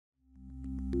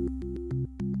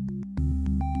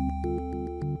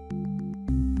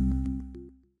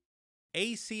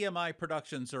ACMi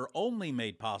productions are only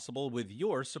made possible with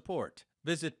your support.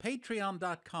 Visit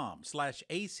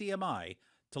patreon.com/ACMi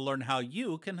to learn how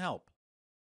you can help.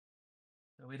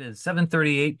 So it is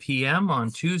 7:38 p.m. on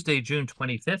Tuesday, June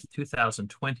 25th,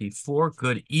 2024.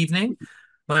 Good evening.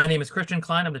 My name is Christian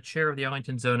Klein. I'm the chair of the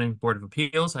Arlington Zoning Board of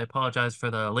Appeals. I apologize for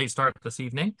the late start this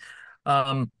evening.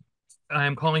 I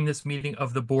am calling this meeting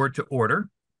of the board to order.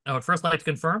 I would first like to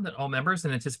confirm that all members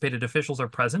and anticipated officials are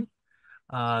present.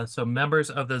 So members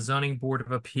of the Zoning Board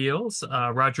of Appeals,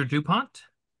 Roger DuPont.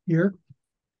 Here.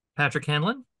 Patrick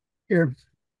Hanlon. Here.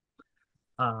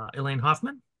 Elaine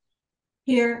Hoffman.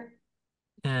 Here.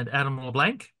 And Adam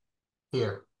LeBlanc.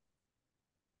 Here.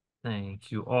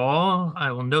 Thank you all.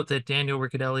 I will note that Daniel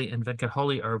Riccadelli and Venkat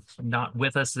Holi are not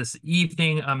with us this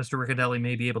evening. Mr. Riccadelli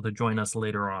may be able to join us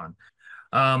later on.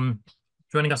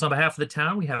 Joining us on behalf of the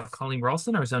town, we have Colleen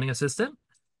Ralston, our zoning assistant.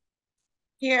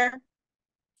 Here.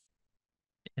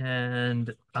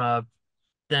 And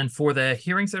then for the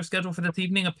hearings that are scheduled for this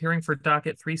evening, appearing for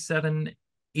docket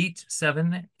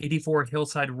 3787 84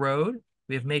 Hillside Road,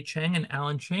 we have Mei Cheng and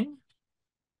Alan Ching.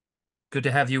 Good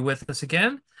to have you with us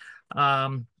again.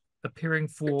 Appearing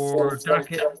for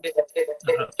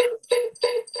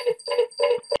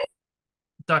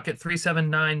docket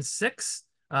 3796,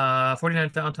 49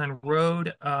 Valentine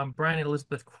Road, Brian and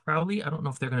Elizabeth Crowley. I don't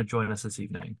know if they're going to join us this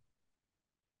evening.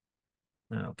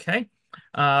 Okay.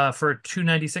 For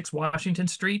 296 Washington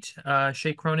Street,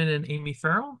 Shay Cronin and Amy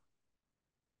Farrell.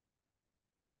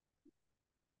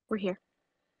 We're here.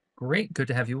 Great, good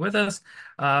to have you with us.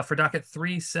 For docket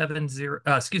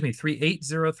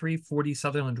 3803 40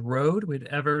 Sutherland Road with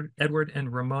Edward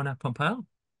and Ramona Pompeo.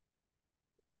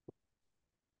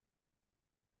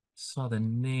 Saw the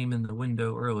name in the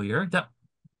window earlier. I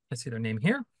see their name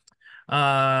here.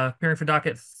 Appearing for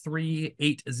docket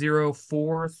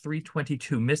 3804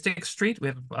 322 Mystic Street. We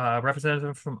have a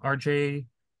representative from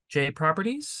RJJ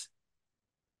Properties.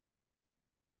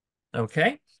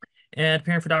 Okay. And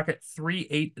appearing for docket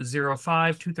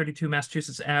 3805 232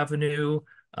 Massachusetts Avenue,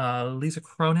 Lisa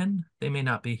Cronin. They may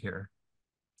not be here.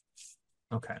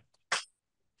 Okay.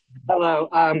 Hello.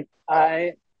 I'm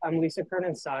Lisa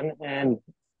Cronin's son, and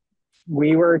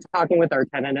we were talking with our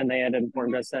tenant, and they had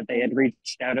informed us that they had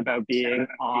reached out about being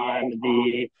on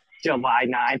the July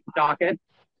 9th docket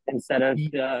instead of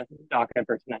the docket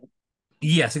for tonight.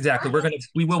 Yes, exactly.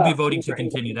 We will be voting to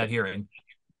continue that hearing.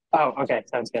 Oh, okay.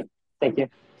 Sounds good. Thank you.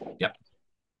 Yep.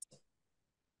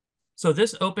 So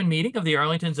this open meeting of the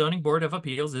Arlington Zoning Board of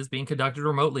Appeals is being conducted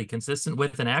remotely, consistent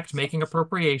with an act making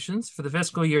appropriations for the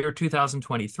fiscal year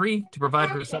 2023 to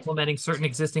provide for supplementing certain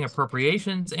existing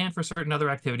appropriations and for certain other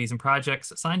activities and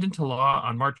projects signed into law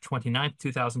on March 29th,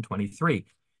 2023.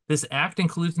 This act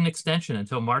includes an extension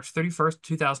until March 31st,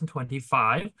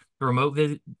 2025,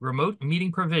 the remote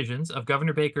meeting provisions of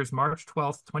Governor Baker's March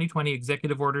 12th, 2020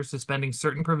 executive order suspending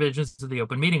certain provisions of the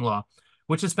open meeting law,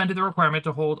 which suspended the requirement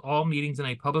to hold all meetings in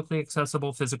a publicly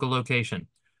accessible physical location.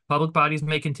 Public bodies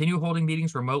may continue holding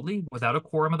meetings remotely without a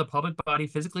quorum of the public body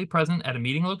physically present at a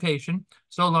meeting location,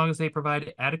 so long as they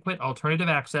provide adequate alternative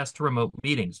access to remote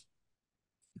meetings.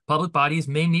 Public bodies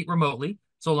may meet remotely,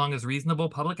 so long as reasonable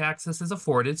public access is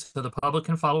afforded so the public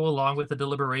can follow along with the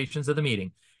deliberations of the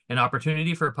meeting. An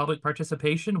opportunity for public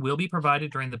participation will be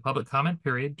provided during the public comment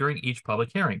period during each public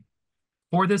hearing.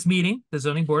 For this meeting, the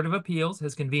Zoning Board of Appeals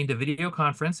has convened a video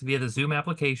conference via the Zoom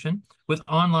application with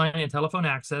online and telephone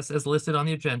access as listed on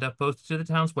the agenda posted to the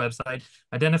town's website,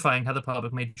 identifying how the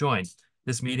public may join.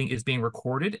 This meeting is being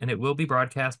recorded and it will be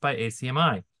broadcast by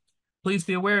ACMi. Please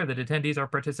be aware that attendees are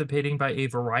participating by a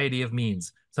variety of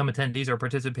means. Some attendees are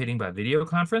participating by video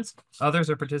conference, others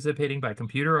are participating by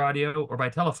computer audio or by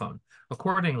telephone.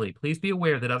 Accordingly, please be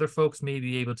aware that other folks may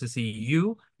be able to see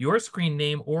you, your screen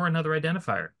name, or another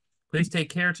identifier. Please take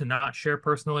care to not share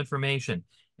personal information.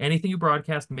 Anything you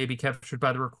broadcast may be captured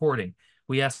by the recording.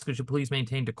 We ask that you please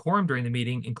maintain decorum during the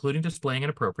meeting, including displaying an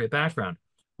appropriate background.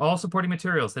 All supporting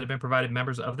materials that have been provided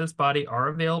members of this body are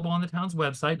available on the town's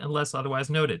website unless otherwise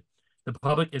noted. The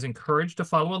public is encouraged to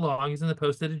follow along using the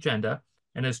posted agenda,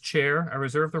 and as chair, I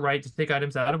reserve the right to take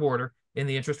items out of order in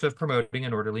the interest of promoting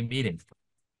an orderly meeting.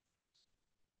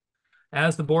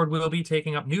 As the board will be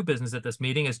taking up new business at this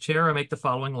meeting, as chair, I make the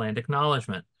following land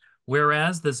acknowledgement.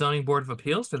 Whereas the Zoning Board of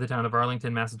Appeals for the town of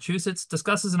Arlington, Massachusetts,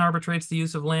 discusses and arbitrates the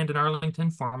use of land in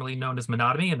Arlington, formerly known as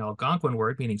Menotomy, an Algonquin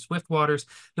word meaning swift waters,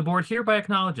 the board hereby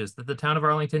acknowledges that the town of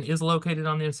Arlington is located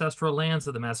on the ancestral lands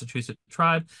of the Massachusetts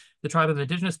tribe, the tribe of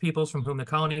indigenous peoples from whom the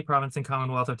colony, province, and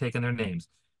commonwealth have taken their names.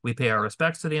 We pay our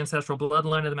respects to the ancestral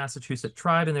bloodline of the Massachusetts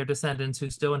tribe and their descendants who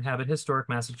still inhabit historic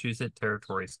Massachusetts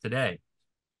territories today.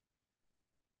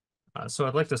 So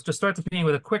I'd like to just start the meeting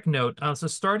with a quick note. So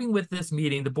starting with this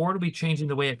meeting, the board will be changing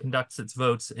the way it conducts its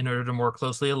votes in order to more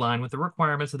closely align with the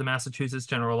requirements of the Massachusetts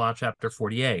General Law, Chapter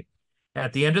 48.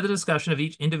 At the end of the discussion of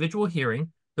each individual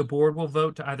hearing, the board will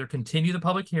vote to either continue the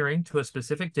public hearing to a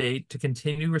specific date to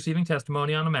continue receiving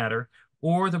testimony on a matter,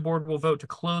 or the board will vote to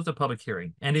close the public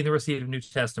hearing, ending the receipt of new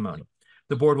testimony.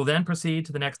 The board will then proceed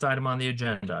to the next item on the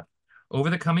agenda. Over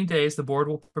the coming days, the board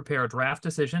will prepare a draft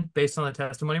decision based on the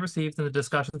testimony received and the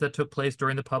discussions that took place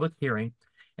during the public hearing,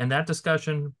 and that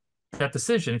decision,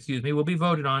 will be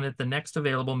voted on at the next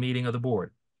available meeting of the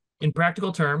board. In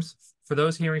practical terms, for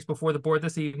those hearings before the board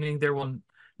this evening, there will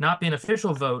not be an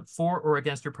official vote for or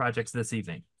against your projects this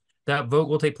evening. That vote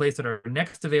will take place at our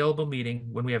next available meeting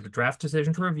when we have the draft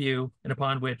decision to review and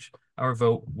upon which our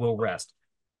vote will rest.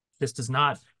 This does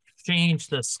not change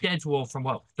the schedule from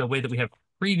the way that we have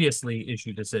previously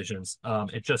issued decisions.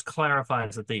 It just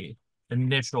clarifies that the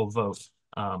initial vote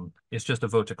is just a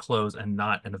vote to close and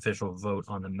not an official vote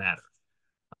on the matter.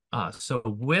 So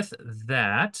with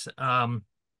that,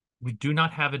 we do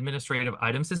not have administrative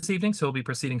items this evening, so we'll be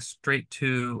proceeding straight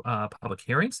to public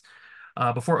hearings.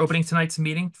 Before opening tonight's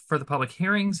meeting for the public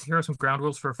hearings, here are some ground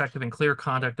rules for effective and clear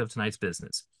conduct of tonight's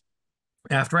business.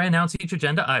 After I announce each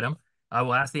agenda item, I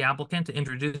will ask the applicant to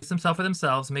introduce themselves or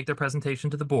themselves and make their presentation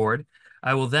to the board.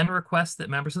 I will then request that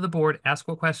members of the board ask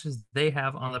what questions they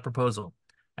have on the proposal.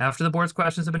 After the board's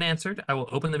questions have been answered, I will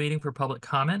open the meeting for public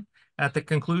comment. At the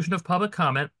conclusion of public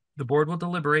comment, the board will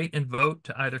deliberate and vote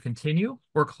to either continue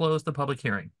or close the public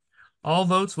hearing. All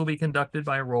votes will be conducted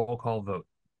by a roll call vote.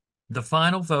 The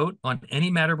final vote on any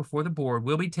matter before the board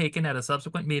will be taken at a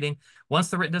subsequent meeting once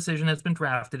the written decision has been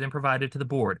drafted and provided to the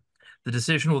board. The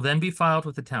decision will then be filed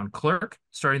with the town clerk,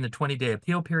 starting the 20-day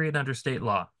appeal period under state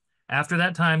law. After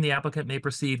that time, the applicant may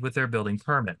proceed with their building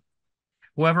permit.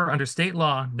 However, under state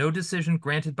law, no decision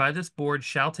granted by this board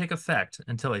shall take effect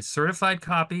until a certified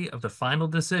copy of the final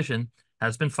decision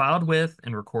has been filed with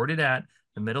and recorded at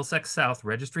the Middlesex South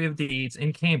Registry of Deeds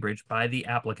in Cambridge by the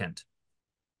applicant.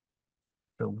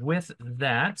 So with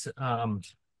that,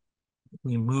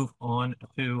 we move on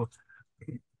to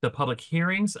the public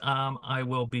hearings. I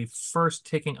will be first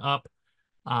taking up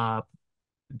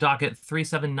docket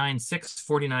 3796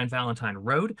 49 Valentine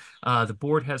Road. The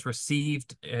board has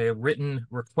received a written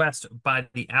request by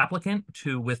the applicant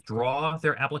to withdraw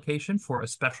their application for a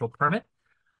special permit.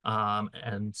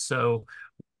 And so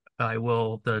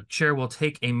the chair will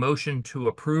take a motion to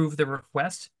approve the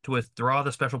request to withdraw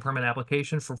the special permit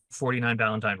application for 49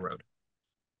 Valentine Road.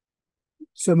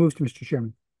 So moved, Mr.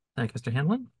 Chairman. Thank you, Mr.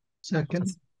 Hanlon.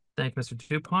 Second. Thank you, Mr.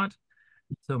 DuPont.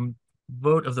 So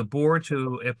vote of the board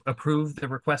to approve the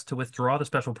request to withdraw the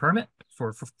special permit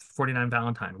for 49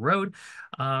 Valentine Road.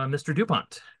 Mr.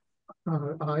 DuPont.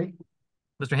 Aye.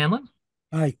 Mr. Hanlon.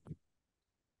 Aye.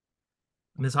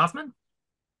 Ms. Hoffman.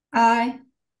 Aye.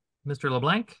 Mr.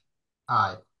 LeBlanc.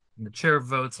 Aye. And the chair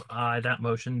votes aye. That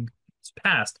motion is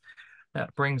passed.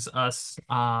 That brings us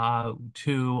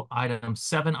to item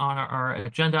 7 on our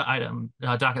agenda,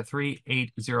 docket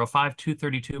 3805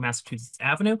 232 Massachusetts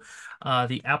Avenue.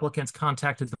 The applicants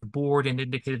contacted the board and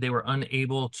indicated they were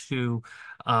unable to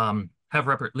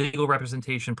have legal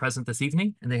representation present this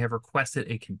evening, and they have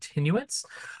requested a continuance.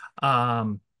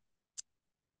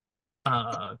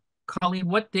 Colleen,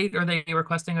 what date are they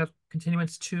requesting a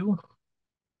continuance to?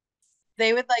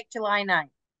 They would like July 9th.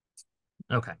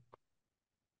 Okay.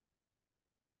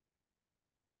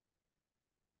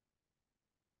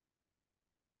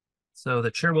 So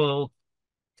the chair will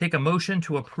take a motion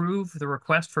to approve the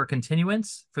request for a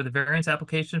continuance for the variance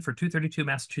application for 232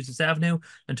 Massachusetts Avenue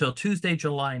until Tuesday,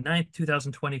 July 9th,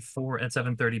 2024 at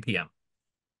 7:30 p.m.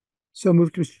 So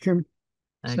moved, Mr. Chairman.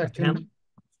 Thank you, Tim.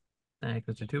 Thank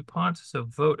you, Mr. DuPont. So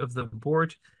vote of the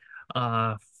board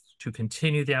to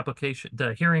continue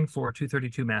the hearing for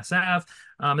 232 Mass Ave.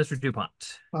 Mr. DuPont.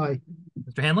 Aye.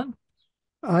 Mr. Hanlon.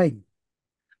 Aye.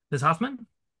 Ms. Hoffman.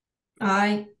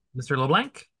 Aye. Mr.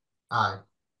 LeBlanc. Aye.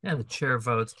 And the chair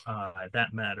votes aye.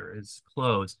 That matter is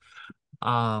closed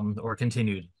or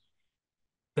continued.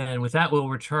 Then with that, we'll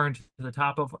return to the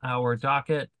top of our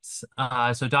docket.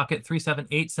 So docket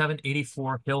 3787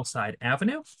 84 Hillside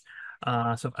Avenue.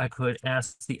 So if I could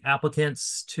ask the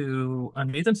applicants to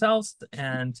unmute themselves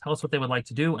and tell us what they would like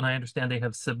to do. And I understand they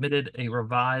have submitted a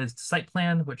revised site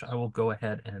plan, which I will go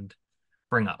ahead and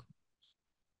bring up.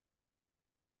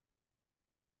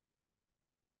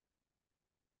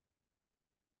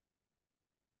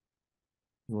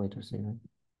 Wait to see that.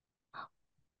 All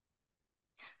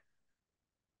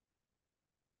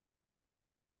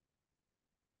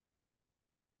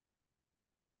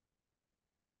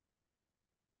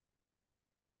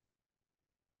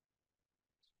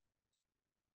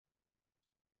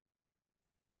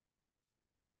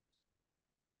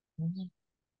And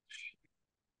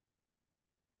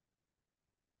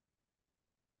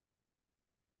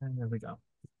there we go.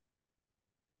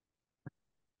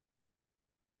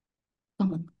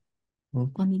 Come on.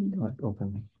 1 minute.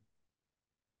 Open.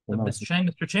 So Ms. Chang,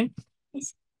 Mr. Ching?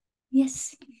 Yes.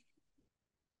 Yes.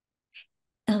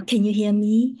 Can you hear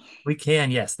me? We can,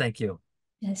 yes, thank you.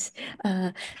 Yes.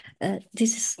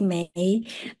 This is May.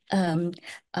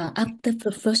 After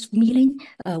the first meeting,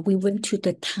 we went to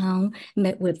the town,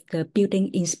 met with the building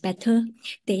inspector.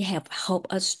 They have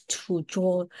helped us to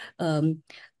draw,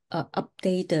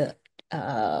 update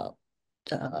the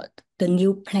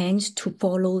new plans to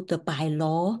follow the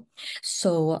bylaw.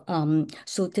 So,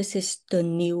 so this is the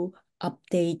new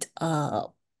update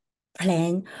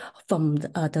plan from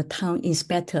the town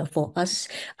inspector for us.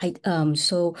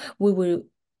 So we'll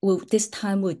this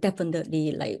time we'll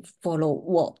definitely like follow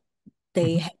what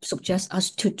they have suggest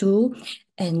us to do,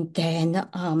 and then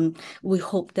we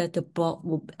hope that the board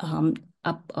will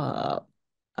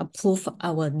approve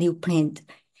our new plan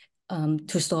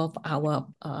to solve our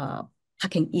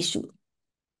parking issue.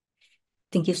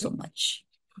 Thank you so much.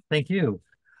 Thank you.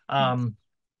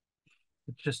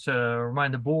 Just to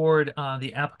remind the board,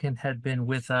 the applicant had been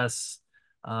with us,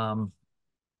 I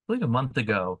believe a month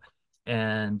ago,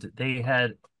 and they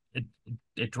had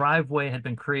a driveway had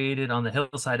been created on the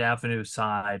Hillside Avenue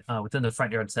side within the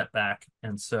front yard setback.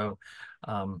 And so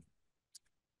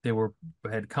they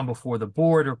had come before the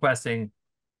board requesting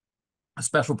a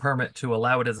special permit to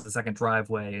allow it as a second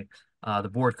driveway. The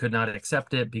board could not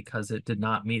accept it because it did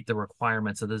not meet the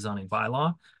requirements of the zoning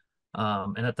bylaw.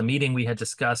 And at the meeting, we had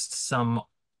discussed some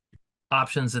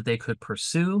options that they could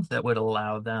pursue that would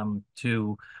allow them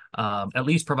to at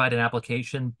least provide an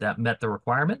application that met the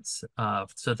requirements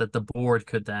so that the board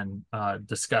could then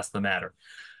discuss the matter.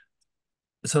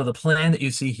 So the plan that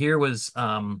you see here was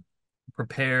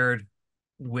prepared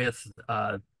with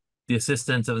the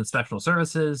assistance of inspectional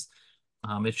services.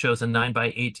 It shows a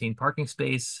 9x18 parking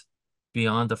space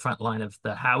beyond the front line of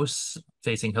the house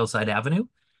facing Hillside Avenue.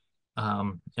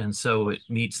 And so it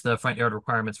meets the front yard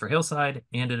requirements for Hillside,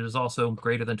 and it is also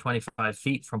greater than 25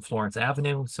 feet from Florence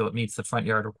Avenue. So it meets the front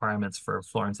yard requirements for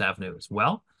Florence Avenue as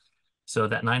well. So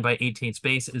that 9x18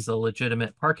 space is a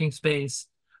legitimate parking space.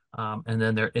 And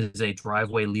then there is a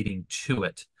driveway leading to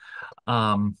it.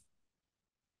 So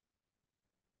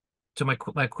my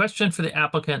question for the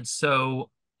applicant,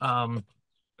 so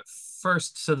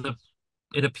first,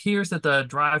 it appears that the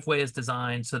driveway is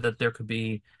designed so that there could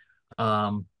be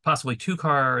possibly two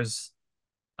cars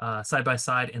side by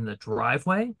side in the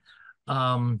driveway.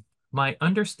 My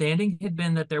understanding had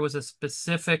been that there was a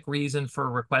specific reason for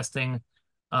requesting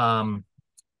one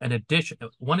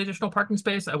additional parking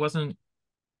space. I wasn't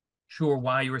sure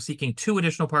why you were seeking two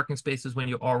additional parking spaces when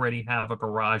you already have a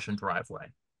garage and driveway.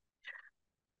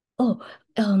 Oh,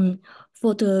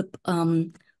 for the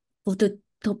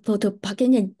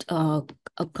parking and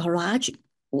garage,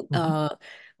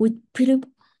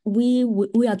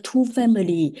 we are two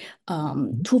family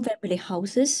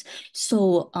houses.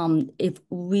 So if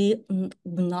we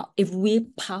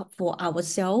park for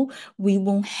ourselves, we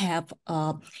won't have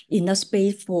enough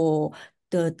space for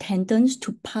the tenants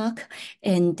to park.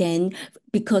 And then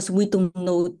because we don't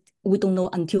know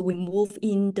until we move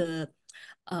in, the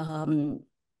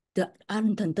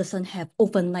Arlington doesn't have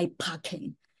overnight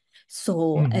parking.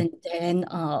 So, and then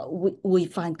we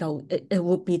find out it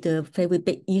would be the very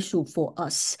big issue for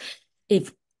us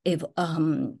if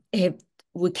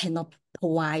we cannot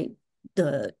provide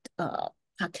the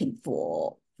parking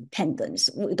for tenants.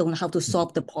 We don't know how to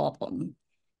solve the problem.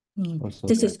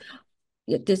 This is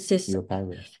your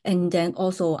parents. And then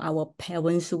also our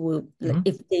parents will,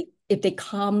 if they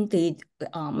come,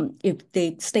 if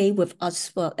they stay with us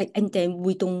for, and then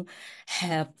we don't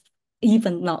have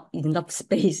even not enough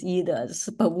space either.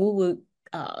 But we will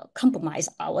compromise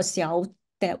ourselves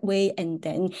that way, and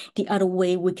then the other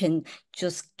way we can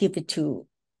just give it to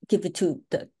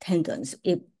the tenants.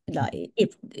 If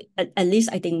at least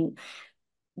I think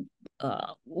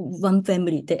one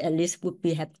family, they at least would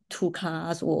be have two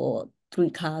cars or three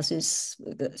cars.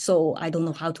 So I don't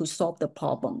know how to solve the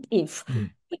problem if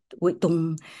we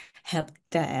don't have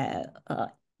the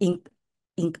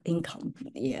income.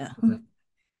 Yeah. Okay.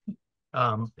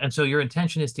 And so your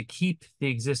intention is to keep the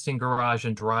existing garage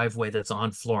and driveway that's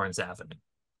on Florence Avenue?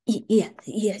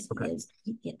 Yes. Okay.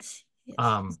 Yes.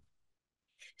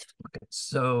 Okay,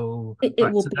 so it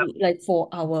will be like for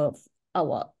our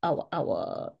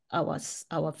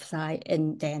side,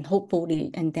 and then hopefully,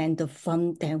 and then the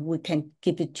fund, then we can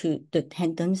give it to the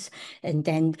tenants, and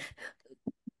then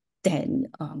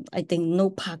I think no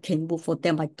parking for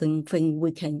them. I don't think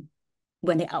we can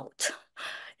rent it out.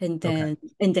 and Okay.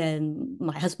 then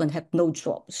my husband have no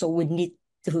job, so we need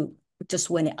to just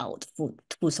rent it out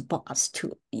to support us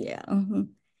too. Yeah.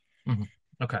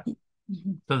 Okay.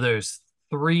 Mhm. So there's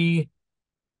 3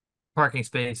 parking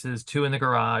spaces, 2 in the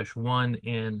garage, 1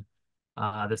 in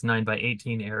this 9 by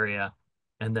 18 area,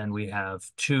 and then we have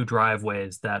 2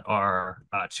 driveways that are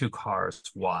 2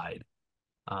 cars wide.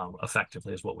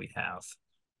 Effectively is what we have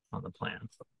on the plan.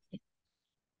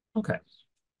 Okay.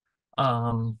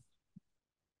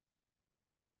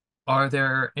 Are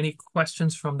there any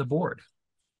questions from the board?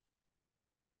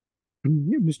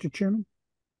 Yeah, Mr. Chairman,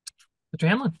 Mr.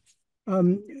 Hanlon?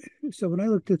 so when I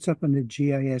looked this up on the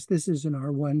GIS, this is an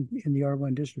R1 in the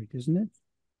R1 district, isn't it?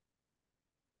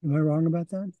 Am I wrong about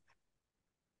that?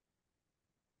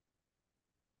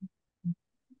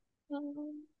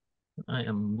 I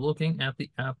am looking at the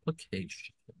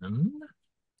application.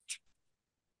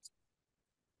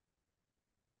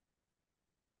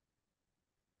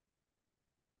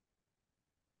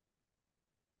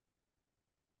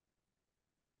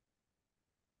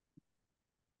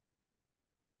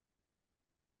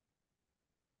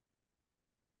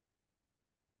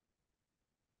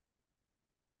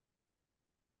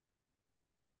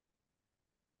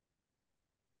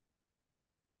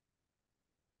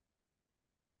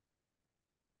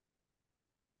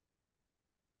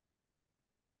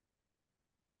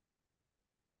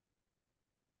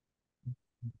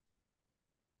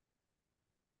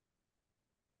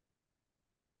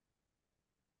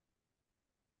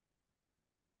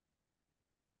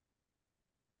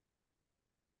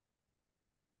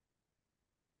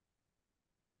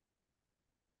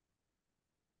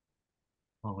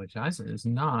 Apologize, it is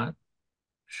not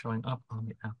showing up on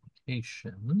the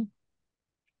application.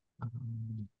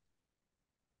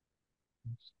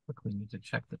 Just quickly need to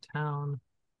check the town.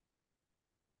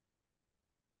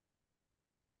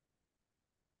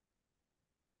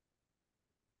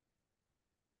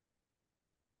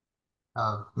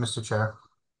 Mr. Chair,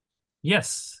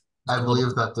 Yes, I Mr. believe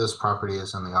Little. that this property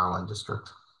is in the R1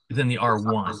 district. It's in the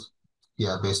R1.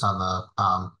 Yeah, based on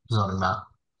the zoning map.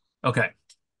 Okay.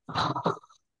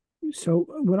 So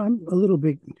what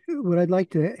I'd like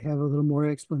to have a little more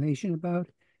explanation about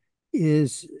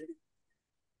is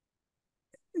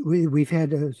we've had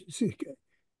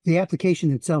the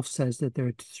application itself says that there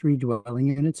are 3 dwelling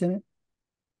units in it,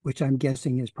 which I'm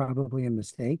guessing is probably a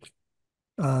mistake.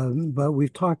 But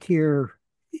we've talked here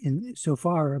so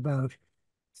far about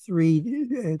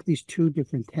at least 2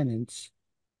 different tenants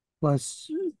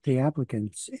plus the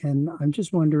applicants. And I'm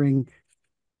just wondering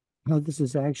how this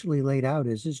is actually laid out.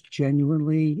 Is this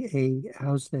genuinely a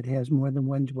house that has more than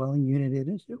 1 dwelling unit in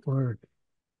it, or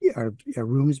are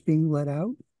rooms being let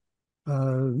out?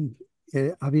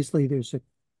 Obviously, there's a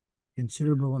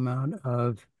considerable amount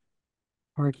of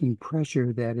parking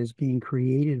pressure that is being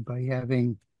created by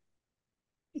having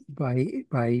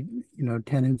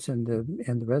tenants and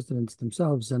the residents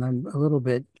themselves, and I'm a little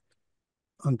bit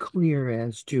unclear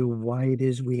as to why it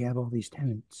is we have all these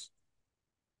tenants.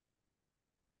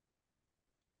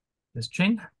 Ms.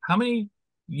 Ching, how many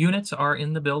units are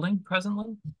in the building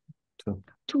presently? 2.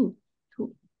 2.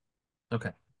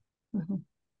 Okay. Mhm.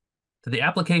 So the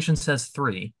application says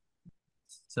 3.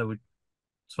 So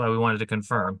that's why we wanted to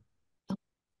confirm.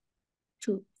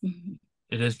 2. Mhm.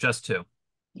 It is just 2.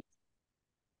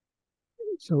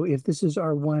 So if this is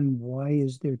R1, why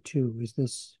is there 2? Is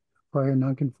this prior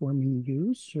non-conforming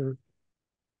use, or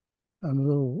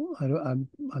I'm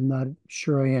not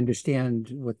sure I understand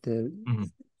what the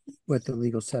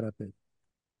legal setup is.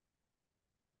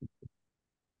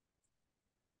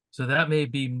 So that may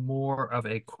be more of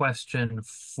a question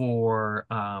for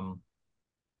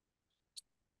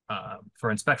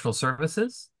inspectional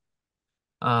services.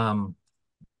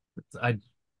 I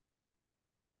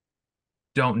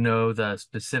don't know the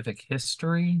specific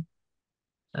history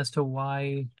as to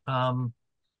why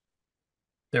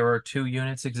there are 2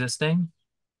 units existing.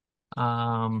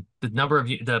 The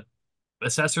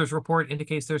assessor's report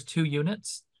indicates there's 2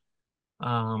 units.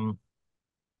 So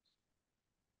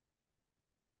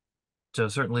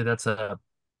certainly that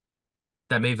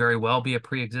may very well be a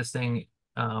pre-existing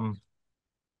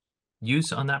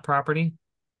use on that property.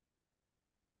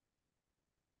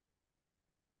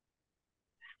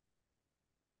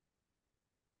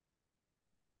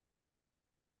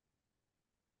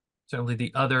 Certainly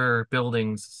the other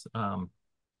buildings on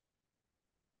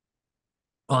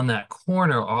that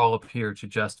corner all appear to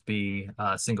just be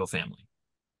single family.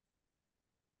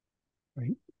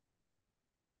 Right.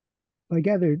 I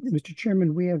gather, Mr.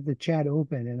 Chairman, we have the chat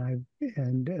open,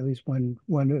 and at least one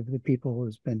of the people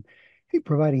has been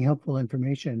providing helpful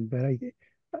information. But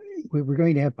we're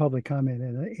going to have public comment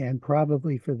and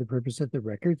probably for the purpose of the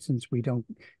record, since we don't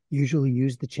usually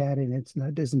use the chat and it's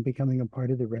not isn't becoming a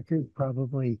part of the record,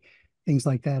 probably things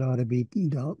like that ought to be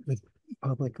dealt with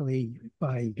publicly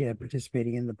by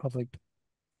participating in the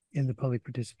public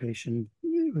participation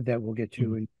that we'll get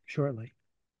to shortly.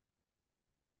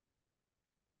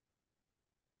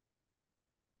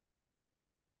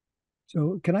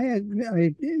 So can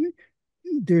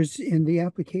there's in the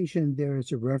application, there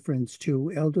is a reference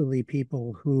to elderly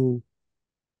people who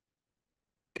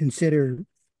consider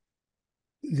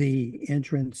the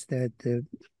entrance that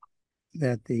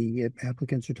the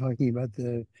applicants are talking about,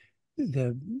 the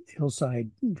hillside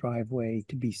driveway,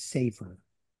 to be safer.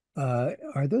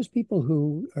 Are those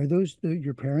people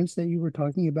your parents that you were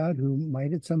talking about who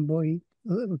might at some point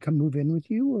come move in with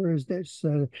you, or is this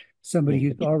somebody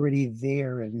who's already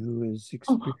there and who is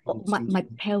experiencing?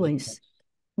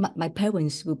 My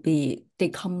parents will be, they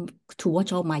come to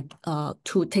watch all my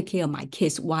to take care of my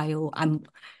kids while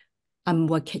I'm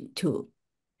working too.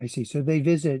 I see. So they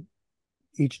visit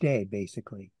each day,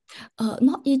 basically.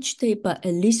 Not each day, but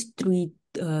at least 3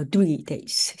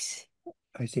 days.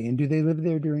 I see. And do they live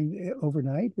there during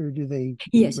overnight, or do they?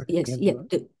 Yes. Yeah.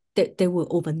 They will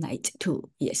overnight too.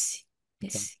 Yes.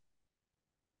 Yes.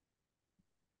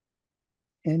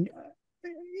 Okay. And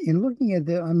in looking at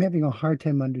I'm having a hard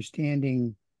time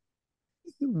understanding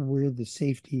where the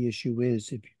safety issue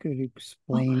is. If you could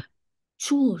explain.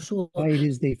 Sure. Why it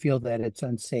is they feel that it's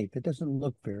unsafe. It doesn't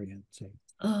look very unsafe.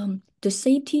 The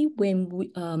safety when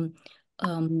we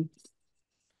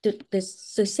the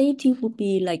safety would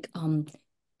be like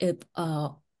if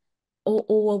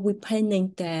or we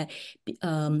planning that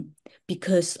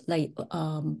because like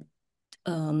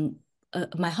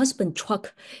my husband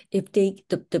truck, if they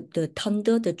the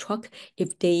Thunder, the truck,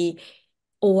 if they,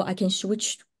 or I can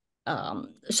switch.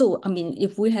 So I mean,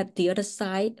 if we have the other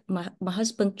side, my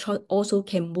husband truck also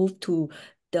can move to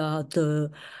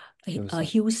the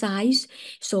hillside.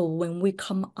 So when we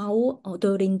come out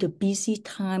during the busy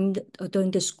time,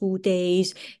 during the school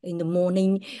days, in the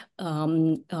morning,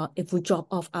 if we drop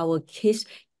off our kids,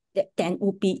 then it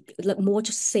would be like more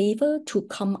safer to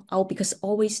come out, because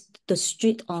always the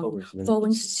street on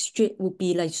Florence Street would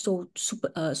be like so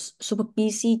super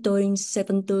busy during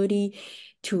 7:30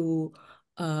 to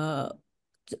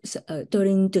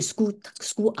during the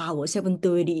school hours,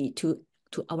 7:30 to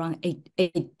around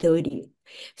 8:30.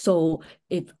 So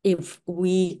if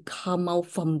we come out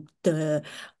from the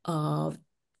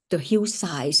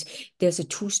hillside, there's a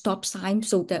 2 stop sign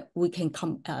so that we can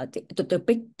come.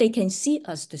 They can see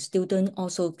us. The student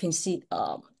also can see.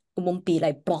 It won't be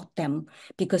like block them,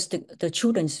 because the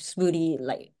children's really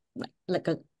like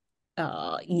a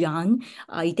young.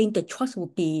 I think the trucks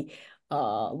will be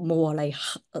more like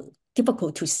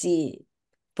difficult to see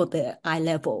for the eye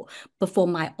level. But for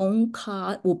my own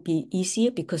car, it would be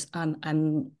easier because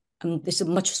it's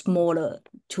much smaller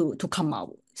to come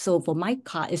out. So for my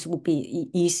car, it would be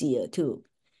easier to,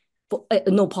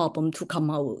 no problem to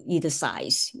come out either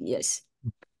size. Yes.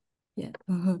 Yeah.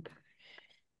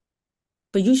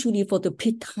 But usually for the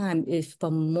peak time is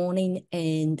from morning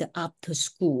and after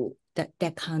school,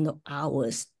 that kind of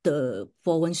hours, the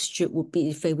Florence Street would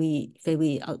be very,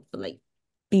 very like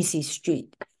busy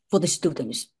street for the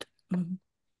students.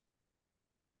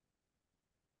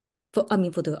 For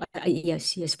the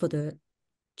yes, for the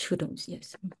children's,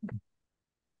 yes.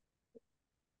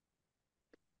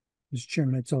 Mr.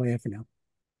 Chairman, that's all I have for now.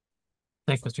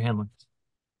 Thanks, Mr. Hanlon.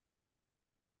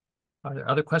 Are there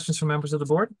other questions from members of the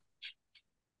board?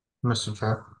 Mr.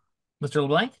 Chair. Mr.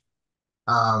 LeBlanc?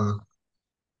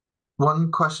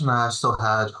 One question I still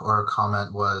had, or a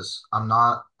comment, was I'm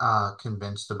not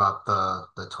convinced about the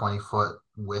 20-foot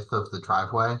width of the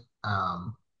driveway.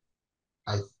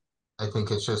 I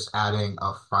think it's just adding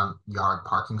a front yard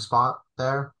parking spot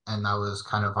there, and that was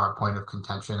kind of our point of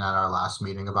contention at our last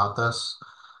meeting about this.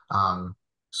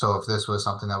 So if this was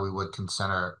something that we would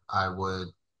consider, I would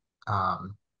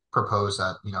propose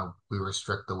that we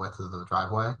restrict the width of the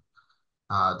driveway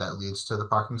that leads to the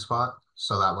parking spot,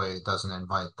 so that way it doesn't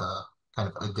invite the kind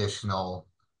of additional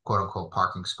quote unquote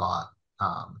parking spot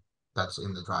that's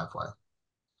in the driveway.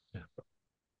 Yeah.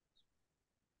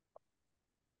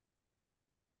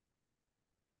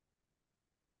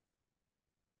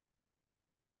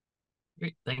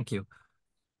 Great, thank you.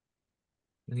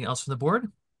 Anything else from the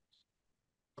board?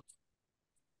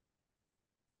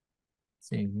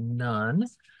 Seeing none.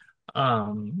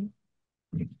 I'm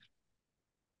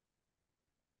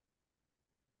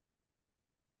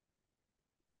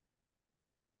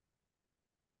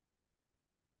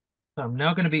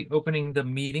now going to be opening the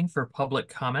meeting for public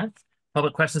comment.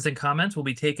 Public questions and comments will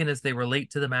be taken as they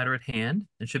relate to the matter at hand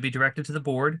and should be directed to the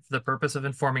board for the purpose of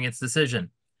informing its decision.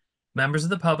 Members of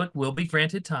the public will be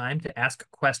granted time to ask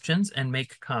questions and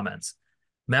make comments.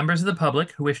 Members of the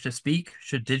public who wish to speak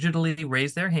should digitally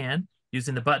raise their hand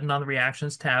using the button on the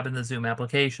Reactions tab in the Zoom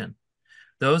application.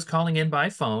 Those calling in by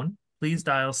phone, please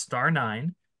dial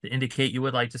 *9 to indicate you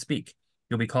would like to speak.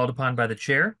 You'll be called upon by the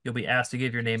chair. You'll be asked to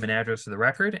give your name and address for the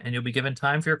record, and you'll be given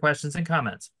time for your questions and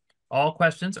comments. All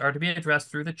questions are to be addressed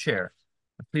through the chair.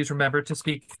 Please remember to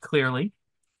speak clearly.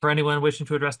 For anyone wishing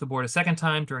to address the board a second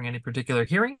time during any particular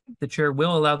hearing, the chair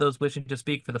will allow those wishing to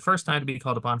speak for the first time to be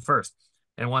called upon first.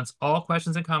 And once all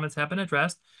questions and comments have been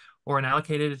addressed or an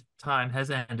allocated time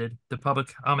has ended, the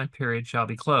public comment period shall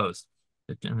be closed.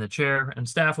 And the chair and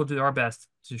staff will do our best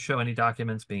to show any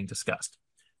documents being discussed.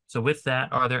 So with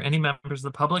that, are there any members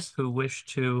of the public who wish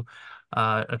to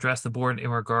address the board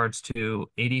in regards to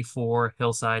 84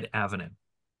 Hillside Avenue?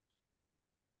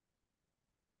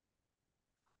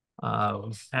 We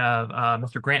have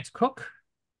Mr. Grant Cook.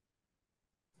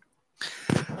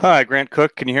 Hi, Grant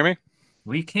Cook. Can you hear me?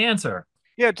 We can, sir.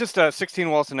 Yeah, just 16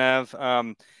 Walton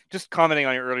Ave. Just commenting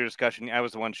on your earlier discussion, I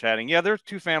was the one chatting. Yeah, there's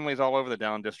two families all over the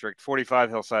Down District. 45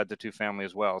 Hillside's a two-family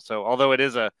as well. So although it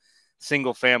is a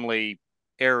single-family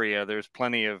area, there's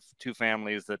plenty of two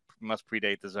families that must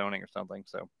predate the zoning or something.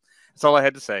 So that's all I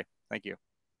had to say. Thank you.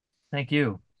 Thank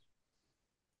you.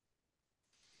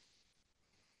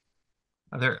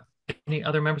 Are there any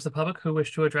other members of the public who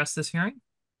wish to address this hearing?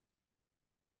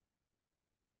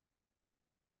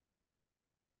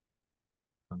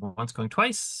 Going once, going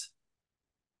twice.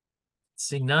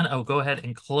 Seeing none, I'll go ahead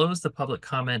and close the public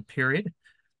comment period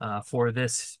for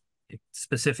this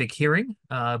specific hearing.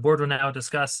 Board will now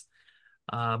discuss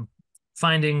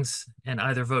findings and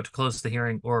either vote to close the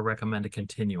hearing or recommend a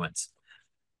continuance.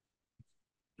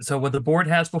 So what the board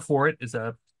has before it is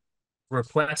a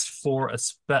request for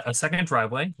a second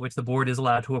driveway, which the board is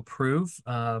allowed to approve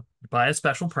by a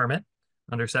special permit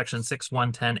under section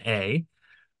 6110A.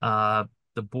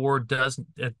 The board does,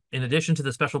 in addition to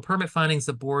the special permit findings,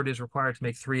 the board is required to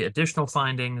make 3 additional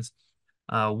findings.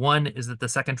 One is that the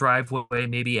second driveway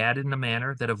may be added in a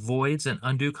manner that avoids an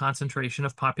undue concentration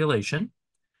of population.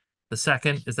 The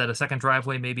second is that a second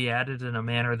driveway may be added in a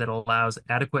manner that allows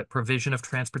adequate provision of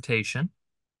transportation.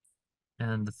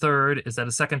 And the third is that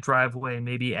a second driveway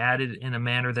may be added in a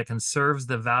manner that conserves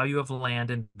the value of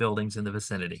land and buildings in the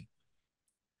vicinity.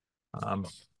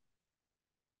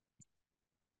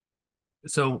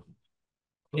 So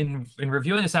in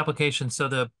reviewing this application, so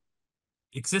the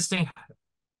existing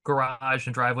garage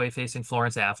and driveway facing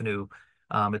Florence Avenue,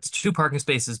 it's 2 parking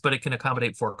spaces, but it can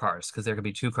accommodate 4 cars because there could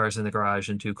be 2 cars in the garage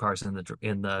and 2 cars in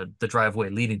the driveway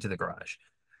leading to the garage.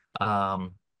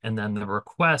 And then the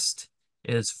request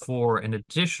is for an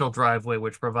additional driveway,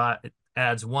 which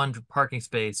adds 1 parking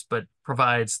space, but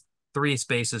provides 3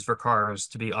 spaces for cars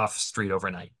to be off street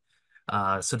overnight.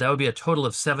 So that would be a total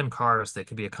of 7 cars that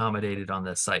could be accommodated on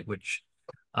this site, which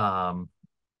to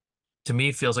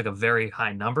me feels like a very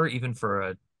high number, even for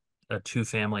a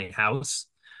 2-family house.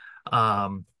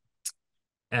 And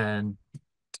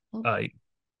I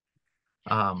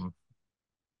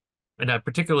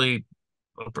particularly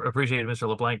appreciated Mr.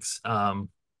 LeBlanc's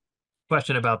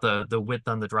question about the width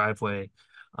on the driveway.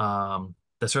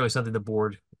 That's certainly something the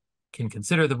board can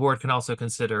consider. The board can also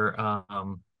consider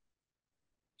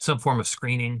some form of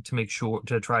screening to make sure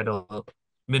to try to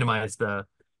minimize the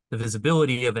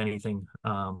visibility of anything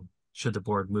should the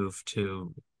board move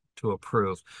to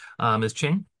approve. Ms.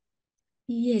 Ching?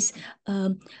 Yes.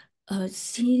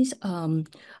 Since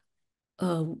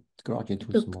Garage is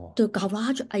too small. the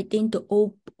garage, I think the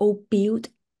old build,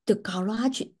 the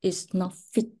garage is not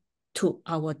fit to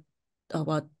our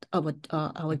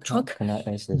truck. Can I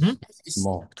ask this? It's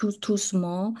Small. too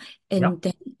small, and Yep.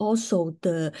 then also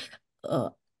the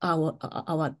our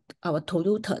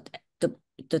Toyota,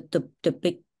 the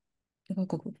big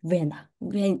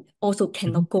van also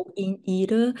cannot go in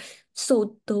either.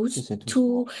 So those Is it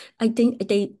too two, I think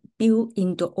they built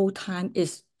in the old time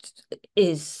is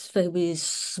very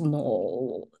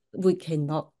small. We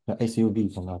cannot. The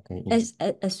SUV cannot get in. As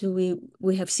SUV,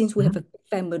 we have, since we have a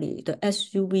family, the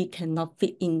SUV cannot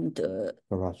fit in the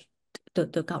Garage.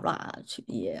 the garage.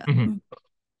 Yeah. Mhm.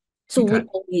 So we Okay.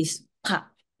 always park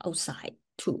outside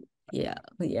too. Yeah.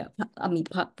 I mean,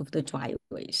 part of the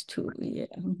driveways too. Yeah.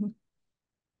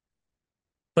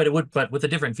 But with a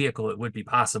different vehicle, it would be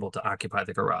possible to occupy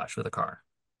the garage with a car.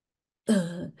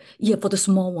 Yeah, for the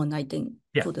small one, I think.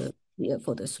 Yeah. For the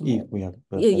small. If we have,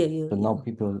 but now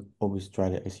people always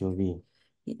drive the SUV.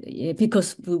 Yeah,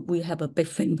 because we have a big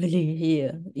family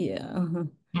here. Yeah.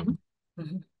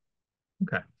 Mhm.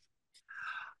 Okay.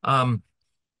 Um,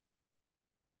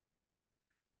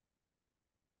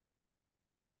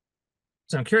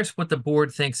 so I'm curious what the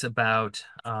board thinks about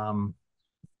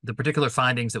the particular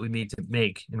findings that we need to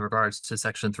make in regards to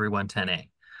section 3110A.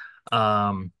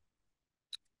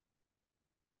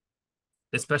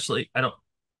 Especially,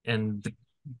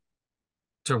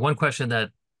 so one question that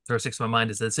sticks to my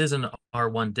mind is this is an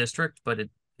R1 district, but it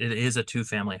is a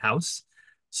two-family house.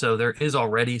 So there is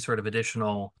already sort of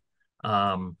additional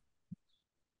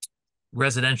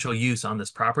residential use on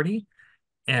this property.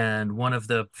 And one of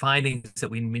the findings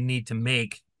that we need to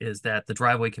make is that the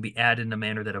driveway can be added in a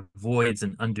manner that avoids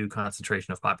an undue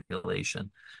concentration of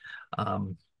population. I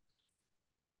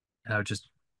would just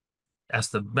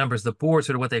ask the members of the board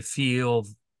sort of what they feel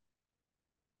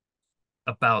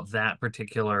about that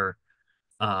particular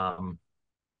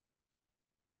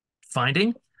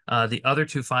finding. The other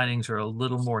two findings are a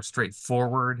little more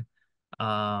straightforward,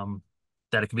 that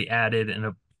it can be added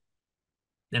in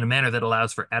a manner that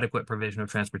allows for adequate provision of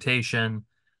transportation,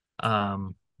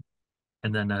 and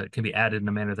then it can be added in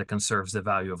a manner that conserves the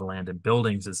value of land and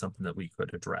buildings is something that we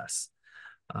could address.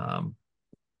 So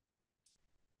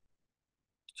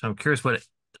I'm curious what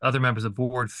other members of the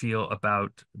board feel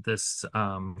about this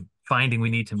finding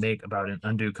we need to make about an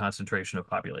undue concentration of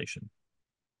population.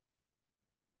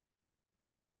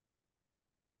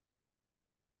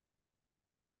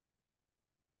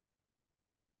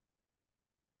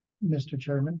 Mr.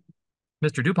 Chairman.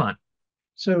 Mr. DuPont.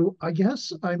 So I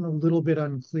guess I'm a little bit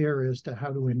unclear as to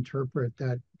how to interpret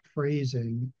that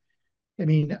phrasing. I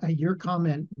mean, your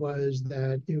comment was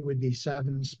that it would be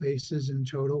 7 spaces in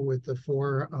total with the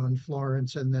 4 on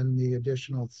Florence and then the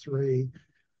additional 3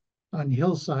 on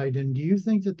Hillside. And do you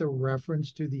think that the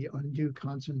reference to the undue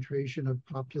concentration of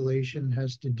population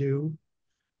has to do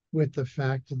with the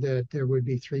fact that there would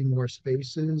be 3 more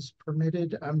spaces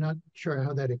permitted? I'm not sure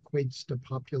how that equates to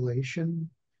population.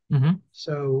 Mm-hmm.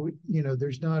 So, you know,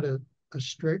 there's not a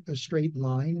straight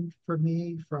line for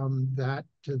me from that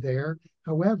to there.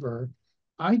 However,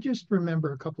 I just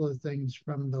remember a couple of things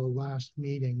from the last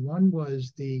meeting. One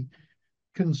was the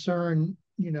concern,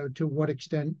 you know, to what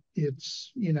extent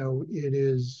it's, you know, it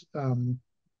is,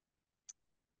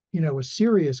 you know, a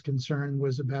serious concern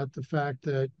was about the fact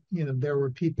that, you know, there were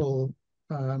people,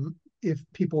 if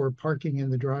people were parking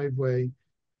in the driveway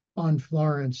on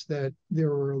Florence, that there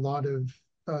were a lot of,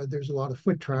 there's a lot of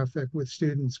foot traffic with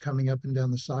students coming up and down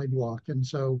the sidewalk. And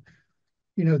so,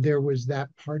 you know, there was that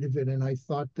part of it. And I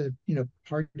thought that, you know,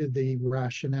 part of the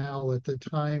rationale at the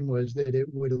time was that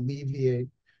it would alleviate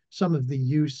some of the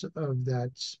use of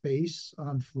that space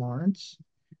on Florence.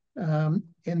 And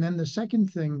then the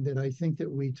second thing that I think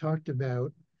that we talked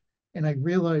about, and I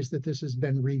realized that this has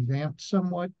been revamped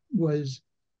somewhat, was,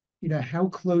 you know, how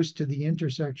close to the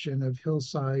intersection of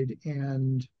Hillside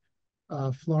and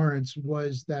Florence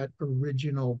was that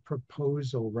original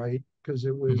proposal, right? Because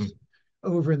it was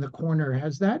over in the corner.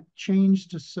 Has that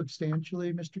changed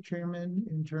substantially, Mr. Chairman,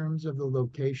 in terms of the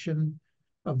location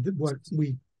of what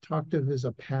we talked of as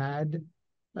a pad,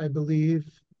 I believe?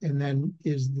 And then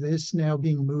is this now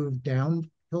being moved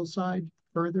down Hillside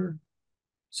further?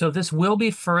 So this will be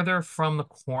further from the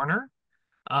corner.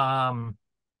 The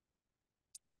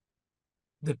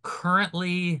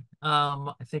currently,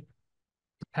 I think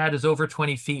the pad is over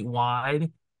 20 feet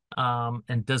wide,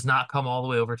 and does not come all the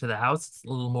way over to the house. It's a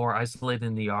little more isolated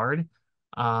in the yard.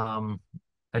 I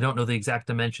don't know the exact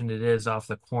dimension it is off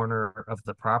the corner of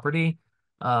the property.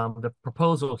 The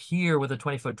proposal here with a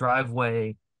 20-foot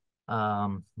driveway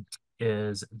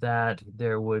is that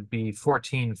there would be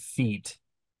 14 feet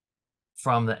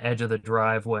from the edge of the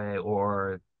driveway,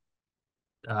 or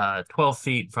 12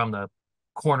 feet from the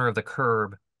corner of the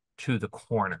curb to the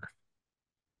corner.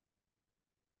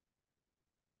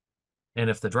 And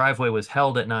if the driveway was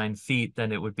held at 9 feet,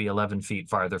 then it would be 11 feet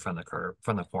farther from the curb,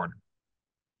 from the corner.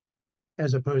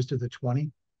 As opposed to the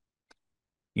 20?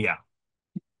 Yeah.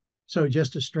 So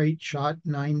just a straight shot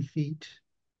 9 feet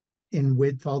in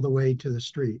width all the way to the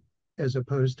street, as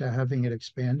opposed to having it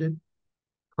expanded?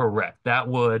 Correct. That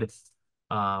would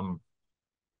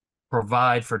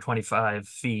provide for 25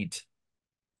 feet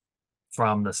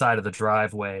from the side of the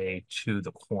driveway to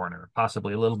the corner,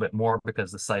 possibly a little bit more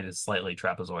because the site is slightly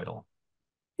trapezoidal.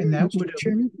 And that Mr.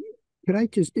 Chairman, could I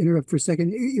just interrupt for a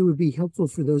second? It would be helpful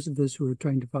for those of us who are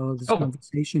trying to follow this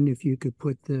conversation if you could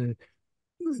put the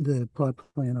plot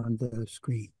plan on the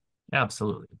screen.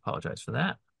 Absolutely. Apologize for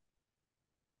that.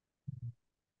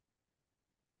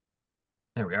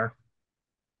 There we are.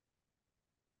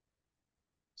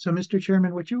 So, Mr.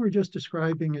 Chairman, what you were just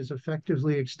describing is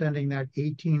effectively extending that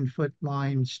 18-foot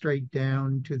line straight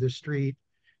down to the street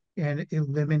and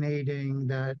eliminating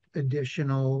that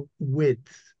additional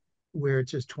width where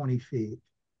it's just 20 feet.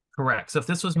 Correct. So if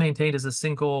this was maintained as a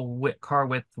single car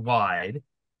width wide,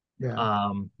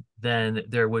 Yeah. then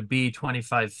there would be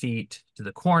 25 feet to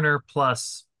the corner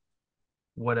plus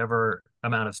whatever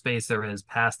amount of space there is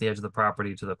past the edge of the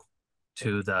property to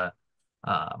the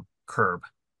curb.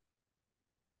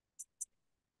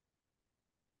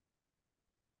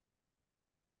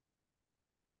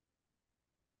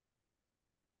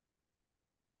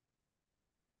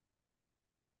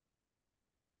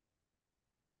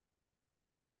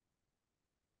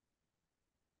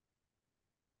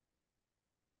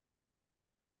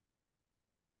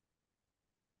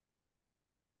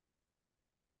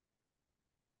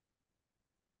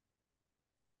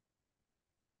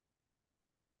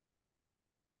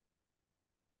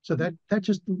 So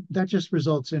that just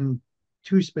results in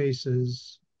 2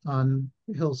 spaces on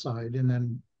Hillside and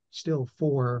then still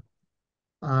 4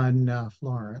 on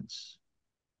Florence.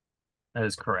 That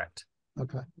is correct.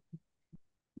 Okay,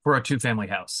 For a 2-family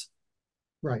house.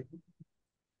 right.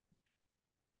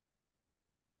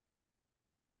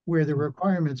 Where the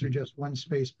requirements are just 1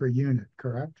 space per unit,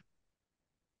 correct?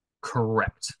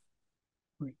 Correct.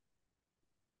 Right.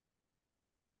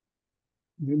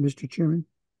 Mr. Chairman?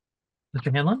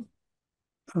 Mr. Hanlon?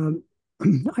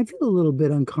 I feel a little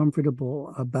bit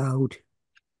uncomfortable about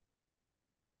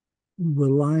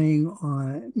relying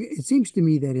on, it seems to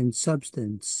me that in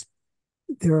substance,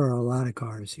 there are a lot of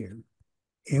cars here.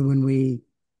 And when we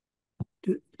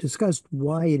discussed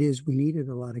why it is we needed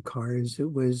a lot of cars,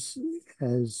 it was,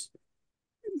 as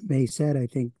May said, I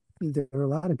think there are a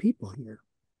lot of people here.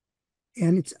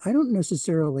 And I don't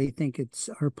necessarily think it's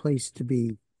our place to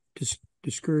be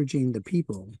discouraging the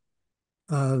people.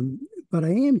 But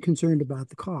I am concerned about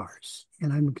the cars,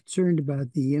 and I'm concerned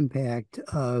about the impact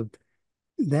of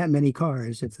that many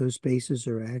cars if those spaces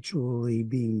are actually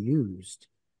being used.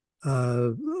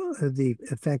 The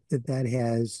effect that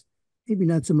has, maybe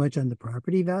not so much on the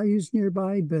property values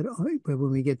nearby, but when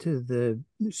we get to the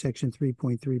section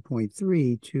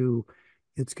 3.3.3 to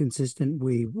its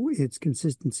consistency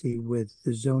with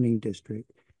the zoning district.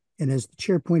 And as the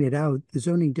chair pointed out, the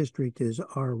zoning district is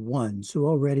R1. So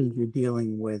already you're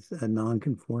dealing with a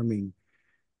non-conforming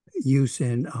use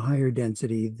in a higher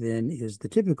density than is the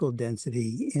typical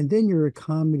density. And then you're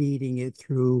accommodating it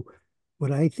through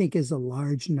what I think is a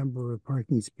large number of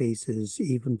parking spaces,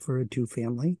 even for a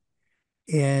 2-family.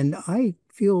 And I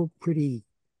feel pretty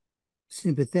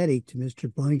sympathetic to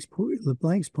Mr.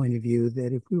 LeBlanc's point of view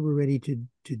that if we were ready to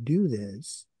do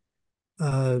this,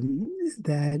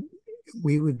 that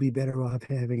we would be better off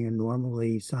having a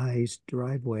normally sized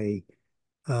driveway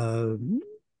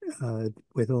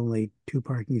with only 2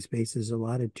 parking spaces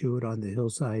allotted to it on the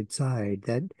hillside side.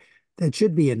 That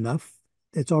should be enough.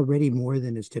 That's already more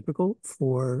than is typical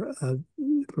for a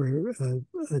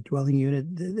dwelling unit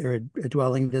or a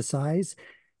dwelling this size.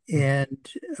 And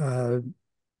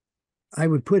I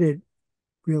would put it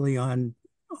really on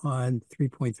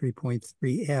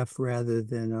 3.3.3F rather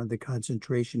than on the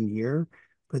concentration here.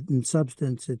 But in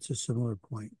substance, it's a similar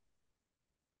point.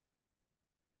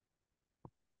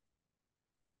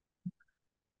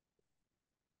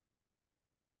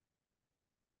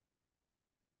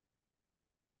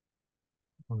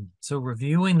 So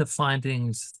reviewing the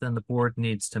findings, then the board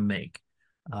needs to make.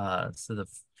 So the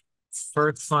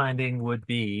first finding would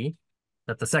be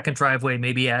that the second driveway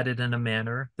may be added in a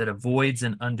manner that avoids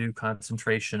an undue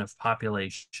concentration of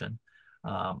population.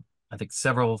 I think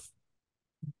several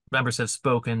members have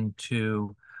spoken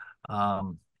to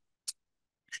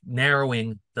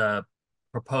narrowing the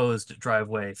proposed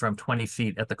driveway from 20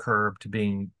 feet at the curb to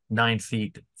being 9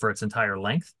 feet for its entire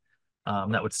length.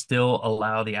 That would still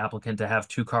allow the applicant to have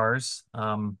 2 cars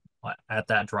at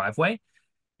that driveway.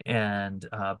 And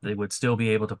they would still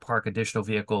be able to park additional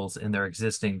vehicles in their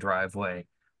existing driveway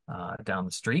down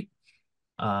the street.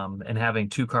 And having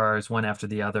 2 cars, one after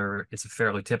the other, is a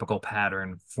fairly typical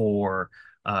pattern for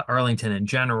Arlington in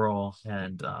general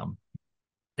and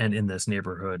in this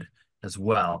neighborhood as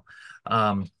well.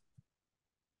 And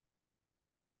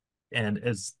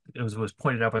as it was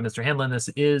pointed out by Mr. Hanlon, this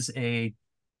is a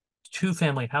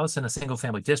 2-family house in a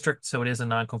single-family district, so it is a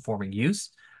non-conforming use.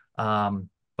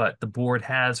 But the board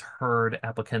has heard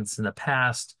applicants in the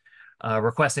past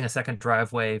requesting a second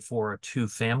driveway for a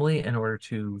 2-family in order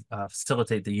to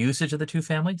facilitate the usage of the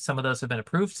 2-family. Some of those have been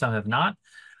approved, some have not.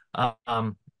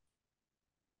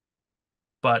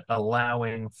 But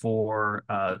allowing for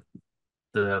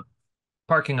the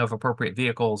parking of appropriate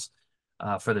vehicles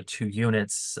for the 2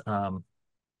 units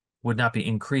would not be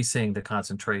increasing the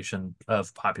concentration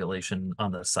of population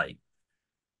on the site.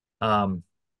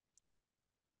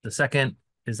 The second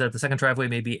is that the second driveway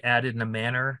may be added in a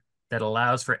manner that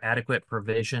allows for adequate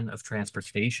provision of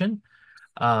transportation.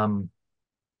 So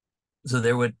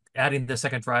adding the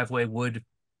second driveway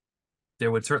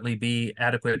there would certainly be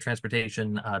adequate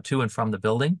transportation to and from the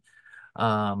building.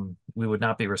 We would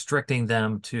not be restricting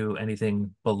them to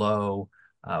anything below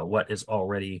what is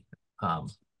already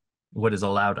what is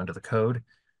allowed under the code.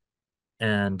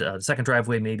 And the second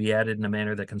driveway may be added in a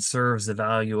manner that conserves the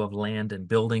value of land and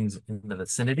buildings in the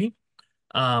vicinity.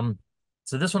 So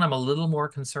this one I'm a little more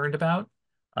concerned about,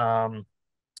 because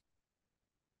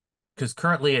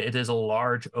currently it is a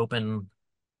large open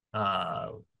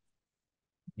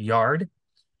yard,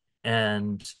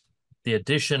 and the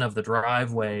addition of the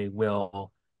driveway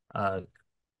will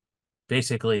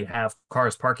basically have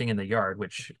cars parking in the yard,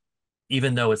 which,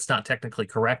 even though it's not technically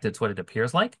correct, it's what it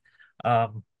appears like.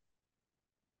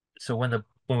 So when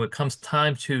it comes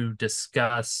time to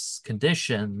discuss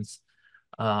conditions,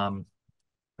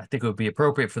 I think it would be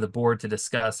appropriate for the board to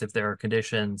discuss if there are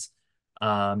conditions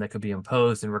that could be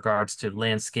imposed in regards to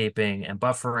landscaping and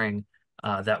buffering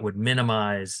that would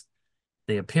minimize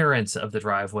the appearance of the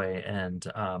driveway and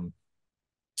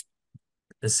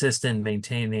assist in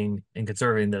maintaining and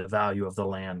conserving the value of the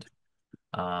land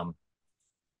and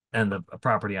the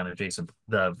property on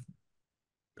the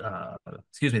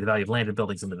value of land and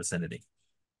buildings in the vicinity.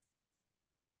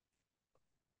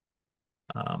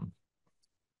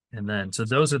 And then, so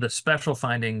those are the special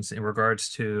findings in regards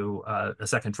to a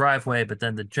second driveway, but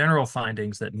then the general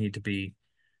findings that need to be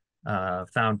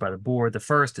found by the board. The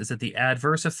first is that the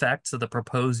adverse effects of the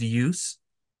proposed use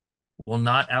will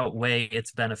not outweigh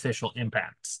its beneficial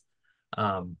impacts.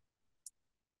 So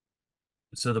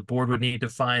the board would need to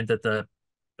find that the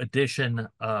addition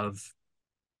of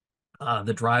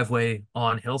the driveway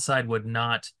on Hillside would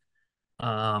not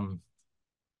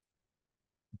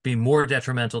be more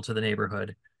detrimental to the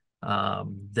neighborhood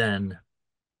than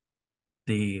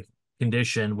the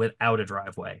condition without a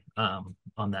driveway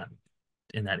in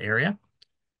that area.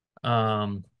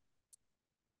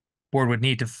 Board would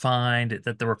need to find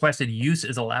that the requested use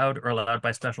is allowed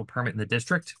by special permit in the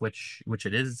district, which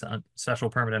it is a special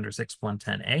permit under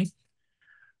 6110A.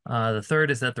 The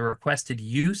third is that the requested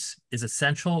use is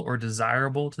essential or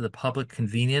desirable to the public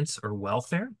convenience or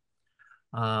welfare.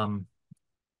 In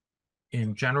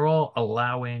general,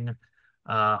 allowing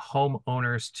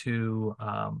homeowners to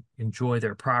enjoy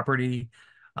their property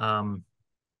in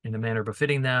a manner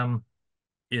befitting them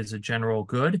is a general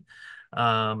good.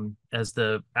 As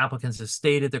the applicants have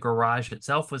stated, the garage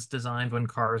itself was designed when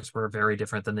cars were very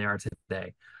different than they are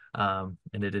today. And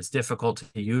it is difficult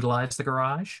to utilize the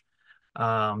garage.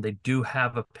 They do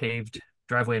have a paved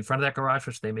driveway in front of that garage,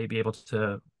 which they may be able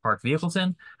to park vehicles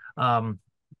in.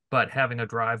 But having a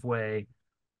driveway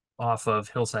off of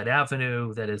Hillside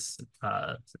Avenue that is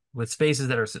with spaces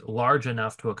that are large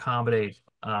enough to accommodate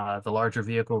the larger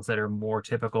vehicles that are more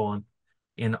typical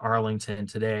in Arlington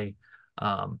today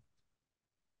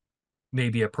may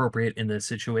be appropriate in this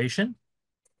situation.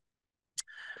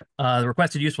 The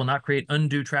requested use will not create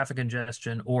undue traffic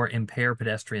congestion or impair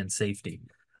pedestrian safety.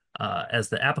 As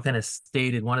the applicant has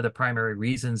stated, one of the primary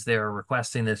reasons they're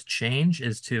requesting this change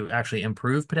is to actually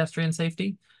improve pedestrian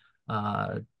safety.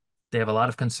 They have a lot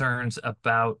of concerns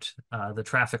about the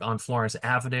traffic on Florence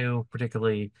Avenue,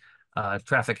 particularly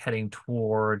traffic heading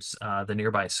towards the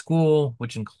nearby school,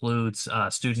 which includes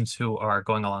students who are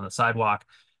going along the sidewalk.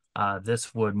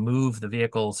 This would move the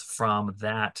vehicles from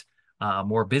that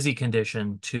more busy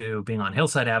condition to being on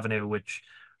Hillside Avenue, which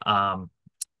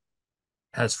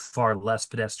has far less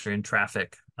pedestrian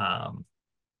traffic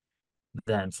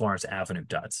than Florence Avenue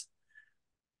does.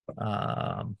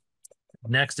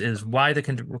 Next is why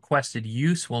the requested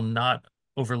use will not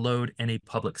overload any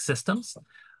public systems.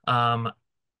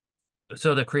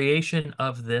 So the creation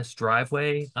of this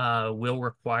driveway will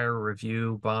require a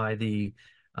review by the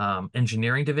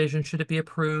engineering division should it be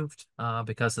approved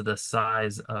because of the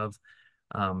size of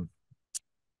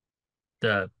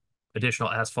the additional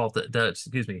asphalt,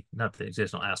 excuse me, not the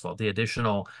additional asphalt, the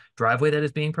additional driveway that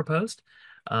is being proposed.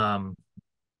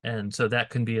 And so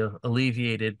that can be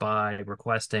alleviated by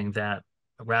requesting that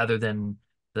rather than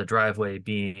the driveway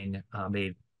being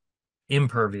made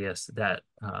impervious, that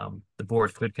the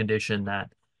board could condition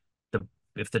that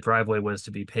if the driveway was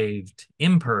to be paved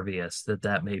impervious,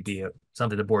 that may be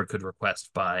something the board could request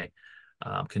by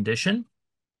condition.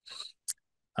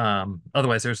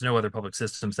 Otherwise, there's no other public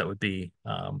systems that would be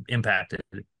impacted.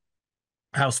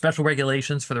 How special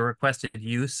regulations for the requested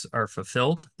use are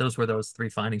fulfilled. Those were those three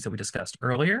findings that we discussed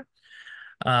earlier.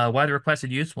 Why the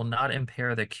requested use will not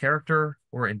impair the character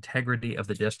or integrity of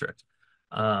the district.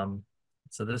 So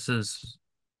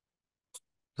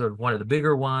sort of one of the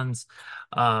bigger ones.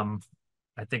 I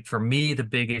think for me, the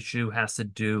big issue has to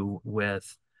do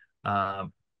with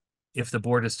if the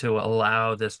board is to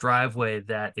allow this driveway,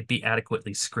 that it be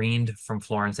adequately screened from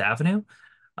Florence Avenue,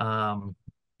 and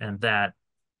that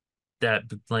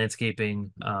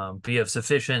landscaping be of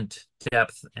sufficient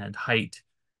depth and height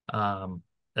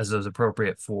as is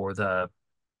appropriate for the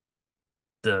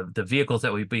vehicles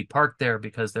that would be parked there,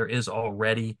 because there is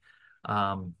already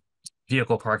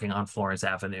vehicle parking on Florence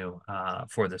Avenue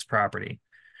for this property.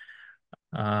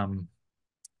 Then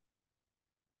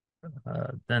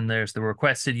there's the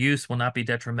requested use will not be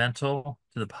detrimental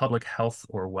to the public health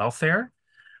or welfare.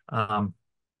 Having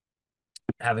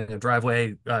a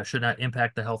driveway should not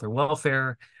impact the health or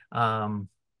welfare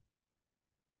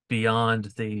beyond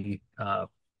the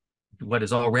what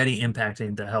is already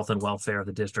impacting the health and welfare of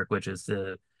the district, which is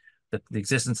the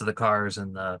existence of the cars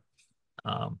and the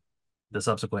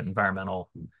subsequent environmental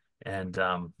and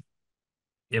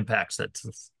impacts that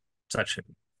such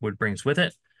would brings with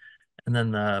it. And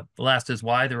then the last is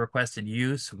why the requested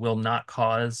use will not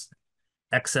cause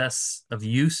excess of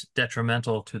use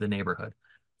detrimental to the neighborhood.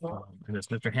 And as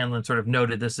Mr. Hanlon sort of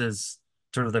noted, this is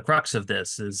sort of the crux of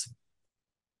this is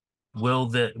will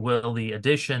the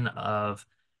addition of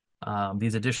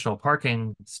these additional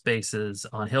parking spaces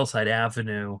on Hillside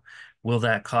Avenue, will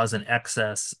that cause an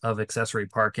excess of accessory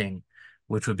parking,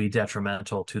 which would be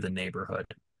detrimental to the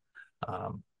neighborhood?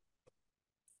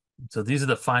 So these are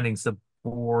the findings the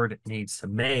board needs to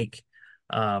make.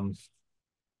 And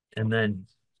then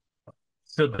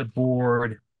should the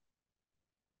board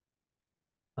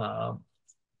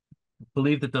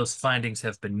believe that those findings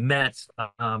have been met,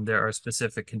 there are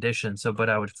specific conditions. So, but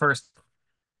I would first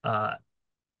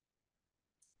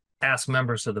ask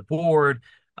members of the board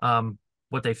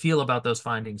what they feel about those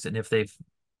findings, and if they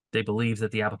believe that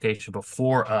the application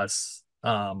before us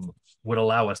would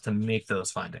allow us to make those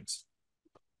findings.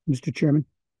 Mr. Chairman.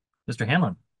 Mr.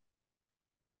 Hanlon.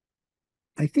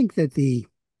 I think that the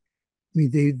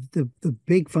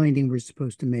big finding we're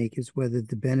supposed to make is whether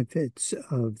the benefits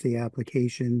of the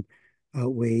application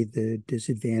outweigh the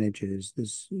disadvantages.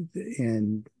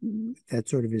 And that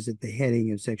sort of is at the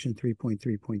heading of section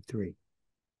 3.3.3.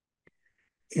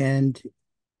 And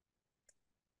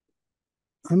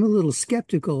I'm a little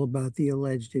skeptical about the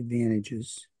alleged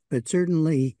advantages, but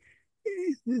certainly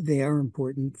they are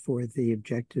important for the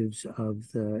objectives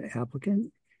of the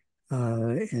applicant.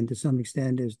 And to some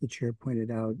extent, as the chair pointed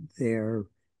out, they're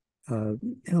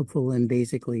helpful in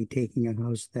basically taking a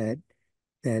house that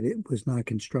it was not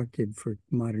constructed for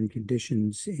modern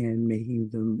conditions and making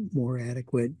them more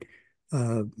adequate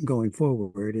going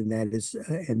forward. And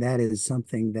that is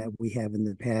something that we have in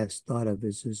the past thought of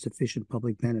as a sufficient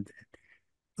public benefit.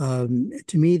 To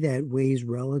me, that weighs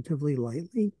relatively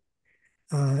lightly.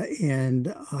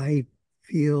 And I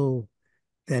feel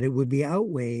that it would be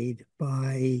outweighed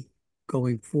by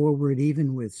going forward,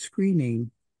 even with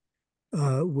screening,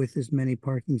 with as many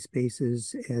parking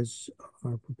spaces as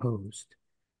are proposed.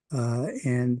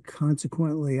 And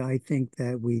consequently, I think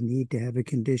that we need to have a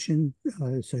condition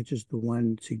such as the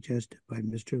one suggested by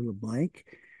Mr. LeBlanc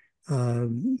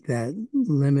that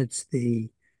limits the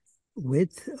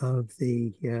width of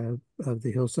the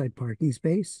hillside parking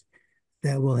space,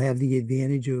 that will have the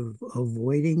advantage of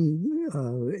avoiding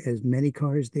as many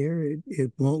cars there.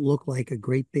 It won't look like a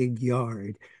great big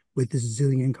yard with a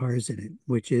zillion cars in it,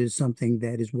 which is something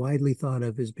that is widely thought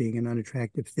of as being an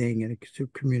unattractive thing in a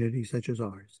community such as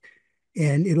ours.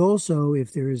 And it also,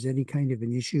 if there is any kind of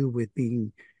an issue with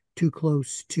being too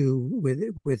close to,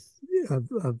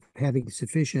 of having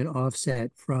sufficient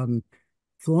offset from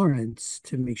Florence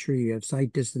to make sure you have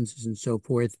sight distances and so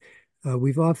forth,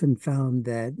 we've often found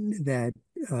that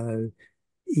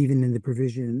even in the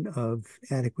provision of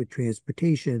adequate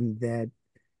transportation,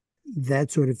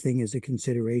 that sort of thing is a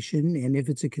consideration. And if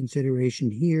it's a consideration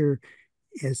here,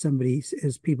 as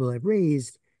people have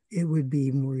raised, it would be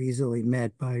more easily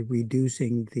met by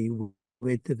reducing the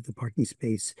width of the parking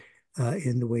space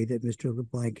in the way that Mr.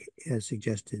 LeBlanc has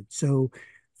suggested. So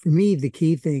for me, the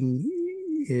key thing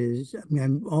is, I mean,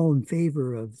 I'm all in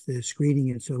favor of the screening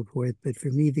and so forth, but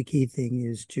for me, the key thing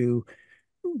is to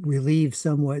relieve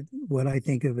somewhat what I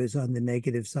think of as on the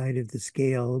negative side of the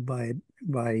scale by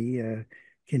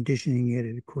conditioning it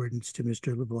in accordance to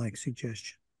Mr. LeBlanc's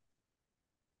suggestion.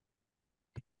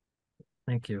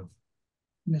 Thank you.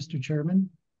 Mr. Chairman.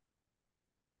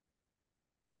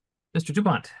 Mr.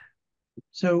 Dumont.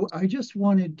 So I just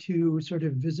wanted to sort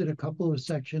of visit a couple of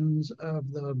sections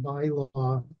of the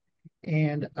bylaw.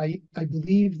 And I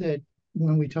believe that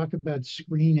when we talk about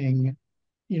screening,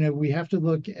 we have to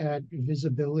look at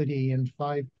visibility in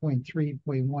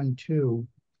 5.3.12.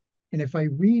 And if I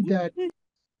read that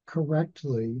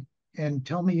correctly, and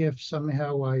tell me if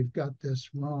somehow I've got this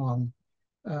wrong,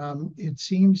 it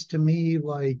seems to me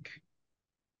like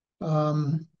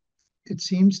um,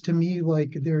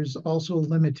 there's also a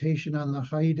limitation on the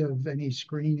height of any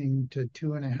screening to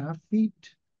 2.5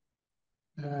 feet,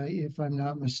 if I'm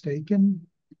not mistaken.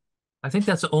 I think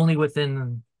that's only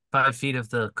within 5 feet of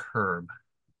the curb.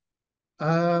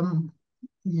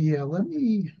 Yeah, let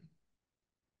me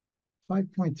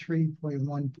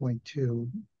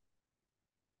 5.3.1.2.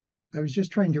 I was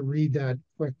just trying to read that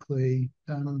quickly.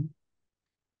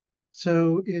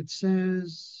 So it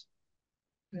says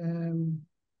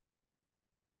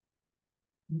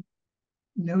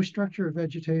no structure or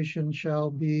vegetation shall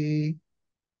be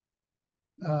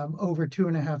over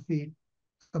 2.5 feet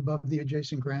above the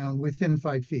adjacent ground within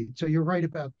 5 feet. So you're right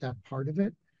about that part of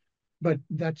it, but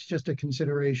that's just a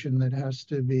consideration that has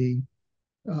to be,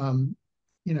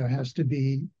 has to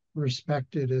be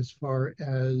respected as far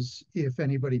as if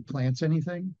anybody plants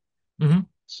anything. Mm-hmm.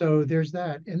 So there's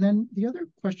that. And then the other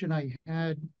question I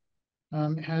had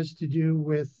has to do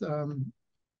with 6.1.11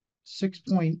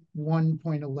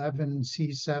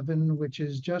 C7, which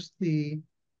is just the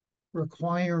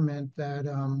requirement that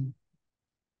I'm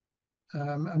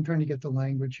trying to get the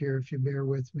language here, if you bear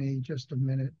with me just a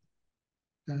minute.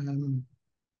 The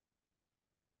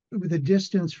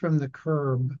distance from the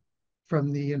curb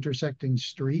from the intersecting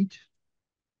street.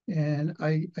 And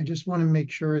I just want to make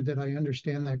sure that I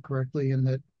understand that correctly and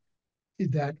that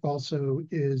that also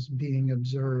is being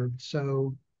observed.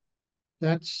 So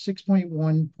that's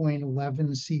 6.1.11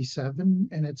 C7,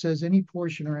 and it says any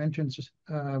portion or entrance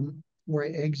or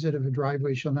exit of a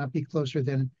driveway shall not be closer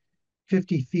than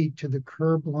 50 feet to the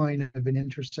curb line of an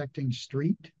intersecting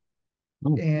street.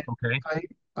 Ooh, and okay.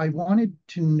 I wanted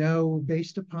to know,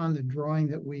 based upon the drawing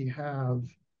that we have,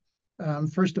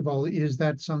 first of all, is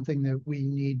that something that we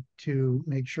need to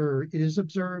make sure is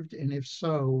observed? And if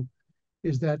so,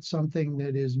 is that something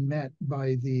that is met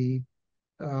by the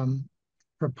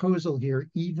proposal here,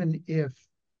 even if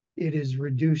it is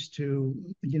reduced to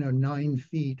 9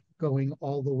 feet going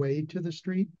all the way to the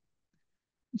street?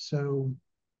 So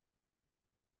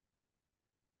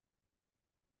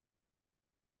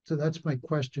that's my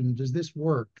question. Does this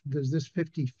work? Does this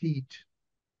 50 feet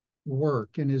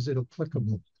work, and is it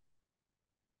applicable?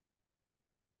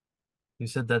 You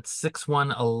said that's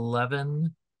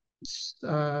 6.1.11.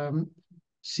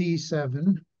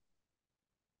 C7.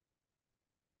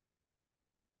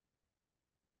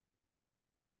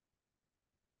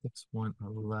 It's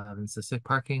 111. So say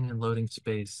parking and loading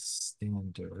space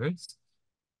standards.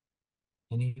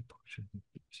 Any portion.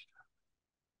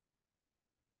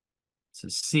 So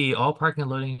C, all parking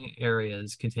and loading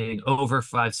areas containing over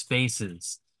 5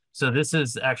 spaces. So this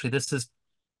is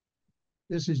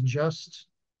just.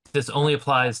 This only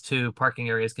applies to parking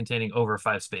areas containing over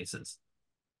 5 spaces.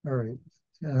 All right.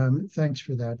 Thanks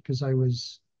for that, because I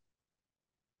was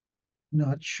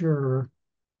not sure.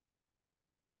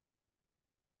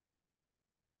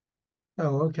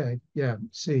 Oh, okay. Yeah,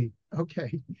 C.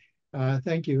 Okay.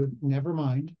 Thank you. Never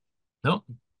mind. Nope.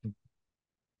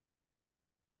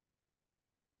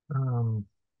 Okay.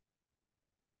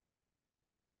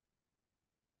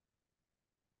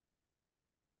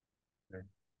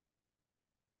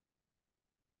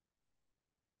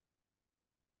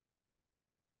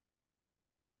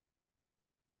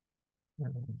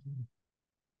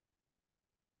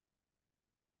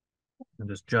 I'm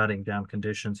just jotting down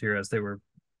conditions here as they were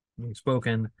being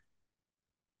spoken.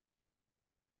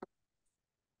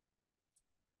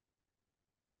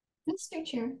 Mr.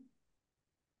 Chair.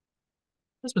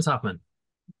 Yes, Ms. Hoffman.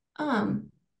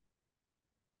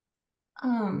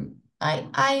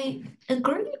 I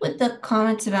agree with the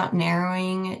comments about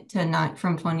narrowing it to not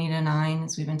from 20 to 9,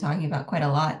 as we've been talking about quite a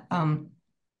lot. And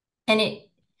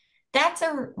that's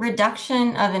a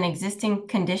reduction of an existing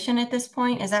condition at this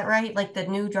point. Is that right? Like the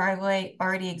new driveway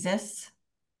already exists?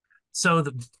 So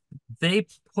they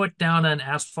put down an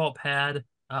asphalt pad,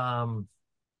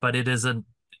 but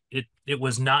it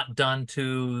was not done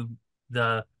to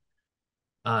the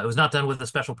it was not done with a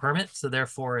special permit, so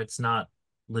therefore it's not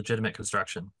legitimate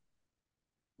construction.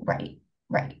 Right.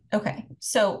 Okay.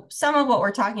 So some of what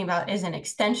we're talking about is an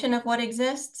extension of what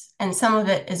exists, and some of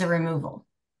it is a removal.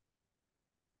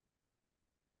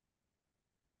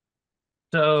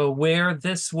 So where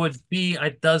this would be,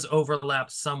 it does overlap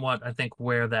somewhat, I think,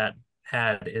 where that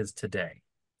pad is today.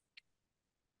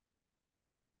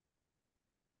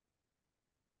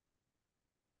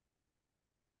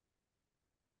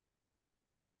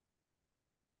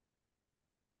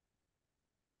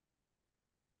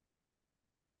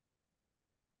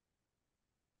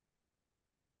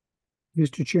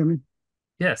 Mr. Chairman.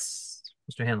 Yes,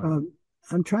 Mr. Hanlon.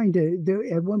 I'm trying to,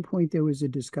 at one point there was a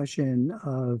discussion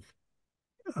of,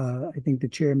 I think the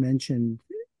chair mentioned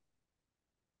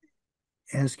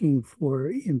asking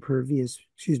for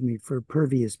for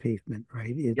pervious pavement,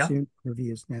 right? It's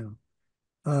impervious now.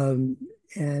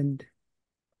 And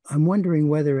I'm wondering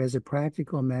whether, as a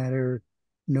practical matter,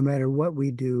 no matter what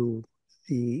we do,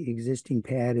 the existing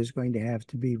pad is going to have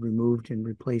to be removed and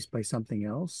replaced by something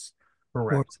else.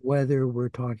 Correct. Or whether we're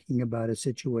talking about a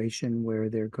situation where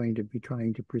they're going to be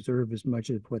trying to preserve as much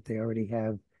of what they already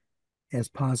have as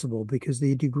possible, because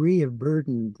the degree of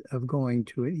burden of going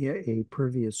to a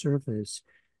pervious surface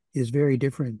is very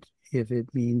different if it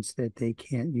means that they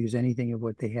can't use anything of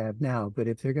what they have now. But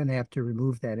if they're going to have to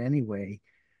remove that anyway,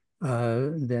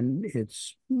 then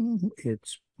it's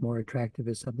more attractive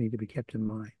as something to be kept in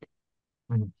mind.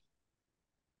 Mm-hmm.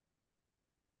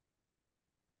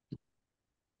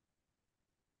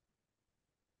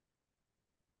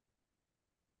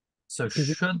 So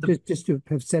just to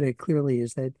have said it clearly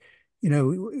is that, you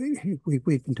know, we've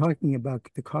been talking about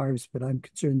the carbs, but I'm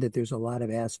concerned that there's a lot of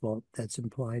asphalt that's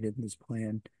implied in this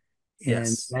plan, and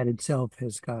that itself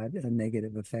has got a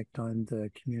negative effect on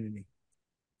the community.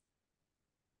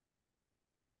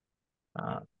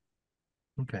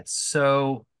 Okay,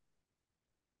 so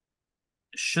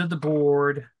should the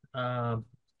board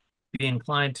be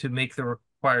inclined to make the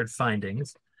required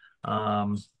findings,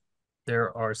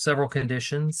 there are several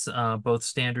conditions, both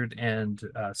standard and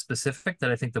specific,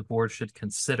 that I think the board should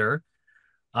consider.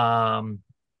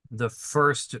 The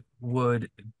first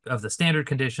of the standard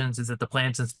conditions is that the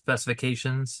plans and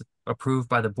specifications approved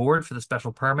by the board for the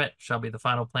special permit shall be the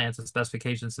final plans and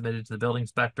specifications submitted to the building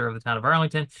inspector of the town of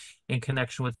Arlington in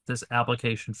connection with this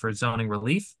application for zoning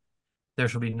relief. There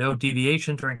shall be no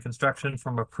deviation during construction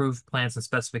from approved plans and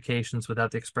specifications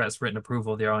without the express written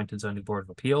approval of the Arlington Zoning Board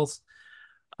of Appeals.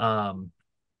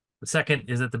 The second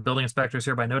is that the building inspector is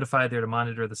hereby notified there to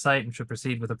monitor the site and should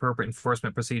proceed with appropriate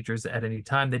enforcement procedures at any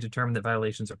time they determine that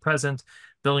violations are present.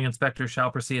 Building inspector shall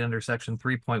proceed under section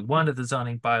 3.1 of the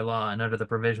zoning bylaw and under the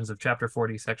provisions of chapter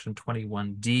 40, section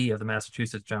 21D of the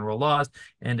Massachusetts general laws,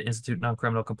 and institute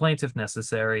non-criminal complaints if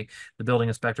necessary. The building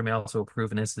inspector may also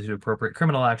approve and institute appropriate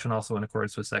criminal action also in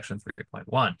accordance with section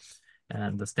 3.1.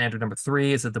 And the standard number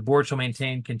 3 is that the board shall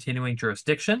maintain continuing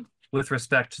jurisdiction with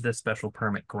respect to this special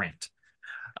permit grant.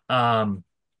 And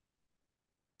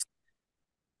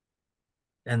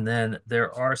then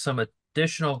there are some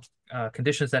additional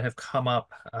conditions that have come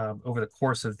up over the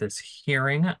course of this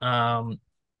hearing.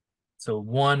 So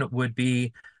one would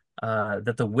be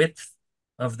that the width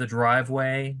of the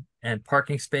driveway and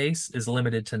parking space is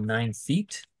limited to 9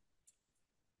 feet.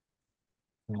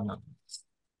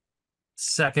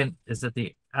 Second is that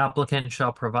the applicant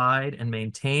shall provide and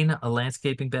maintain a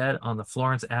landscaping bed on the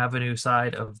Florence Avenue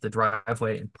side of the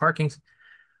driveway and parking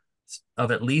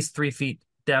of at least 3 feet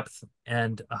depth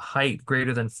and a height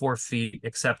greater than 4 feet,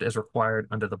 except as required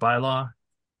under the bylaw.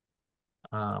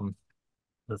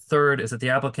 The third is that the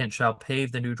applicant shall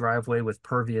pave the new driveway with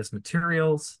pervious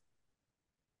materials.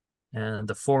 And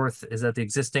the fourth is that the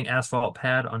existing asphalt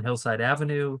pad on Hillside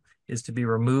Avenue is to be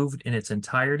removed in its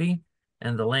entirety,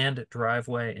 and the land,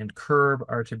 driveway, and curb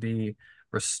are to be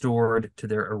restored to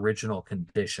their original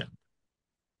condition.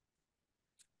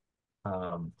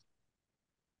 And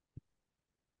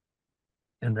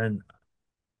then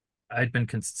I'd been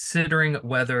considering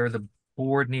whether the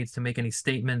board needs to make any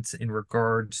statements in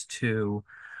regards to,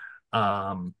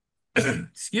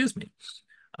 excuse me,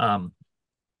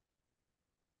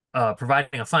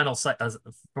 providing a final site,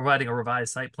 providing a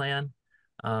revised site plan,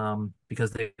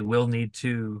 because they will need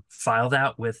to file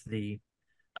that with the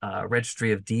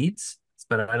Registry of Deeds.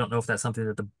 But I don't know if that's something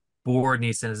that the board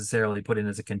needs to necessarily put in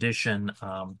as a condition.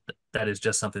 That is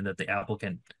just something that the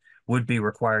applicant would be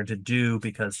required to do,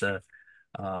 because the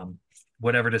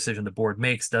whatever decision the board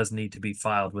makes does need to be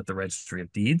filed with the Registry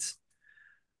of Deeds.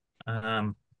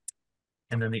 And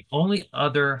then the only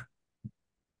other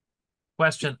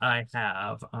question I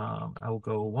have, I will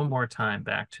go one more time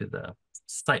back to the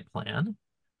site plan,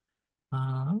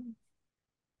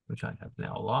 which I have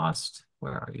now lost.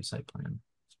 Where are you, site plan?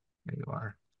 There you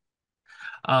are.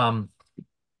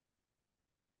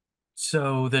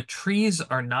 So the trees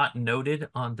are not noted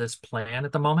on this plan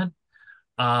at the moment.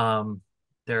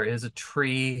 There is a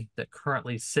tree that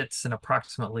currently sits in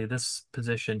approximately this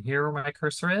position here where my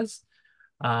cursor is.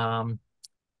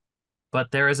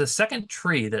 But there is a second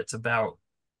tree that's about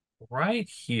right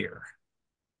here.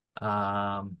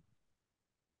 And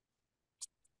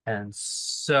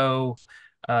so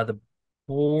the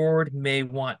board may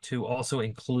want to also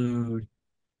include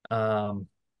a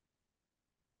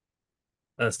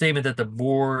a statement that the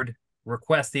board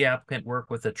requests the applicant work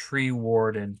with a tree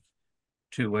warden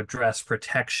to address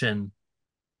protection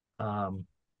of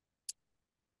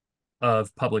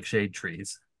public shade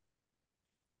trees.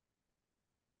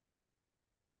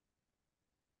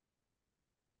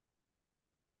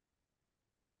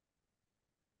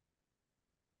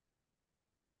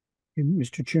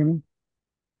 Mr. Chairman.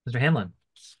 Mr. Hanlon.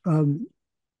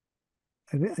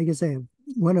 I guess I have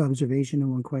one observation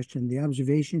and one question. The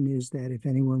observation is that if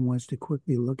anyone wants to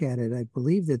quickly look at it, I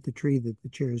believe that the tree that the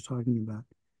chair is talking about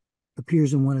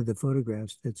appears in one of the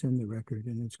photographs that's in the record,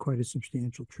 and it's quite a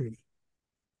substantial tree.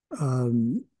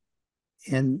 And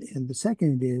the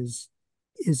second is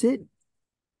it,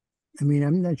 I mean,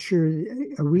 I'm not sure,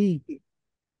 are we,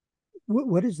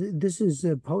 what is it? This is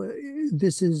a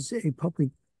public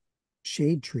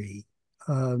shade tree.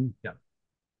 Yeah.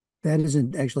 That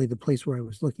isn't actually the place where I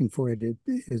was looking for it.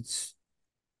 It's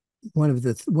one of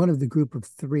the group of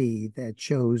three that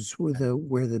shows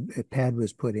where the pad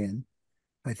was put in.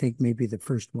 I think maybe the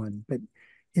first one. But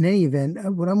in any event,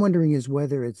 what I'm wondering is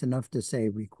whether it's enough to say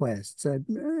requests.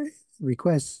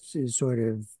 Requests is sort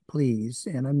of please,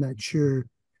 and I'm not sure.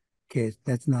 Okay,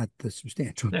 that's not the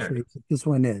substantial tree. This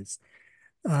one is.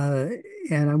 And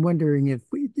I'm wondering if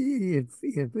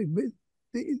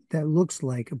that looks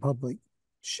like a public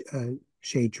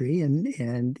shade tree,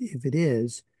 and if it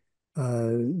is,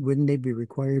 wouldn't they be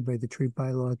required by the tree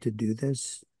bylaw to do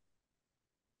this?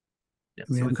 Yeah,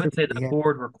 so we could say the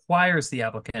board requires the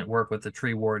applicant work with the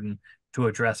tree warden to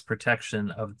address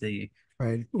protection of the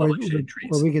public shade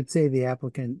trees. Or we could say the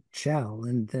applicant shall,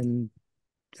 and then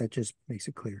that just makes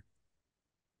it clear.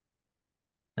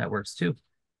 That works too.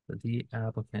 The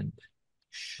applicant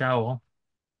shall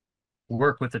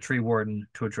work with the tree warden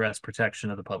to address protection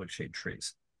of the public shade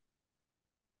trees.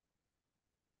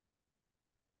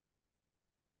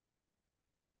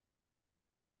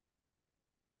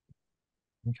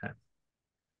 Okay.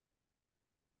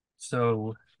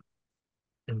 So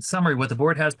in summary, what the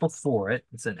board has before it,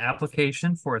 it's an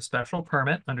application for a special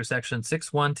permit under section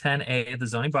 6110A of the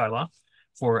zoning bylaw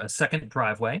for a second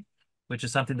driveway, which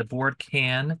is something the board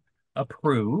can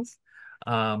approve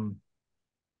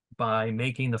by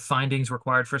making the findings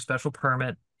required for a special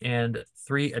permit and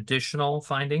 3 additional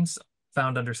findings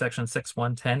found under section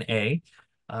 6110A.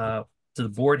 So the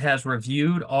board has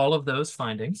reviewed all of those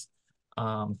findings,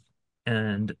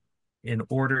 and in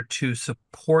order to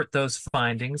support those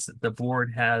findings, the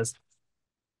board has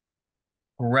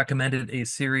recommended a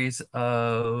series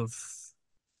of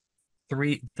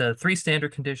 3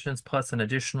 standard conditions plus an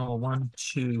additional 1,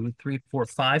 2, 3, 4,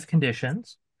 5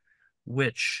 conditions,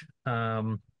 which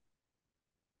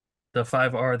the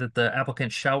 5 are that the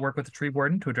applicant shall work with the tree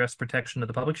warden to address protection of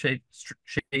the public shade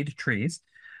trees,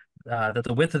 that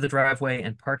the width of the driveway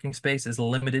and parking space is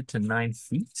limited to 9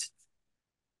 feet,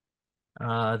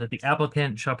 that the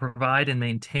applicant shall provide and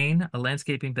maintain a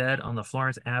landscaping bed on the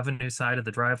Florence Avenue side of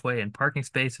the driveway and parking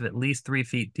space of at least 3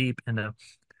 feet deep and a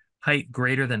height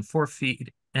greater than 4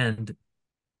 feet and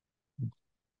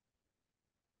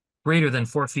greater than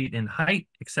 4 feet in height,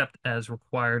 except as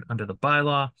required under the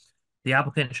bylaw. The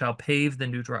applicant shall pave the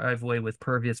new driveway with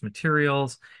pervious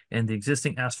materials, and the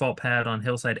existing asphalt pad on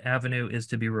Hillside Avenue is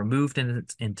to be removed in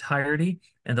its entirety,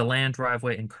 and the land,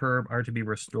 driveway, and curb are to be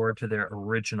restored to their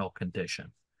original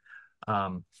condition.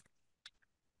 Mr.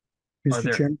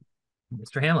 Chairman?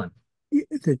 Mr. Hanlon?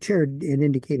 The chair had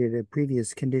indicated a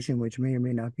previous condition which may or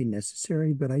may not be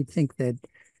necessary, but I think that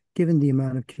given the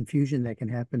amount of confusion that can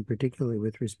happen, particularly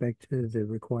with respect to the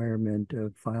requirement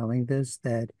of filing this,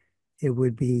 that it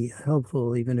would be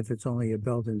helpful, even if it's only a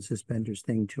belt and suspenders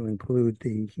thing, to include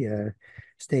the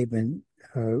statement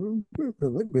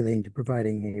relating to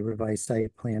providing a revised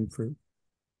site plan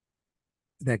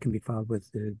that can be filed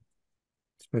with the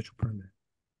special permit.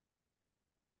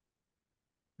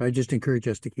 I just encourage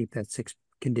us to keep that 6th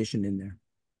condition in there.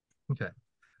 Okay.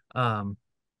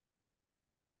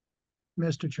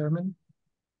 Mr. Chairman?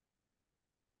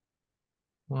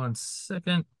 One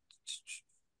second.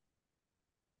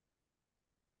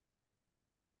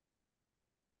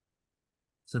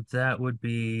 So that would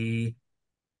be,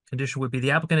 condition would be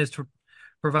the applicant is to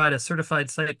provide a certified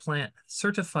site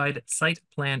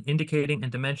plan indicating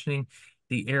and dimensioning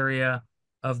the area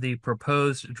of the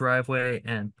proposed driveway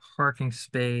and parking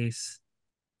space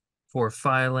for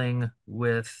filing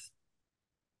with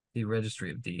the Registry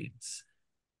of Deeds.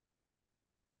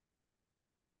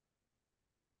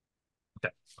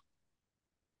 Okay.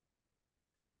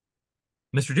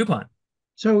 Mr. Dupont.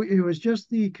 So it was just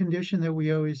the condition that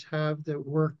we always have that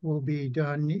work will be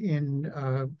done in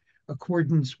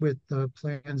accordance with the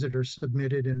plans that are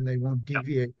submitted and they won't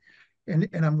deviate. And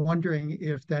I'm wondering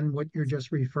if then what you're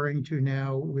just referring to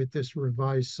now with this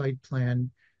revised site plan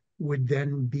would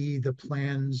then be the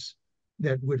plans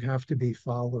that would have to be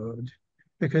followed.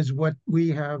 Because what we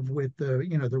have with the,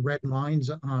 you know, the red lines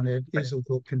on it is a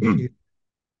little confusing.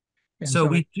 And So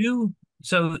we do,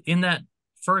 so in that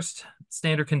first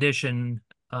standard condition,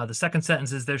 the second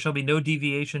sentence is there shall be no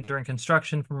deviation during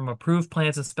construction from approved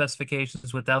plans and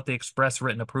specifications without the express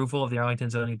written approval of the Arlington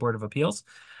Zoning Board of Appeals.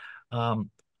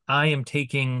 I am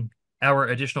taking our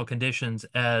additional conditions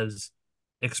as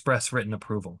express written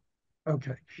approval.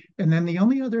 Okay. And then the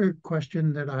only other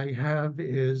question that I have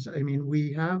is, I mean,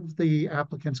 we have the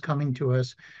applicants coming to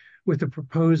us with a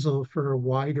proposal for a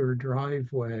wider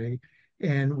driveway,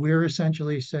 and we're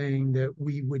essentially saying that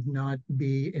we would not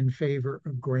be in favor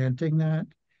of granting that.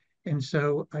 And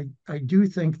so I do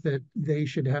think that they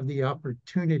should have the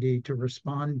opportunity to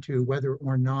respond to whether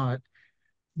or not,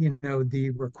 you know, the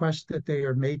request that they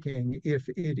are making, if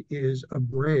it is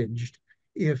abridged,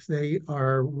 if they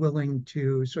are willing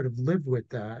to sort of live with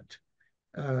that,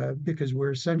 because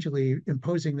we're essentially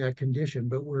imposing that condition,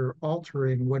 but we're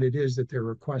altering what it is that they're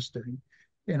requesting.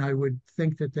 And I would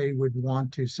think that they would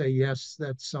want to say, yes,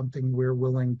 that's something we're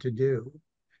willing to do,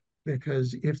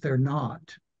 because if they're not,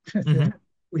 then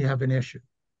we have an issue.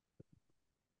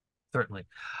 Certainly.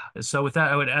 So with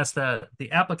that, I would ask that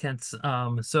the applicants,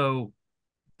 so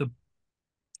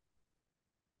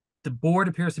the board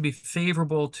appears to be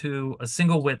favorable to a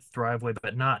single width driveway,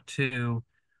 but not to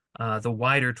the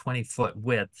wider 20-foot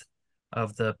width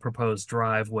of the proposed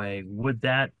driveway. Would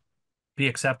that be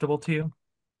acceptable to you?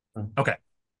 Okay.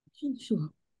 Sure.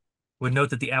 Would note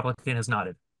that the applicant has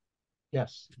nodded.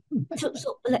 Yes.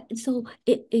 So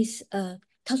it is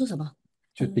他说什么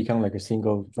should become like a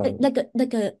single like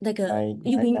a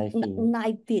you mean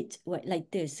 9 feet, right? Like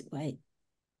this, right?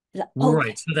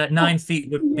 Right. So that 9 feet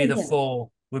would be the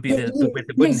full, would be the width.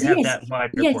 It wouldn't have that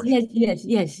wider portion. Yes.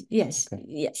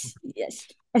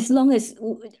 As long as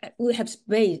we have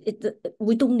space,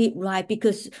 we don't need ride,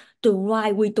 because the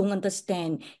ride we don't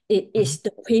understand. It is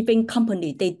the paving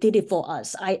company. They did it for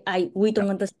us. We don't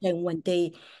understand when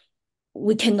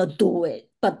we cannot do it,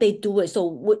 but they do it. So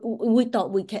we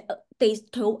thought we can. They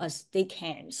told us they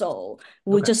can. So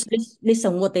we just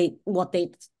listen what they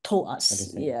told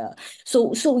us. Yeah.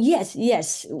 So yes,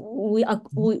 we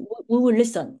will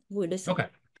listen. We will listen. Okay.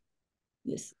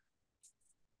 Yes.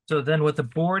 So then what the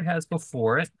board has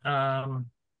before it, as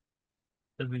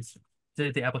we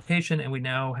did the application, and we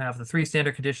now have the 3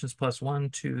 standard conditions plus 1,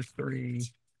 2, 3,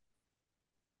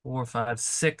 4, 5,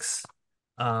 6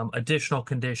 additional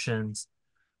conditions.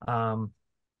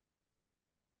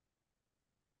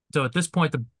 So at this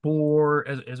point, the board,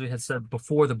 as we had said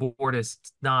before, the board is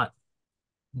not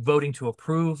voting to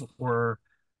approve or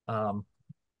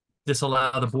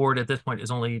disallow. The board at this point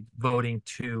is only voting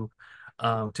to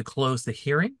close the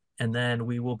hearing, and then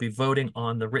we will be voting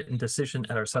on the written decision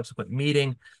at our subsequent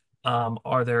meeting.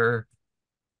 Are there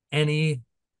any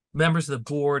members of the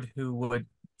board who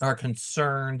are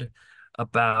concerned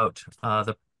about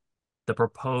the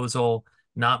proposal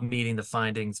not meeting the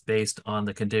findings based on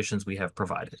the conditions we have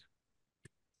provided?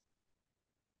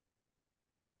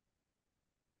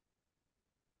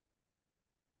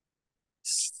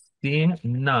 Seeing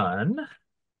none,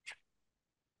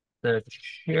 the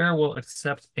chair will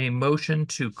accept a motion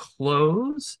to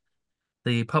close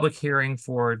the public hearing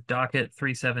for docket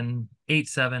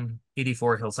 3787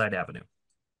 84 Hillside Avenue.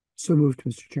 So moved,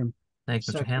 Mr. Chairman. Thank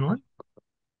you, Mr. Hanlon.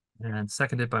 And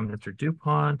seconded by Mr.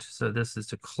 DuPont. So this is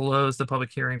to close the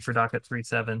public hearing for docket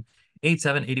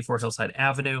 3787 84 Hillside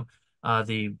Avenue.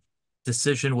 The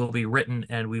decision will be written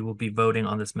and we will be voting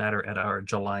on this matter at our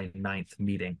July 9th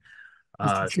meeting.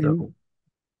 Mr.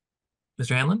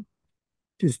 Hanlon?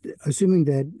 Just assuming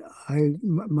that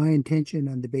my intention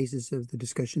on the basis of the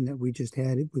discussion that we just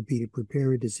had, it would be to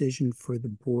prepare a decision for the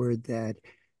board that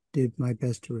did my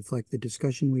best to reflect the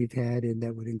discussion we've had, and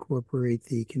that would incorporate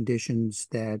the conditions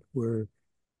that were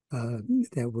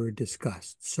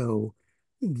discussed. So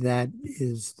that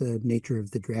is the nature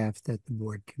of the draft that the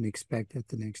board can expect at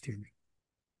the next hearing.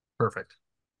 Perfect.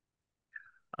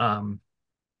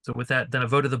 So with that, then a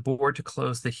vote of the board to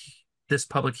close this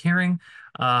public hearing.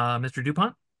 Mr.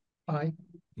 DuPont? Aye.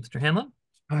 Mr. Hanlon?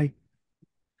 Aye.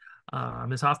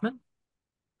 Ms. Hoffman?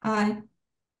 Aye.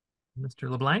 Mr.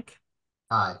 LeBlanc?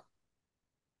 Aye.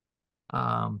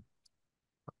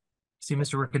 See,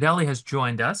 Mr. Riccadelli has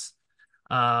joined us,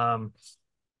 but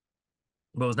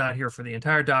was not here for the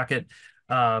entire docket.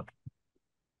 But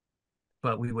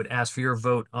we would ask for your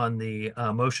vote on the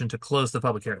motion to close the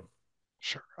public hearing.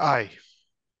 Sure. Aye.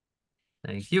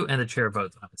 Thank you. And the chair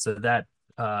votes aye. So that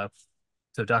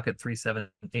So docket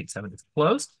 3787 is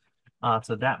closed.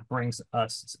 So that brings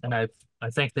us, and I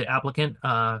thank the applicant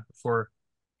for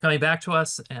coming back to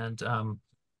us, and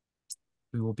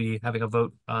we will be having a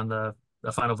vote on the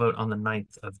final vote on the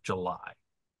 9th of July.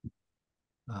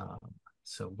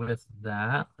 So with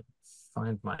that, let's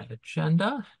find my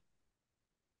agenda.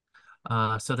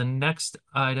 So the next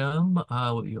item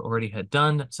we already had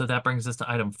done. So that brings us to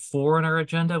item 4 on our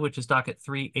agenda, which is docket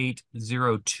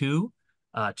 3802,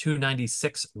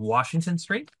 296 Washington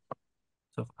Street.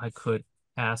 So if I could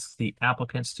ask the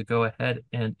applicants to go ahead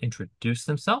and introduce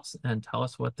themselves and tell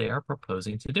us what they are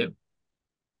proposing to do.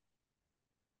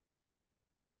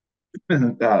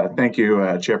 Thank you,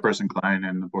 Chairperson Klein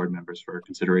and the board members for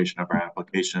consideration of our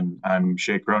application. I'm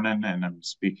Shay Cronin, and I'm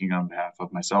speaking on behalf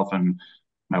of myself and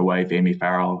my wife, Amy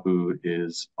Farrell, who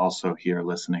is also here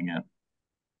listening in.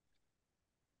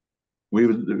 You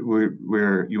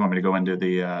want me to go into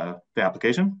the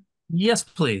application? Yes,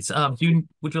 please.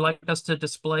 Would you like us to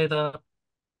display the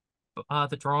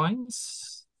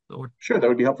drawings? Or... Sure, that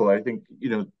would be helpful. I think,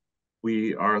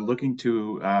 we are looking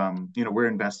to, we're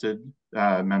invested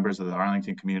members of the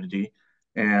Arlington community,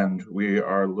 and we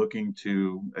are looking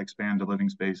to expand the living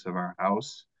space of our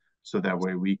house so that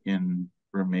way we can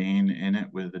remain in it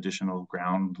with additional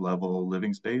ground level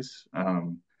living space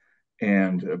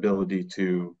and ability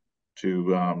to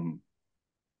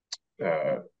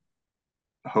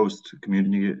host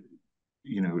community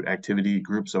activity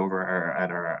groups over at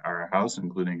our house,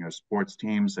 including our sports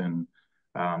teams and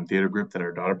theater group that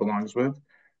our daughter belongs with.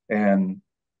 And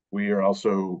we are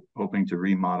also hoping to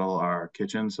remodel our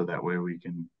kitchen so that way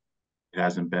it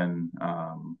hasn't been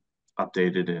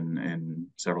updated in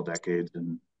several decades,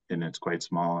 and it's quite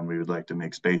small, and we would like to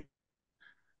make space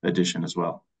addition as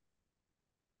well.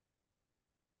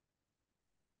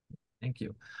 Thank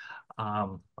you.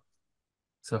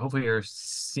 So hopefully you're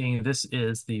seeing, this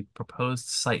is the proposed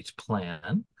site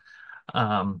plan.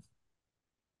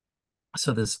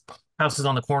 So this house is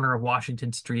on the corner of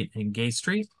Washington Street and Gay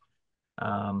Street.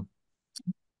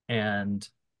 And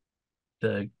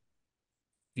the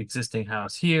existing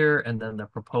house here, and then the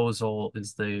proposal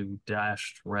is the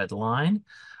dashed red line.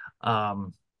 I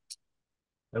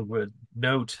would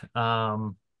note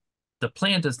the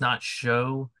plan does not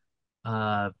show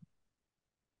the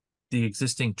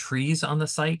existing trees on the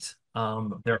site.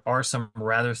 There are some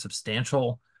rather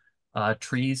substantial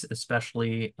trees,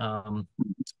 especially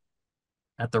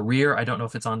at the rear. I don't know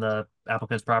if it's on the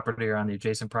applicant's property or on the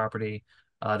adjacent property.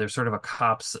 There's sort of a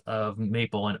copse of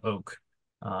maple and oak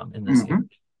in this area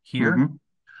here.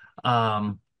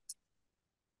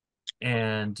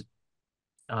 And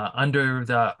under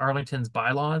the Arlington's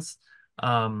bylaws,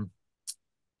 for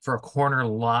a corner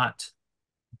lot,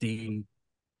 the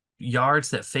yards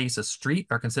that face a street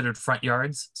are considered front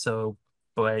yards. So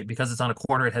because it's on a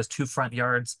corner, it has 2 front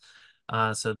yards.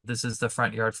 So this is the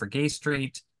front yard for Gay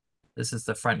Street. This is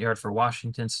the front yard for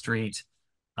Washington Street.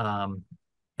 And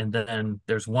then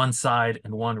there's 1 side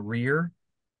and 1 rear.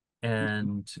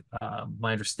 And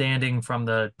my understanding from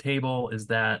the table is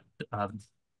that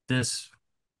this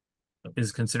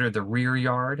is considered the rear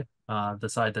yard, the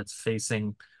side that's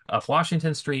facing up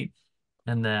Washington Street.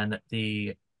 And then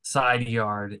the side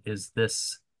yard is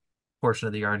this portion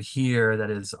of the yard here that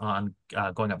is on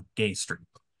going up Gay Street.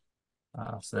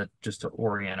 So that just to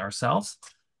orient ourselves.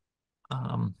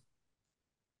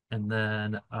 And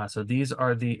then, so these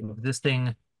are the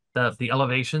existing, the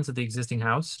elevations of the existing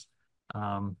house.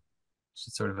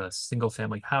 It's sort of a single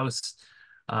family house.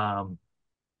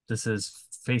 This is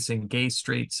facing Gay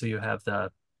Street. So you have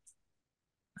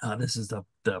this is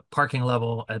the parking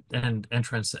level and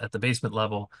entrance at the basement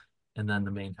level, and then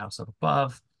the main house up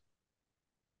above.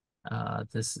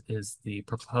 This is the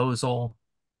proposal.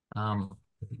 So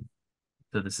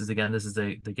this is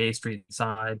the Gay Street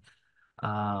side.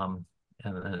 And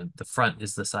then the front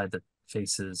is the side that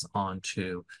faces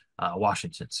onto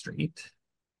Washington Street.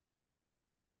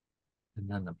 And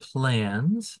then the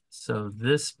plans. So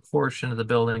this portion of the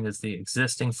building is the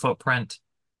existing footprint.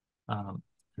 And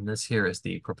this here is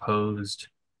the proposed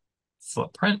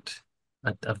footprint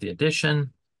of the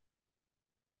addition.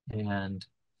 And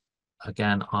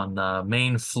again, on the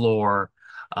main floor,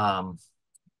 the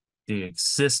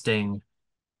existing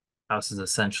house is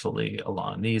essentially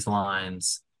along these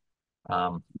lines.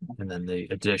 And then the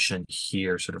addition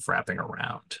here sort of wrapping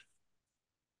around.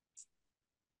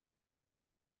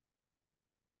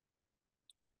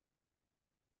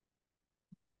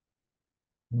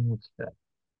 Okay.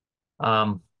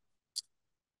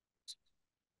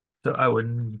 So I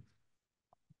would.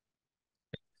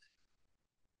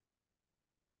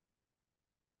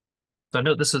 So I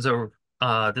know this is a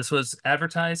This was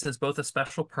advertised as both a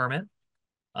special permit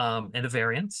and a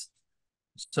variance.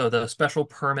 So the special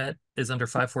permit is under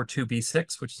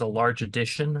 542B6, which is a large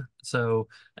addition. So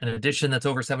an addition that's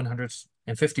over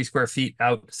 750 square feet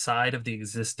outside of the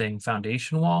existing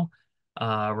foundation wall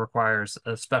requires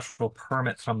a special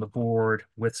permit from the board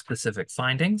with specific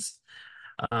findings.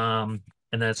 And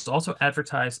then it's also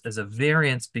advertised as a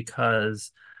variance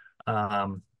because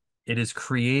it is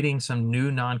creating some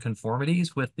new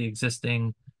nonconformities with the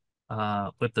existing,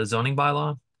 with the zoning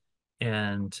bylaw.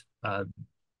 And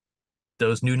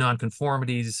those new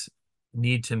nonconformities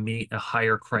need to meet a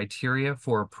higher criteria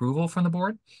for approval from the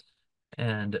board.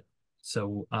 And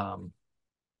so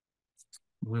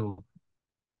we will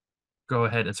go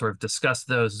ahead and sort of discuss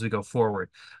those as we go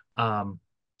forward. So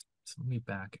let me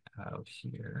back out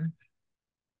here.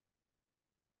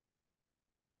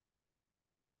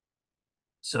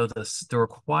 So the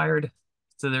required,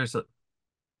 so there's a,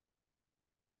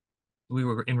 we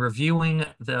were in reviewing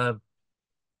the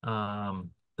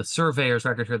surveyor's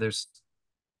record here, there's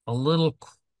a little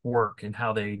quirk in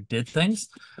how they did things.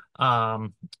 So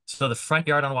the front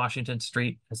yard on Washington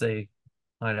Street, as they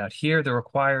laid out here, the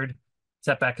required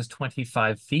setback is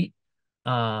 25 feet.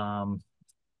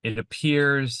 It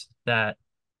appears that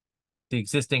the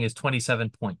existing is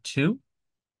 27.2.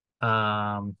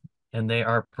 And they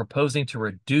are proposing to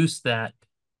reduce that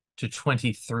to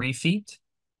 23 feet,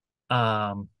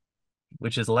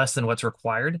 which is less than what's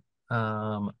required.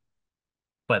 But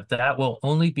that will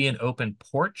only be an open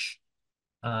porch.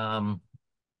 And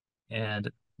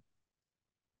an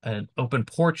open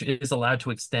porch is allowed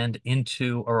to extend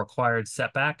into a required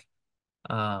setback.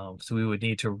 So we would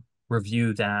need to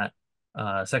review that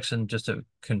section just to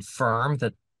confirm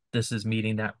that this is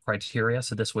meeting that criteria.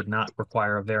 So this would not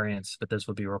require a variance, but this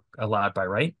would be allowed by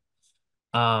right.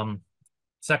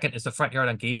 Second is the front yard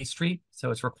on Gay Street.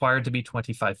 So it's required to be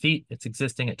 25 feet. It's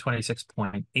existing at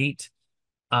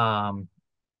 26.8.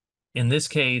 In this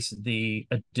case, the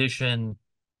addition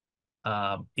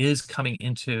is coming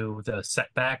into the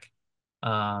setback.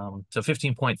 So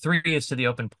 15.3 is to the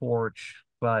open porch,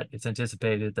 but it's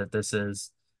anticipated that this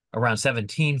is around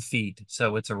 17 feet.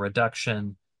 So it's a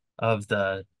reduction of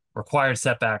the required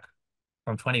setback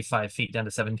from 25 feet down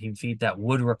to 17 feet that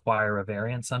would require a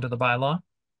variance under the bylaw.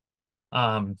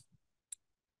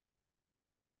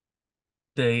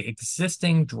 The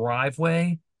existing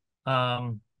driveway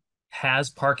has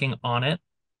parking on it.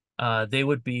 They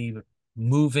would be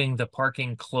moving the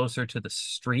parking closer to the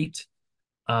street,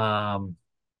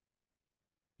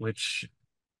 which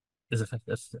is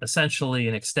essentially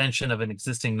an extension of an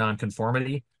existing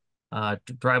nonconformity.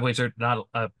 Driveways are not,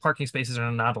 parking spaces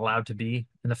are not allowed to be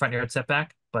in the front yard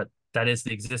setback, but that is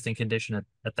the existing condition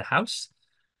at the house.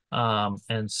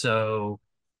 And so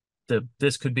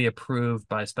this could be approved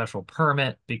by special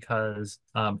permit because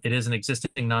it is an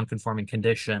existing non-conforming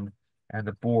condition, and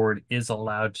the board is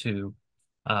allowed to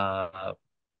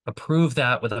approve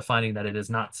that with a finding that it is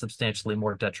not substantially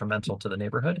more detrimental to the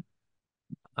neighborhood.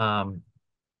 Then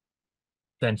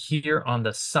here on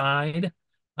the side,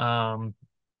 the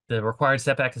required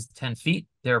setback is 10 feet.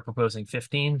 They're proposing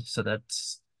 15, so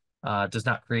that's does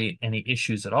not create any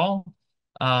issues at all.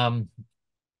 And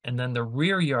then the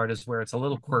rear yard is where it's a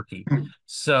little quirky.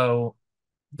 So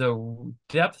the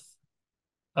depth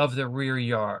of the rear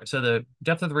yard, so the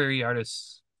depth of the rear yard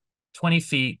is 20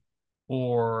 feet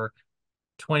or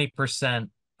 20%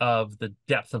 of the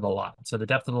depth of the lot. So the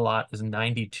depth of the lot is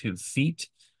 92 feet.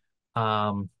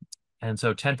 And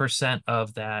so 10%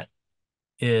 of that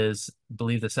is, I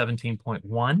believe, the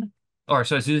 17.1, or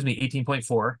so excuse me,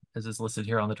 18.4, as is listed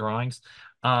here on the drawings.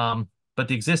 But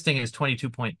the existing is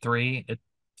 22.3.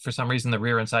 For some reason, the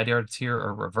rear and side yards here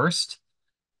are reversed.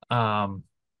 And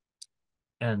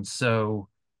so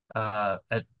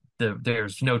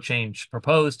there's no change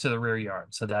proposed to the rear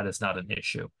yard, so that is not an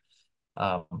issue.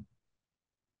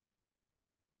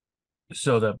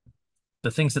 So the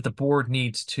things that the board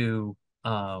needs to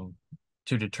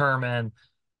determine,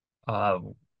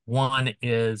 one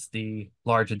is the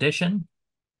large addition.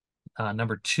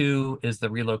 Number two is the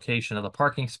relocation of the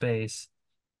parking space.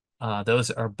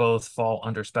 Those are both fall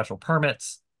under special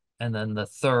permits. And then the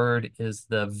third is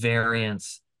the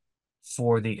variance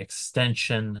for the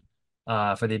extension,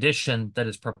 for the addition that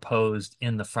is proposed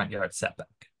in the front yard setback.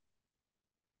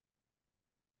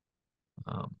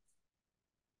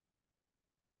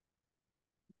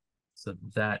 So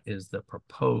that is the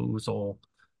proposal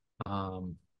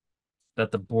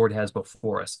that the board has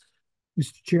before us.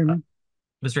 Mr. Chairman?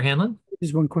 Mr. Hanlon?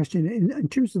 Just one question. In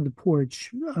terms of the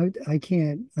porch, I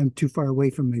can't, I'm too far away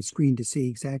from my screen to see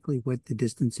exactly what the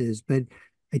distance is, but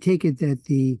I take it that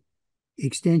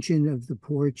extension of the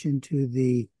porch into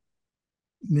the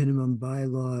minimum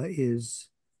bylaw is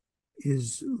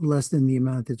less than the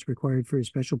amount that's required for a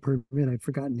special permit. I've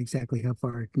forgotten exactly how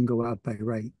far it can go out by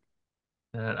right.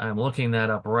 I'm looking that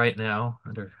up right now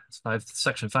under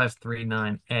section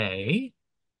 539A.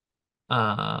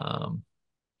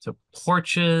 So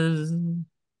porches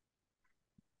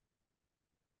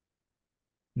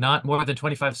not more than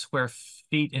 25 square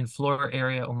feet in floor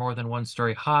area or more than 1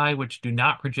 story high, which do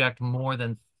not project more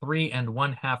than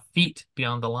 3½ feet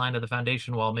beyond the line of the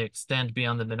foundation wall, may extend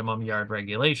beyond the minimum yard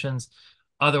regulations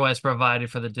otherwise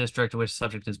provided for the district to which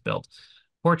subject is built.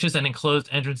 Porches and enclosed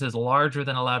entrances larger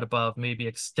than allowed above may be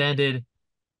extended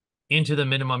into the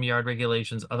minimum yard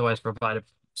regulations otherwise provided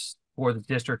for the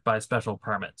district by special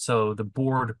permit. So the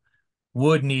board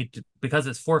would need to, because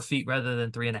it's 4 feet rather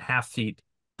than 3½ feet,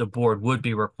 the board would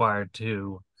be required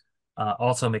to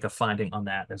also make a finding on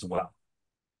that as well.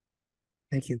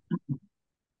 Thank you.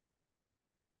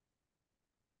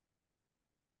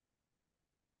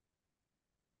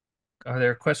 Are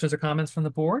there questions or comments from the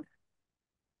board?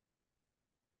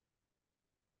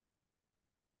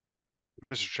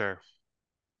 Mr. Chair.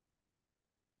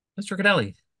 Mr.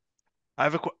 Cadelli. I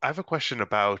have a question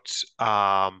about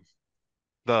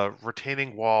the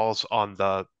retaining walls on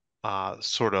the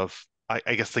sort of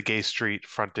I guess the Gay Street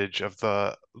frontage of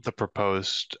the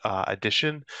proposed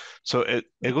addition. So it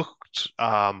looked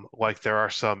like there are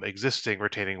some existing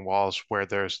retaining walls where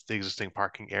there's the existing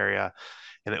parking area,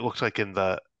 and it looks like in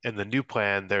the new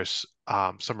plan there's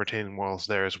some retaining walls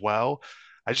there as well.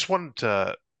 I just wanted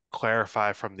to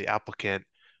clarify from the applicant.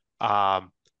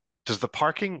 Does the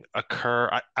parking occur?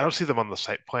 I don't see them on the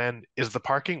site plan. Is the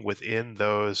parking within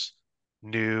those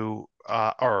new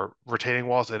or retaining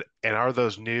walls, and are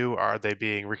those new? Are they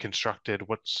being reconstructed?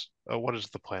 What is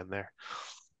the plan there?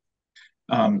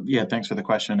 Yeah, thanks for the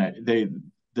question.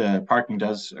 The parking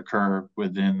does occur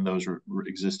within those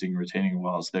existing retaining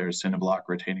walls. They're cinder block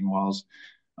retaining walls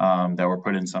that were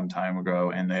put in some time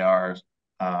ago, and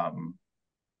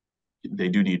they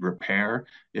do need repair,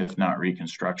 if not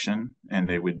reconstruction, and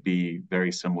they would be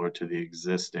very similar to the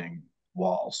existing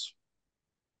walls,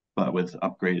 but with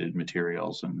upgraded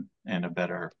materials and a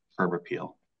better curb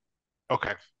appeal.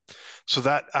 Okay. So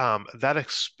that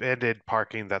expanded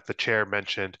parking that the chair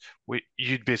mentioned,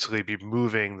 you'd basically be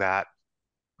moving that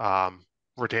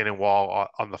retaining wall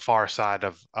on the far side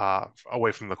of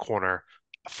away from the corner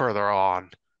further on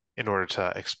in order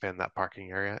to expand that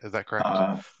parking area. Is that correct?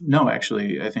 No,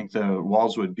 actually, I think the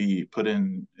walls would be put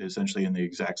in essentially in the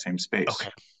exact same space.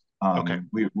 Okay. Okay.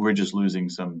 We're just losing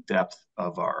some depth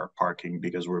of our parking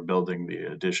because we're building the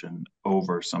addition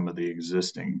over some of the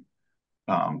existing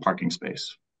parking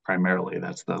space. Primarily,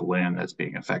 that's the land that's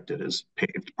being affected is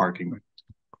paved parking.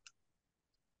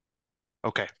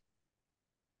 Okay.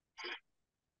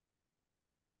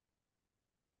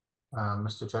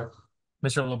 Mr. Chair?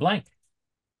 Mr. LeBlanc.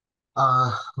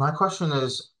 My question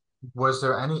is, was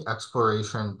there any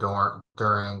exploration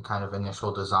during kind of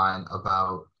initial design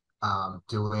about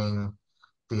doing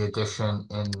the addition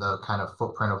in the kind of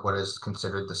footprint of what is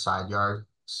considered the side yard,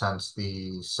 since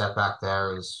the setback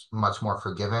there is much more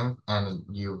forgiving and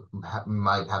you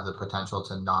might have the potential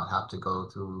to not have to go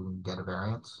through and get a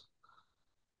variance?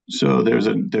 So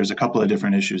there's a couple of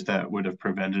different issues that would have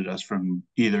prevented us from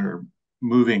either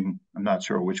moving. I'm not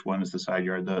sure which one is the side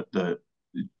yard. The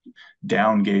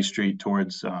down Gay Street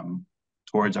towards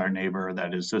our neighbor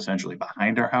that is essentially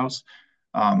behind our house,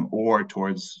 or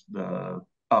towards the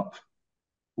up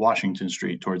Washington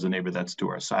Street towards the neighbor that's to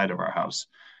our side of our house.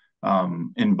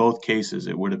 In both cases,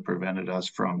 it would have prevented us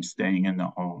from staying in the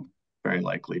home, very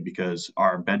likely, because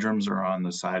our bedrooms are on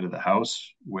the side of the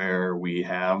house where we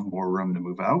have more room to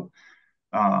move out.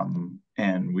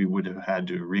 And we would have had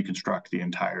to reconstruct the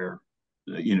entire,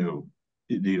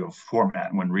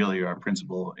 format, when really our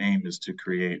principal aim is to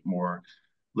create more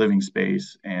living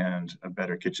space and a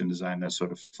better kitchen design that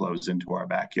sort of flows into our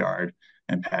backyard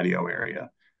and patio area.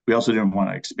 We also didn't want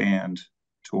to expand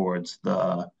towards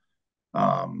the,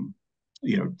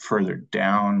 further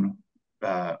down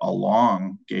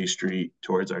along Gay Street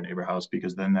towards our neighbor house,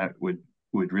 because then that would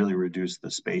really reduce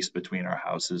the space between our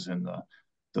houses and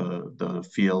the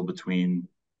feel between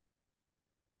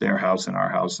their house and our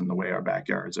house and the way our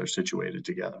backyards are situated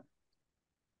together.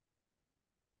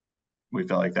 We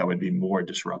felt like that would be more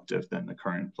disruptive than the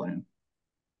current plan.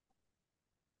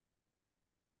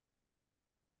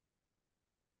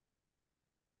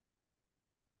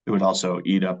 It would also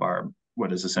eat up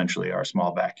what is essentially our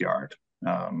small backyard,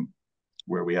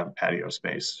 where we have patio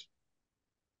space.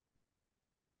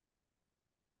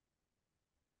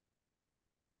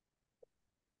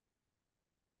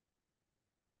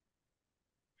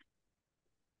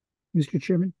 Mr.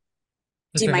 Chairman?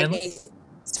 Do you Mr. mind Hanlon? me?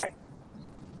 Sorry.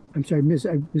 I'm sorry, Ms.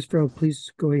 Farrell,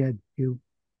 please go ahead. You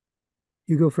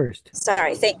go first.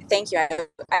 Sorry, thank you.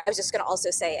 I was just going to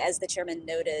also say, as the chairman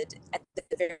noted at the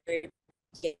very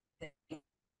beginning,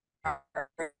 are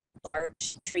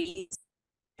large trees.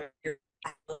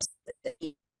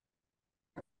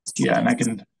 Yeah, and I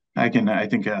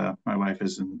think my wife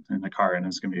is in the car, and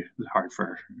it's going to be hard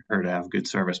for her to have good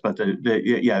service. But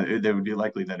there would be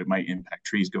likely that it might impact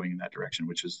trees going in that direction,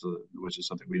 which is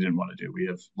something we didn't want to do. We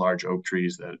have large oak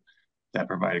trees that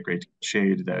provide a great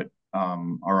shade that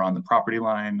are on the property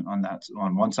line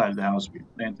on one side of the house. We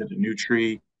planted a new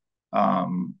tree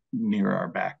near our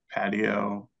back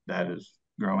patio that is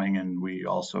growing, and we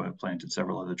also have planted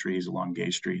several other trees along Gay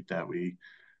Street that we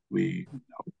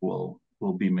hope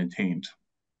will be maintained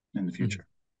in the future.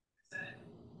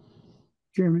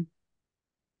 Chairman?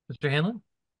 Mr. Hanlon?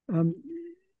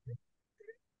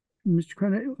 Mr.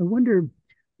 Cronin, I wonder,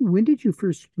 when did you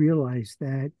first realize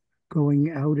that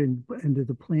going out and into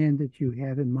the plan that you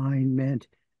have in mind meant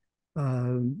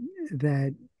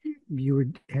that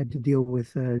you had to deal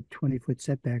with a 20-foot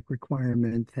setback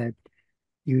requirement that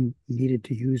you needed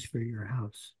to use for your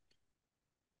house?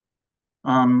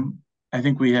 I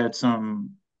think we had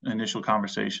some initial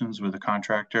conversations with a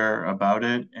contractor about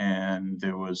it, and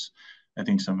there was, I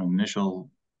think, some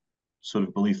initial sort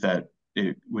of belief that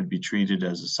it would be treated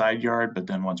as a side yard, but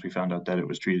then once we found out that it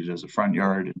was treated as a front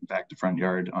yard, in fact, a front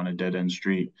yard on a dead-end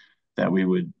street, that we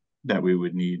would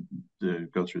need to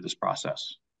go through this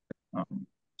process. And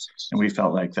we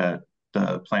felt like that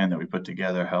the plan that we put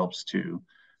together helps to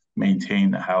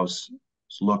maintain the house's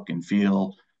look and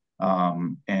feel,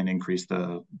 and increase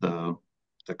the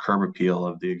curb appeal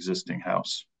of the existing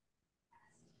house.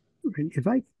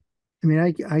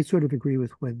 I sort of agree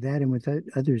with what that and what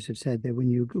others have said, that when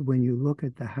you look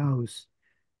at the house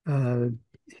from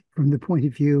the point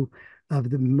of view of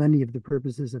the many of the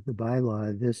purposes of the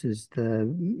bylaw, this is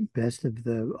the best of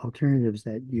the alternatives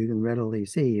that you can readily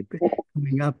see.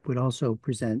 Coming up would also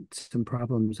present some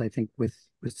problems, I think, with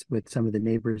some of the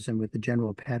neighbors and with the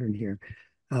general pattern here.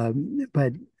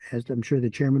 But as I'm sure the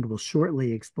chairman will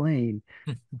shortly explain,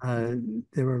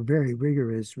 there are very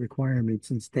rigorous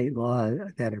requirements in state law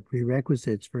that are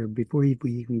prerequisites for before we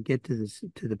even get to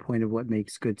the point of what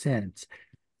makes good sense,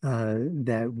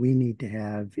 that we need to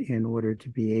have in order to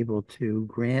be able to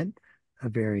grant a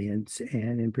variance.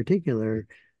 And in particular,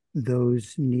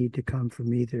 those need to come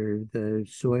from either the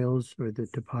soils or the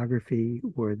topography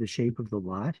or the shape of the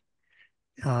lot.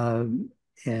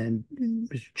 And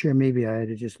Mr. Chair, maybe I had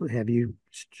to just have you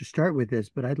to start with this,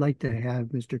 but I'd like to have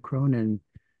Mr. Cronin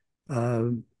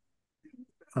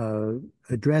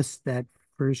address that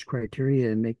first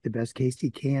criteria and make the best case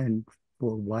he can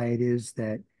for why it is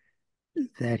that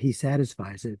he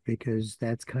satisfies it, because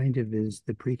that's kind of is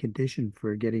the precondition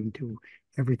for getting to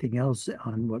everything else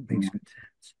on what makes good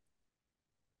sense.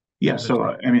 Yeah,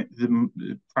 so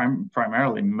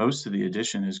primarily most of the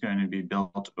addition is going to be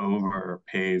built over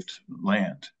paved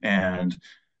land, and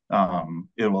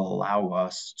it will allow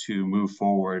us to move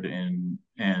forward in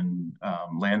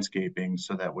landscaping,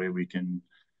 so that way we can,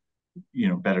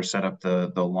 better set up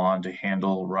the lawn to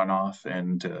handle runoff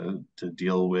and to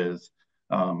deal with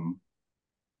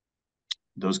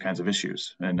those kinds of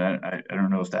issues. And I don't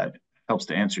know if that helps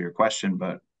to answer your question,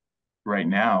 but right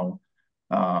now,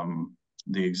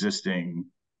 the existing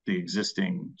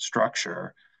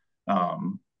structure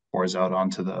pours out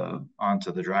onto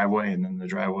the driveway, and then the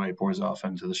driveway pours off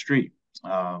into the street.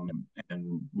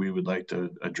 And we would like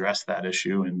to address that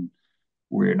issue, and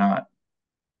we're not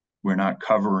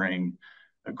covering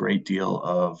a great deal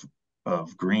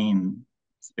of green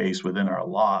space within our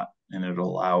lot, and it'll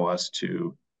allow us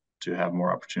to have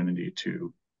more opportunity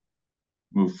to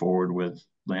move forward with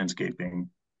landscaping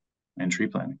and tree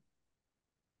planting.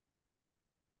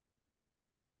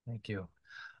 Thank you.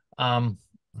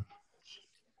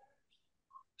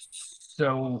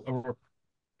 So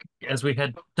as we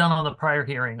had done on the prior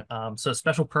hearing, so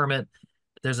special permit,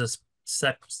 there's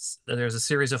a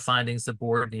series of findings the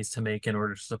board needs to make in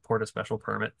order to support a special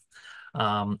permit.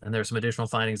 And there's some additional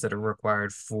findings that are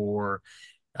required for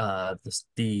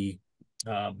the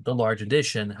large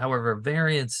addition. However,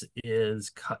 variance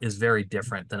is very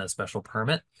different than a special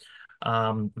permit.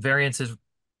 Variance is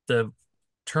the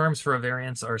terms for a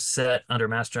variance are set under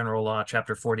Mass General Law,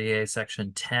 Chapter 40A,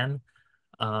 Section 10.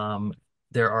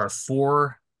 There are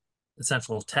 4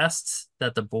 essential tests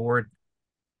that the board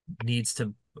needs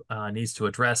to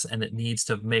address, and it needs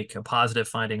to make a positive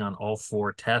finding on all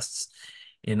 4 tests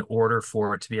in order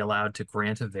for it to be allowed to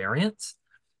grant a variance.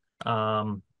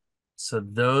 So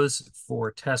those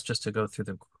 4 tests, just to go through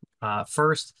them,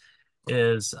 first,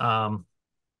 is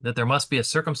that there must be a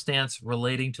circumstance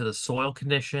relating to the soil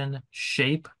condition,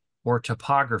 shape, or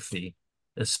topography,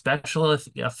 especially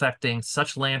affecting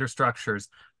such land or structures,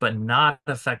 but not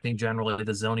affecting generally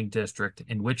the zoning district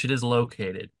in which it is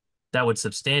located, that would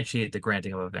substantiate the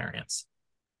granting of a variance.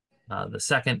 The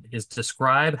second is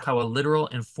describe how a literal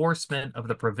enforcement of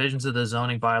the provisions of the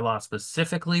zoning bylaw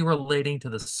specifically relating to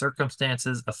the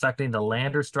circumstances affecting the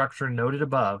land or structure noted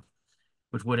above,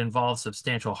 which would involve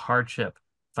substantial hardship,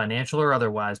 financial or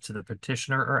otherwise, to the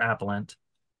petitioner or applicant.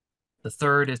 The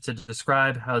third is to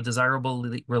describe how desirable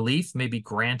relief may be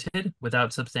granted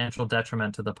without substantial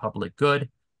detriment to the public good.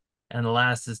 And the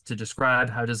last is to describe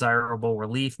how desirable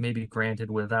relief may be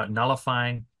granted without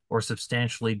nullifying or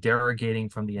substantially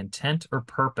derogating from the intent or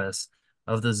purpose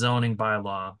of the zoning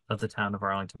bylaw of the town of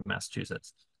Arlington,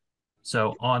 Massachusetts.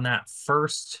 So on that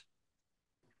first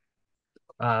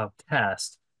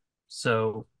test,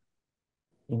 so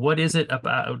what is it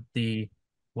about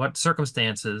what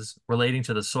circumstances relating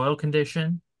to the soil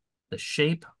condition, the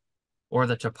shape, or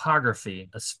the topography,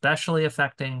 especially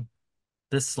affecting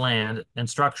this land and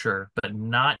structure, but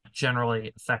not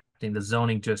generally affecting the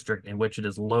zoning district in which it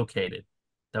is located,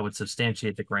 that would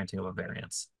substantiate the granting of a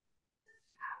variance?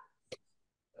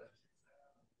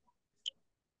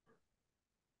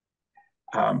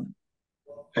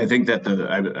 I think that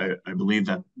I believe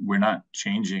that we're not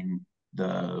changing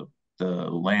the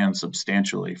land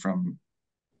substantially from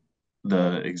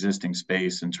the existing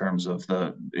space in terms of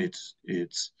its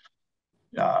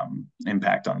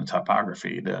impact on the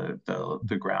topography.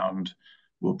 The ground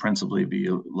will principally be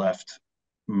left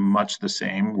much the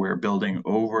same. We're building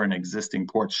over an existing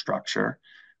porch structure.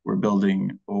 We're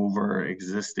building over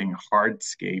existing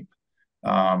hardscape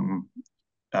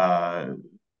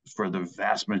for the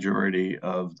vast majority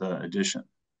of the addition.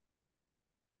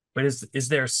 But is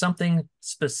there something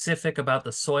specific about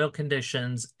the soil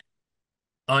conditions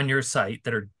on your site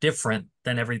that are different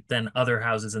than other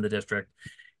houses in the district?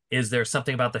 Is there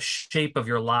something about the shape of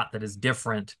your lot that is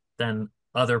different than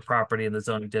other property in the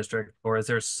zoning district? Or is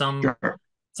there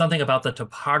something about the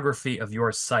topography of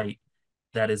your site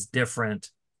that is different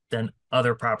than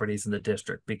other properties in the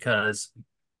district? Because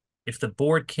if the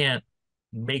board can't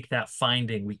make that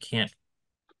finding, we can't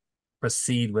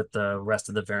proceed with the rest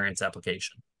of the variance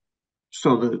application.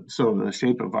 So the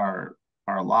shape of our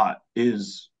lot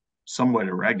is somewhat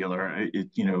irregular.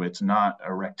 It's not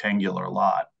a rectangular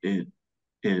lot. It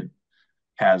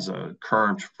has a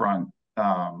curved front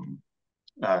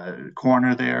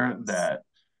corner there that,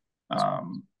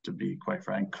 to be quite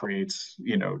frank, creates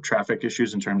traffic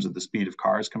issues in terms of the speed of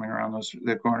cars coming around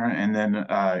the corner. And then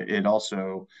it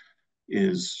also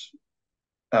is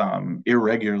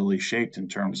irregularly shaped in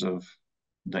terms of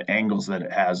the angles that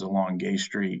it has along Gay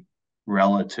Street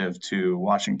relative to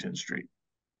Washington Street.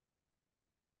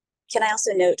 Can I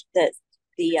also note that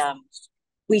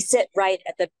we sit right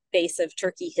at the base of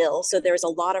Turkey Hill, so there's a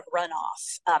lot of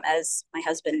runoff, as my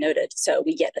husband noted. So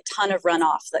we get a ton of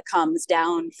runoff that comes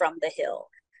down from the hill,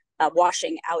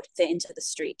 washing out into the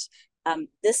street.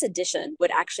 This addition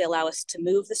would actually allow us to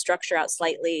move the structure out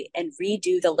slightly and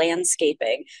redo the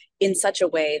landscaping in such a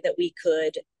way that we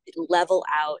could level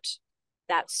out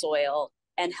that soil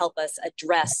and help us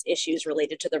address issues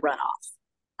related to the runoff.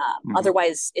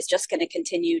 Otherwise, it's just going to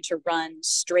continue to run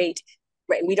straight.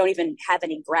 Right? We don't even have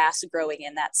any grass growing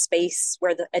in that space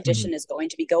where the addition is going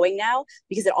to be going now,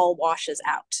 because it all washes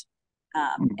out.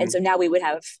 And so now we would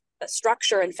have a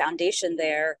structure and foundation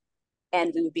there,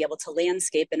 and we would be able to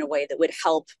landscape in a way that would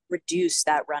help reduce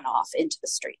that runoff into the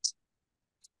street.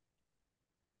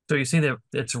 So you see that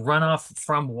it's runoff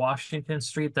from Washington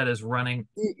Street that is running?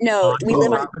 No, we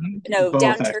live on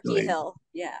down Turkey actually. Hill.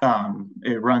 Yeah.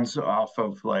 It runs off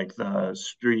of like the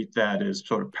street that is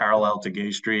sort of parallel to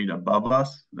Gay Street above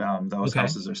us. Those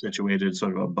houses are situated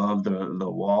sort of above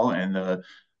the wall, and the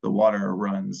water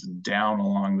runs down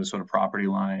along the sort of property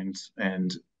lines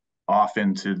and off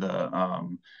into the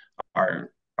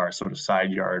our sort of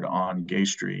side yard on Gay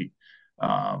Street.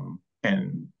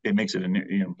 And it makes it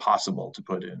impossible to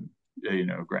put in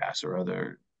grass or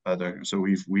other. So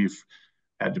we've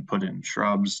had to put in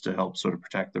shrubs to help sort of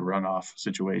protect the runoff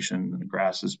situation. And the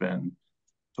grass has been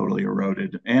totally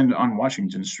eroded. And on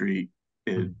Washington Street,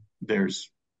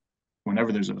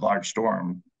 whenever there's a large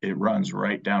storm, it runs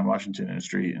right down Washington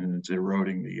Street, and it's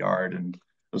eroding the yard and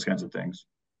those kinds of things.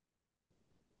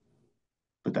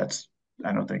 But that's,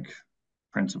 I don't think,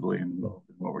 principally involved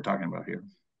in what we're talking about here.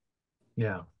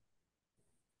 Yeah.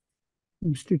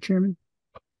 Mr. Chairman?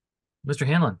 Mr.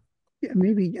 Hanlon? Yeah,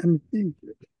 maybe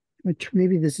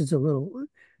this is a little, I'm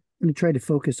going to try to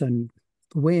focus on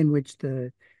the way in which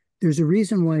the there's a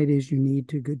reason why it is you need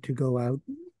to go out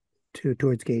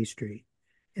towards Gay Street.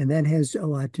 And that has a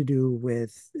lot to do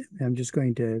with, I'm just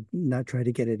going to not try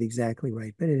to get it exactly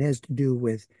right, but it has to do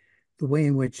with the way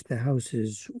in which the house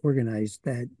is organized,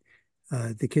 that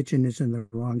the kitchen is in the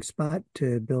wrong spot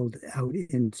to build out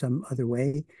in some other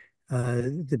way.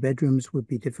 The bedrooms would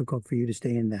be difficult for you to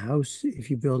stay in the house if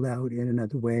you build out in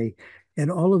another way. And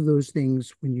all of those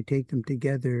things, when you take them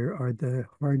together, are the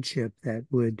hardship that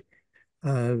would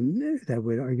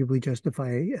arguably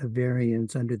justify a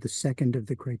variance under the second of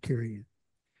the criteria.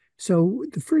 So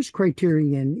the first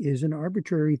criterion is an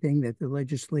arbitrary thing that the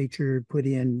legislature put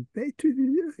in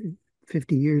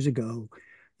 50 years ago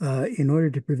in order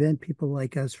to prevent people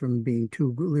like us from being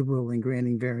too liberal in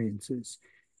granting variances.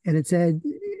 And it said,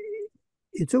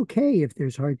 it's okay if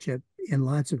there's hardship in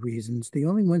lots of reasons. The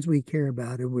only ones we care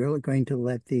about, and we're going to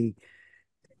let the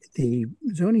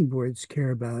zoning boards care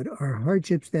about, are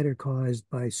hardships that are caused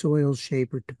by soil,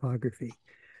 shape, or topography.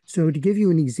 So to give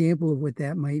you an example of what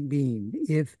that might mean,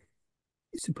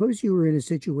 suppose you were in a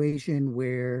situation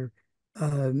where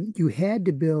you had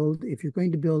to build, if you're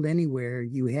going to build anywhere,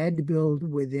 you had to build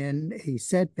within a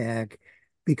setback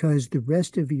because the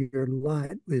rest of your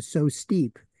lot was so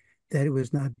steep that it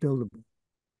was not buildable.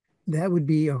 That would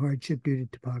be a hardship due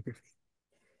to topography.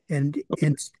 And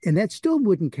that still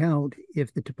wouldn't count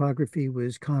if the topography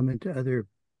was common to other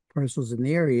parcels in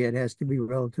the area. It has to be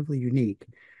relatively unique.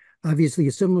 Obviously,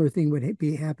 a similar thing would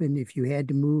happen if you had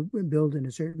to build in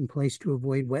a certain place to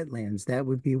avoid wetlands. That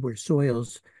would be where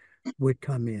soils would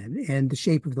come in. And the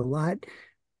shape of the lot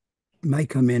might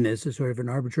come in as a sort of an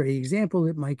arbitrary example.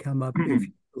 It might come up if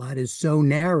the lot is so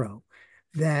narrow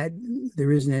that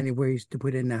there isn't any ways to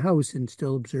put in a house and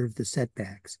still observe the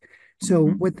setbacks. So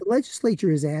what the legislature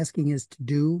is asking us to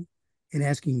do and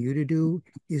asking you to do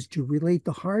is to relate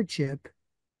the hardship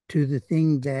to the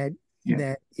thing that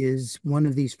is one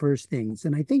of these first things.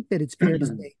 And I think that it's fair to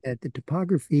say that the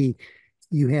topography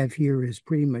you have here is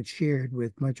pretty much shared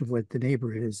with much of what the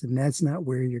neighborhood is, and that's not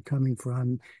where you're coming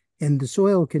from. And the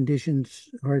soil conditions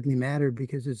hardly matter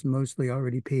because it's mostly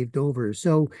already paved over.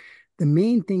 So the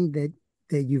main thing that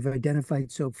you've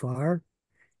identified so far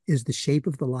is the shape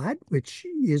of the lot, which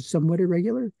is somewhat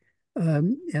irregular.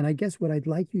 And I guess what I'd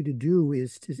like you to do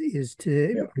is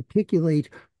to articulate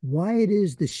why it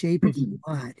is the shape of the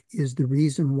lot is the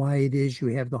reason why it is you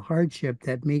have the hardship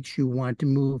that makes you want to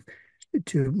move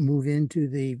into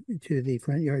the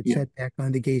front yard setback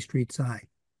on the Gay Street side.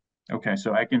 Okay,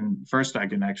 so I can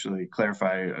actually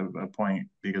clarify a point,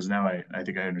 because now I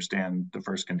think I understand the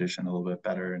first condition a little bit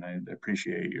better, and I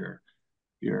appreciate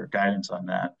your guidance on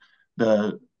that.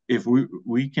 If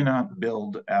we cannot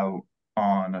build out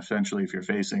on, essentially, if you're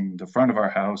facing the front of our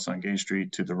house on Gay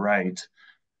Street to the right,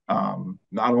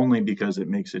 not only because it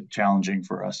makes it challenging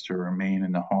for us to remain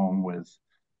in the home with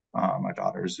my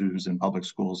daughter's who's in public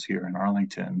schools here in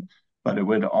Arlington, but it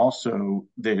would also,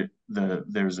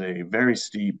 there's a very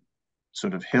steep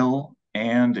sort of hill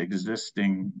and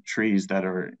existing trees that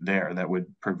are there that would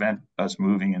prevent us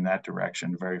moving in that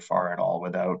direction very far at all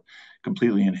without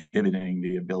completely inhibiting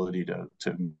the ability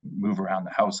to move around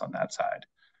the house on that side.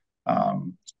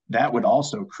 That would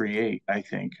also create, I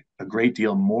think, a great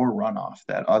deal more runoff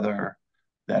that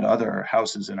other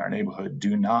houses in our neighborhood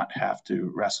do not have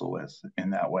to wrestle with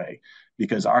in that way,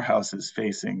 because our house is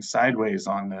facing sideways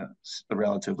on the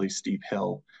relatively steep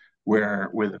hill, where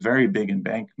with a very big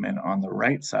embankment on the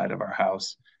right side of our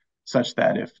house, such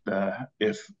that if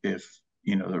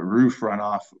the roof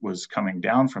runoff was coming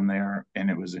down from there and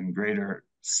it was in greater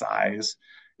size,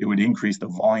 it would increase the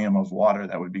volume of water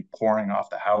that would be pouring off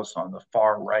the house on the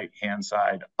far right-hand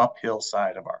side, uphill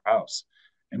side of our house,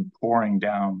 and pouring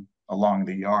down along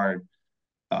the yard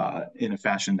in a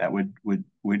fashion that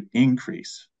would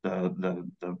increase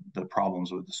the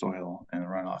problems with the soil and the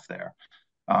runoff there.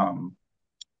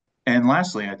 And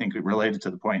lastly, I think related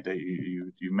to the point that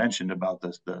you mentioned about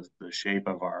the shape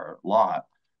of our lot,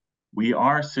 we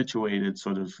are situated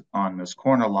sort of on this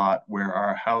corner lot where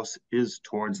our house is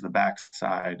towards the back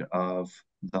side of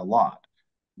the lot,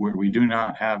 where we do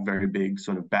not have very big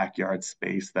sort of backyard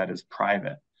space that is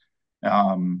private.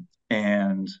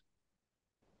 And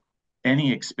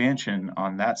any expansion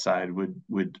on that side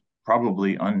would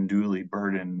probably unduly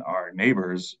burden our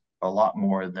neighbors a lot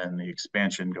more than the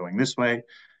expansion going this way.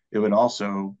 It would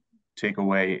also take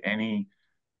away any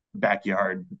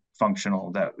backyard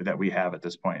functional that we have at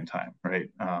this point in time, right?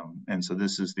 And so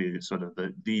this is the sort of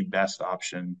the best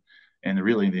option, and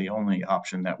really the only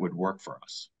option that would work for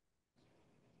us.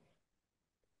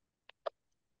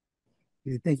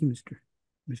 Thank you,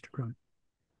 Mr. Cronin.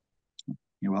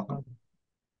 You're welcome.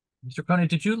 Mr. Cronin,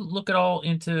 did you look at all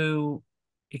into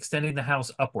extending the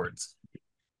house upwards?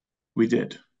 We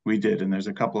did. And there's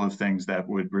a couple of things that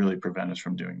would really prevent us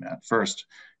from doing that. First,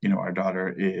 our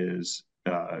daughter is,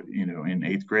 in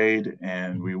 8th grade,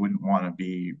 and we wouldn't want to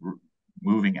be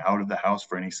moving out of the house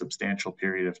for any substantial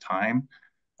period of time.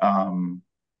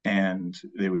 And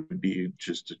it would be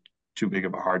just too big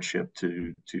of a hardship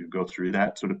to go through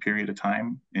that sort of period of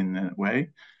time in that way.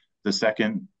 The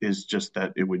second is just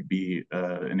that it would be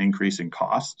an increase in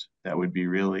cost that would be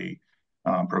really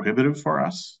prohibitive for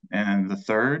us. And the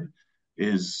third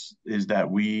is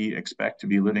that we expect to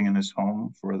be living in this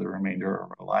home for the remainder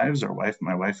of our lives.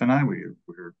 My wife and I,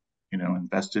 we're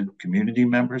invested community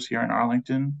members here in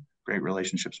Arlington, great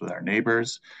relationships with our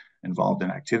neighbors, involved in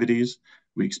activities.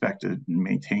 We expect to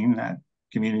maintain that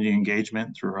community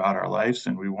engagement throughout our lives,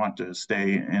 and we want to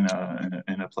stay in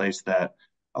a place that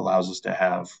allows us to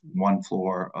have one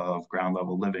floor of ground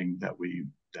level living that we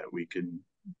can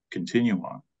continue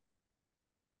on.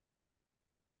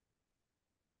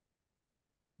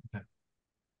 Okay.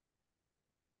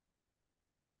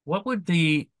 What would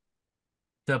the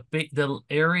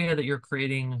area that you're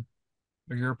creating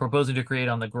or you're proposing to create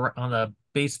on the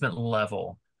basement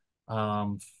level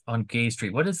on Gay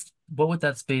Street, what would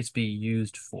that space be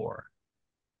used for?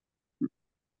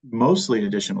 Mostly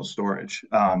additional storage.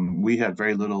 We have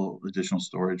very little additional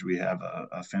storage. We have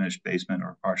a finished basement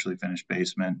or partially finished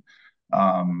basement.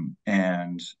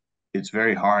 And it's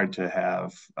very hard to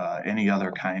have any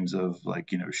other kinds of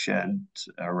sheds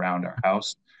around our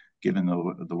house, given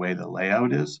the way the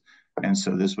layout is. And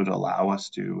so this would allow us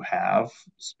to have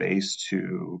space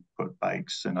to put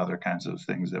bikes and other kinds of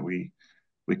things that we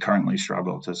currently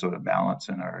struggle to sort of balance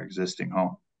in our existing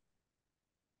home.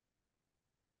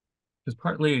 Because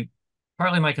partly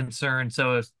my concern,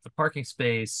 so if the parking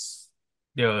space,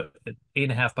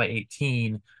 8.5 by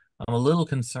 18, I'm a little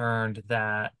concerned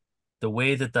that the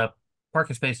way that the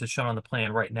parking space is shown on the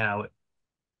plan right now,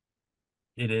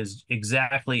 it is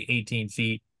exactly 18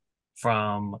 feet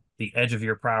from the edge of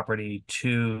your property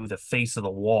to the face of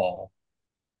the wall.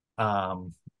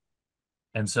 And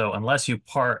so unless you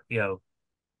park, so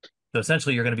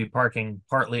essentially you're going to be parking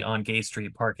partly on Gay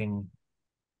Street, parking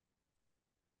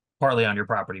partly on your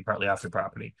property, partly off your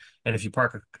property. And if you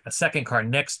park a second car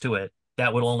next to it,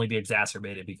 that would only be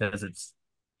exacerbated because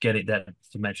that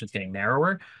dimension's getting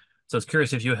narrower. So I was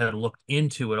curious if you had looked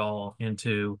into it all,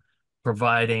 into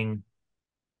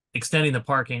extending the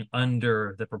parking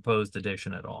under the proposed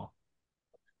addition at all.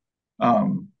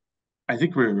 I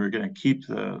think we're going to keep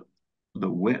the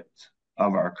width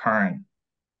of our current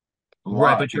lot,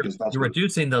 right, but you're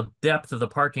reducing the depth of the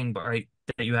parking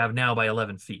that you have now by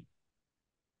 11 feet.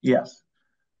 Yes.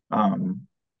 And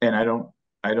I don't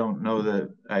know that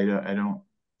I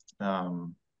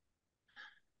don't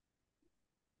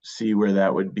see where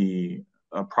that would be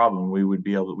a problem.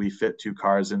 We fit 2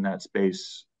 cars in that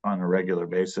space on a regular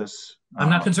basis. I'm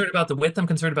not concerned about the width, I'm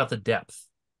concerned about the depth.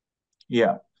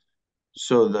 Yeah.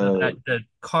 So the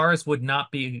cars would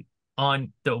not be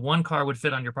on, the one car would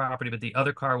fit on your property, but the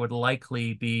other car would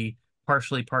likely be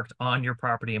partially parked on your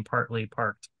property and partly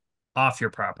parked off your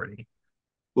property.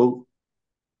 Well,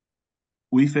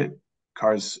 we fit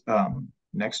cars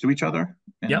next to each other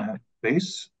in that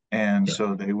space, and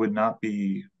so they would not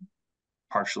be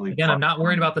partially. Again, I'm not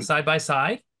worried about the side by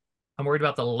side. I'm worried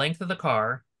about the length of the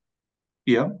car.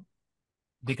 Yeah.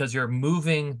 Because you're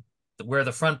moving where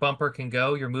the front bumper can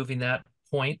go, you're moving that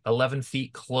point 11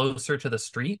 feet closer to the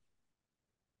street.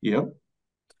 Yep.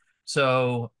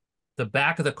 So the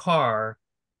back of the car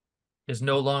is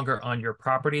no longer on your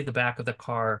property. The back of the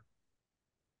car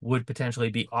would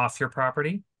potentially be off your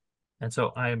property. And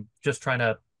so I'm just trying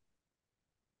to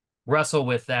wrestle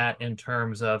with that in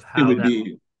terms of how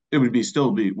it would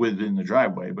still be within the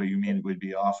driveway, but you mean it would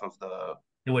be off of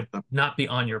it would not be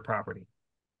on your property.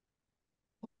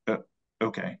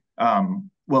 Okay.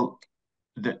 Well,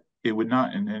 it would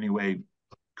not in any way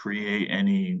create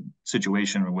any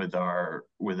situation with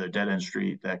a dead end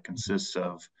street that consists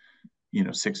of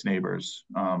 6 neighbors,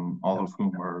 all of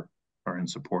whom are in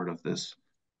support of this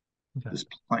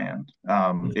plan.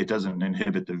 It doesn't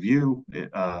inhibit the view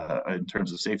in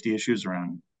terms of safety issues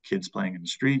around kids playing in the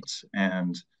streets,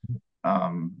 and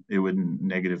it wouldn't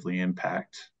negatively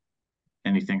impact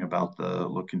anything about the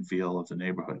look and feel of the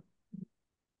neighborhood.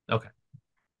 Okay.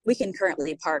 We can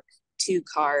currently park 2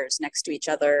 cars next to each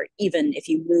other, even if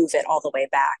you move it all the way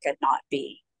back and not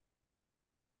be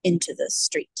into the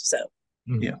street. So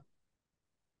yeah.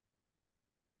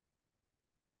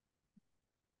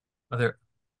 Are there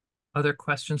other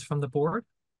questions from the board?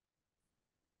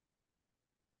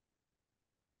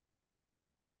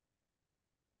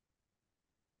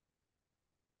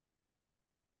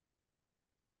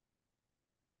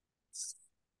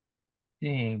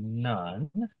 Seeing none.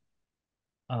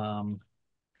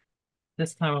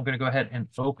 This time I'm going to go ahead and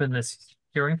open this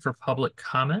hearing for public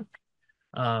comment.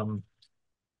 I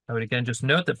would again just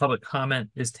note that public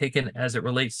comment is taken as it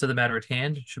relates to the matter at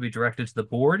hand. It should be directed to the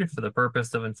board for the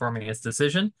purpose of informing its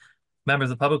decision.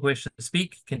 Members of the public wish to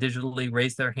speak can digitally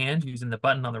raise their hand using the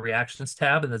button on the reactions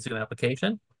tab in the Zoom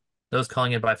application. Those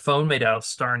calling in by phone may dial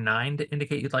 *9 to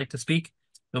indicate you'd like to speak.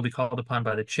 You'll be called upon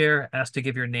by the chair, asked to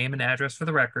give your name and address for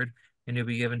the record, and you'll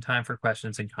be given time for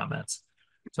questions and comments.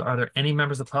 So are there any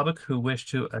members of the public who wish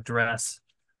to address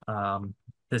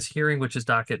this hearing, which is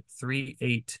docket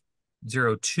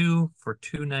 3802 for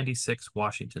 296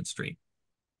 Washington Street?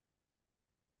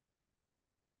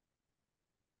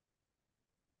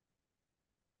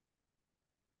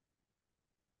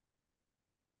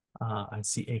 I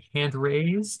see a hand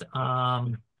raised.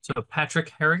 So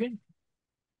Patrick Harrington,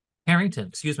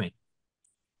 excuse me.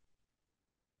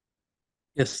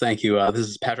 Yes, thank you. This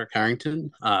is Patrick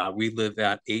Harrington. We live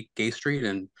at 8 Gay Street,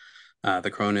 and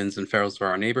the Cronins and Farrells are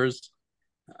our neighbors.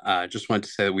 Just wanted to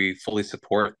say that we fully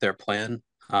support their plan.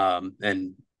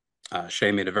 And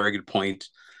Shay made a very good point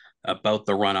about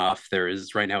the runoff. There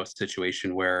is right now a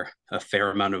situation where a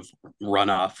fair amount of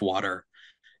runoff water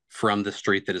from the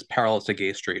street that is parallel to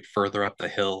Gay Street further up the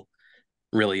hill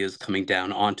really is coming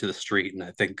down onto the street. And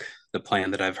I think the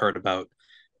plan that I've heard about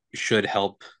should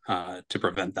help to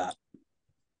prevent that.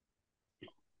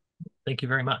 Thank you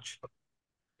very much.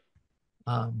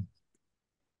 Not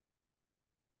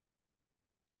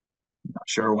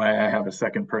sure why I have a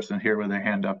second person here with their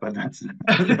hand up, but that's not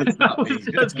me.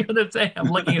 I was gonna say, I'm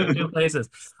looking at two places.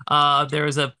 There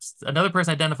is another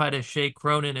person identified as Shay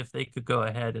Cronin. If they could go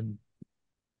ahead and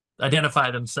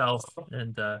identify themselves,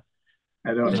 and I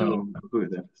don't know who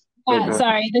that is.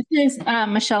 Sorry, this is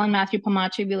Michelle and Matthew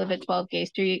Pamachi. We live at 12 Gay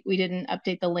Street. We didn't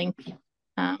update the link,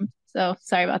 so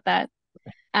sorry about that.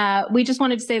 We just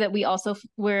wanted to say that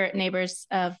we're neighbors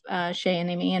of Shay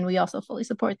and Amy, and we also fully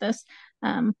support this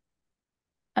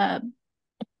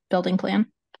building plan.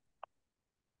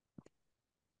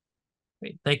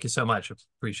 Great. Thank you so much.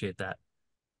 Appreciate that.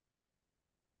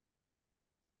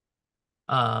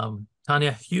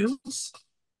 Tanya Hughes.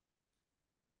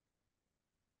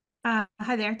 Hi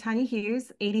there, Tanya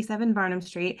Hughes, 87 Barnum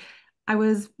Street. I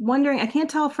was wondering, I can't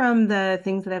tell from the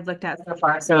things that I've looked at so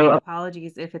far, so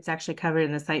apologies if it's actually covered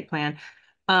in the site plan.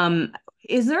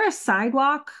 Is there a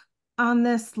sidewalk on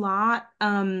this lot?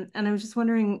 And I was just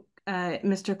wondering,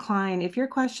 Mr. Klein, if your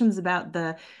questions about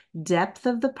the depth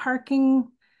of the parking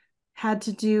had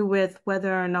to do with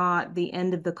whether or not the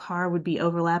end of the car would be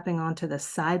overlapping onto the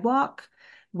sidewalk,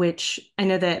 which I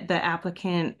know that the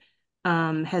applicant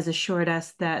has assured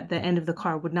us that the end of the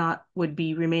car would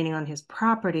be remaining on his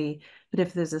property, but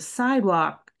if there's a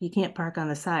sidewalk, you can't park on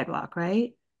the sidewalk,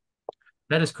 right?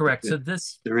 That is correct. So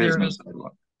there is no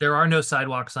sidewalk. There are no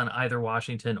sidewalks on either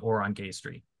Washington or on Gay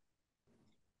Street.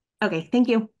 Okay, thank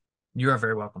you. You are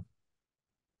very welcome.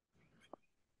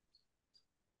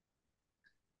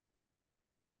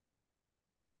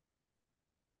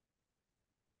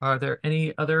 Are there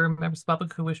any other members of the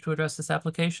public who wish to address this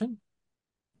application?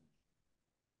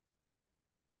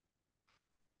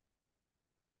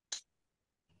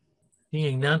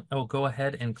 Seeing none, I will go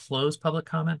ahead and close public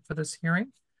comment for this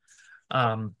hearing.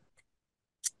 And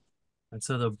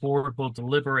so the board will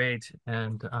deliberate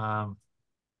and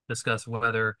discuss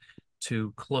whether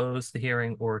to close the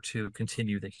hearing or to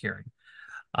continue the hearing.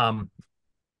 So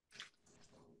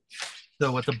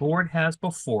what the board has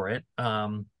before it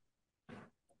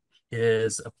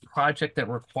is a project that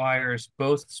requires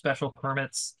both special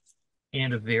permits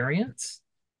and a variance.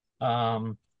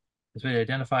 As we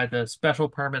identified the special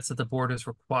permits that the board has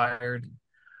required.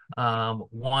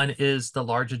 One is the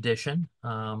large addition,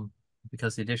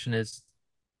 because the addition is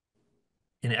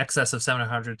in excess of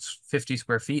 750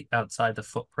 square feet outside the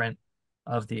footprint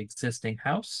of the existing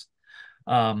house.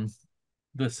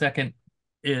 The second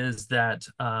is that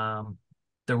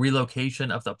the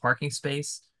relocation of the parking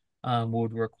space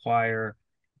would require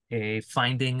a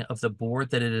finding of the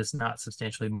board that it is not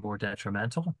substantially more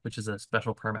detrimental, which is a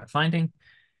special permit finding.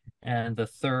 And the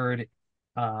third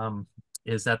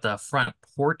is that the front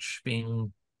porch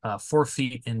being 4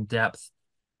 feet in depth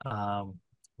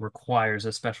requires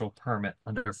a special permit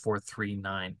under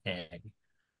 439A.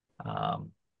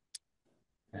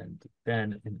 And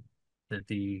then in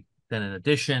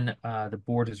addition, the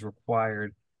board is would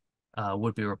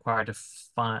be required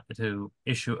to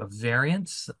issue a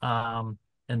variance, and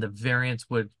the variance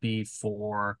would be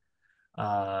for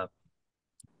a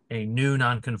new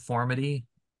nonconformity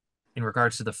in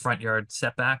regards to the front yard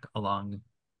setback along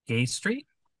Gay Street.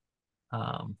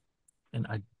 And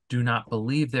I do not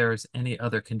believe there's any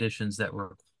other conditions that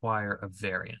require a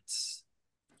variance.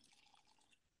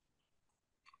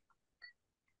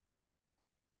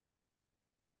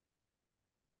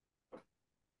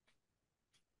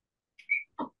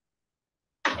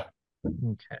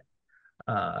 Okay.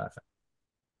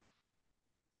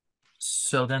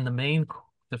 So then the main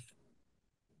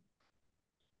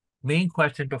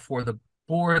question before the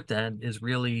board then is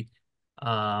really,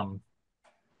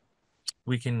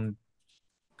 we can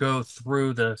go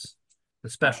through the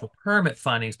special permit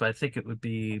findings, but I think it would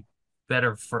be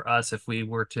better for us if we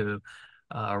were to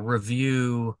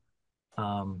review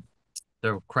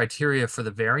the criteria for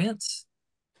the variance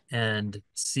and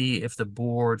see if the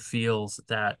board feels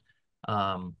that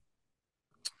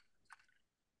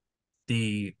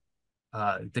the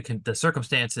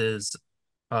circumstances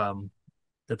that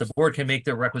the board can make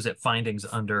the requisite findings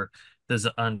under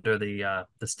the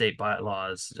state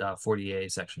bylaws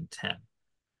 40A section 10.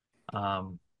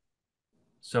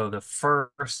 So the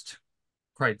first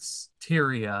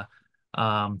criteria,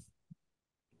 as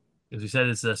we said,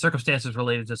 is the circumstances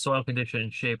related to soil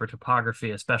condition, shape, or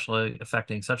topography, especially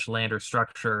affecting such land or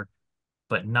structure,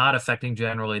 but not affecting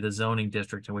generally the zoning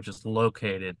district in which it's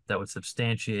located, that would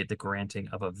substantiate the granting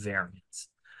of a variance.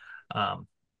 And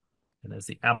as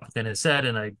the applicant has said,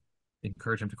 and I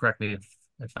encourage him to correct me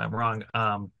if I'm wrong,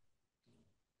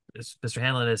 as Mr.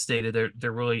 Hanlon has stated,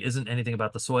 there really isn't anything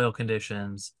about the soil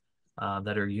conditions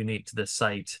that are unique to this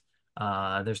site.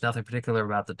 There's nothing particular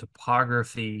about the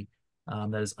topography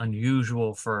that is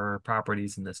unusual for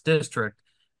properties in this district.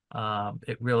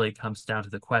 It really comes down to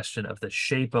the question of the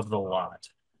shape of the lot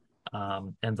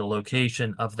and the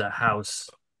location of the house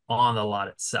on the lot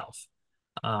itself.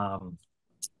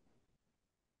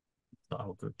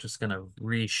 So I'm just going to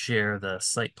reshare the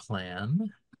site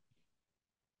plan.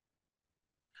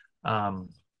 So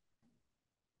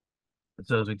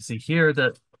as we can see here,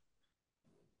 that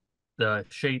the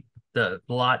shape, the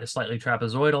lot is slightly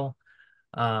trapezoidal,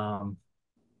 and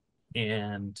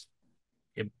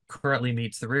it currently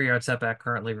meets the rear yard setback,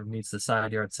 currently meets the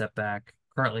side yard setback,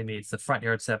 currently meets the front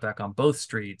yard setback on both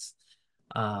streets.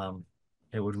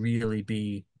 It would really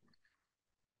be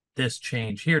this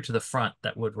change here to the front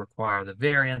that would require the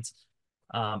variance.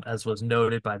 As was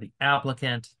noted by the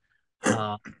applicant,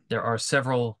 there are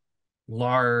several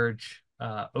large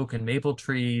oak and maple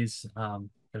trees that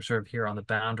are sort of here on the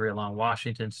boundary along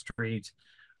Washington Street.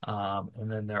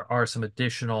 And then there are some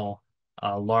additional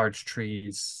large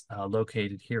trees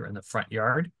located here in the front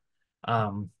yard.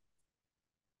 As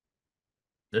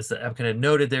the applicant had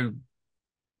noted,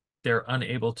 they're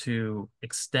unable to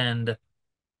extend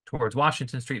towards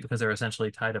Washington Street because they're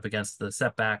essentially tied up against the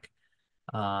setback.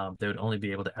 They would only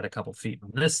be able to add a couple feet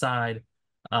on this side.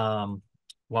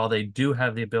 While they do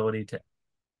have the ability to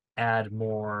add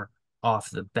more off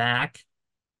the back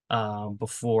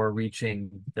before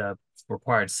reaching the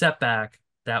required setback,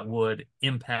 that would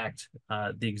impact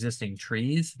the existing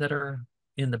trees that are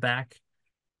in the back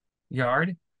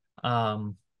yard.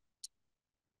 While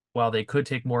they could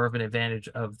take more of an advantage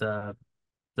of the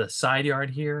side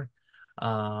yard here,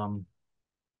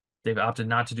 they've opted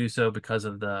not to do so because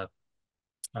of the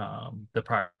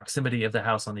proximity of the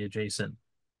house on the adjacent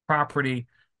property.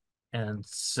 And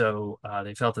so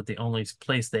they felt that the only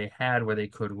place they had where they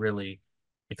could really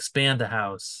expand the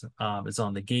house is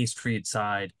on the Gay Street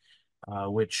side,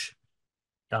 which,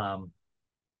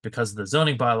 because the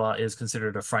zoning bylaw is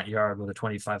considered a front yard with a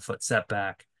 25-foot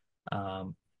setback,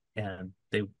 and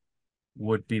they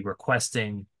would be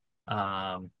requesting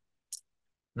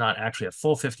not actually a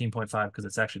full 15.5 because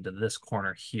it's actually to this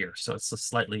corner here. So it's a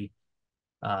slightly,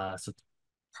 so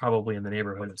probably in the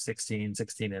neighborhood of 16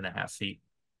 and a half feet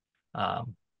to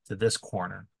this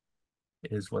corner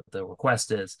is what the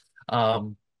request is.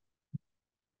 But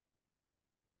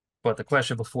the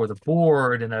question before the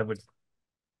board, and I would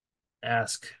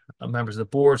ask members of the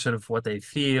board sort of what they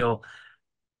feel.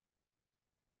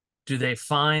 Do they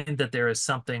find that there is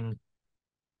something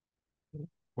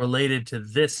related to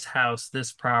this house,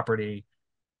 this property,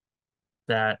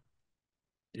 that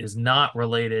is not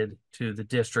related to the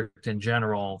district in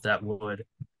general that would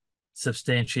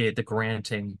substantiate the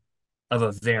granting of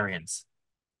a variance?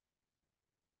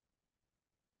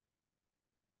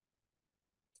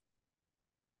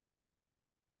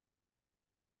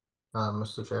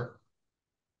 Mr. Chair?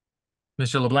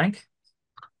 Mr. LeBlanc?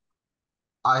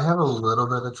 I have a little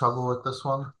bit of trouble with this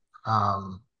one.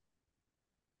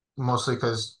 Mostly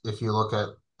because if you look at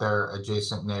their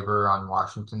adjacent neighbor on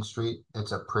Washington Street,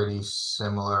 it's a pretty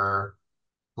similar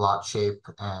lot shape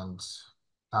and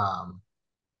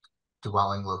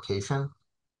dwelling location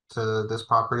to this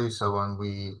property. So when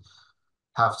we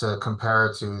have to compare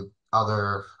it to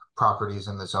other properties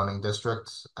in the zoning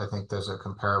district. I think there's a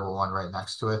comparable one right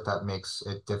next to it that makes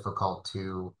it difficult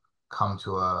to come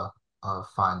to a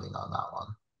finding on that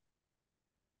one.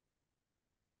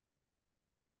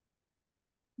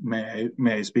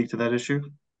 May I speak to that issue,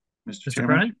 Mr. Mr.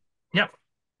 Chairman? Cronin? Yep.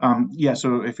 Yeah,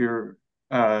 so if you're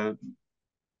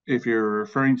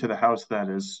referring to the house that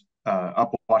is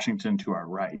up Washington to our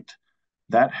right,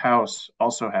 that house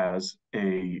also has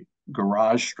a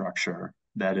garage structure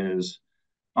that is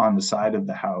on the side of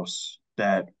the house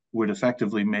that would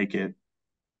effectively make it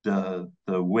the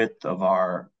width of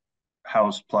our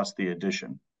house plus the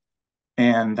addition.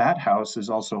 And that house is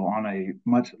also on a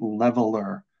much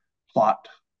leveler plot,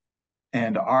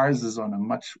 and ours is on a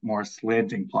much more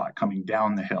slanting plot coming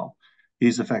down the hill.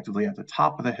 He's effectively at the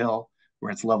top of the hill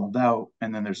where it's leveled out,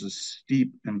 and then there's a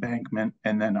steep embankment,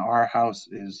 and then our house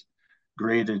is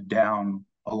graded down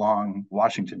along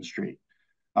Washington Street.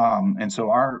 And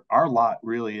so our lot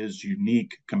really is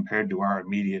unique compared to our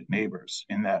immediate neighbors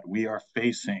in that we are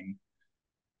facing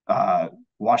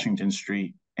Washington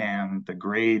Street, and the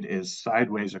grade is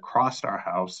sideways across our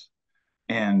house,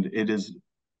 and it is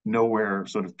nowhere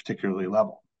sort of particularly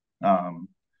level,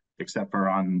 except for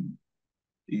on,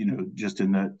 just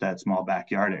in that small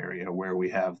backyard area where we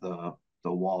have the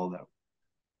wall that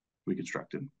we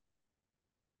constructed.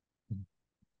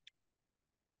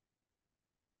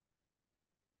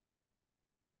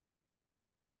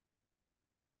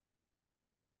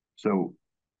 So,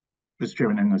 Mr.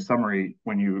 Chairman, in the summary,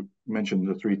 when you mentioned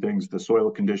the three things, the soil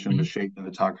condition, the shape, and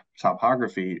the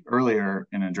topography, earlier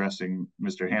in addressing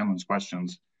Mr. Hanlon's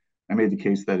questions, I made the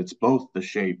case that it's both the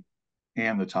shape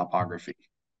and the topography,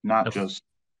 not just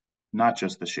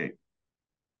the shape.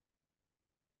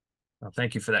 Well,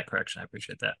 thank you for that correction. I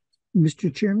appreciate that.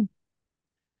 Mr. Chairman?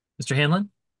 Mr. Hanlon?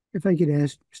 If I could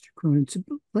ask Mr. Cronin,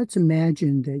 let's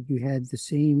imagine that you had the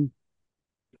same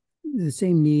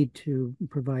need to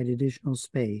provide additional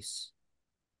space,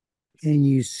 and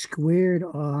you squared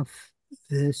off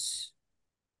this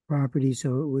property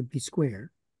so it would be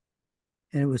square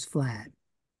and it was flat,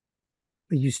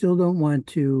 but you still don't want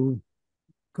to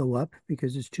go up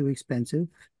because it's too expensive.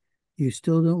 You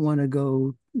still don't want to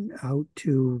go out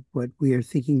to what we are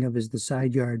thinking of as the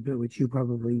side yard, but which you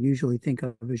probably usually think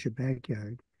of as your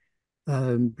backyard,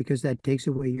 because that takes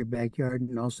away your backyard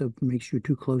and also makes you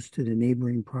too close to the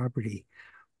neighboring property.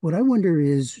 What I wonder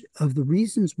is, of the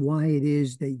reasons why it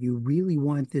is that you really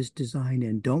want this design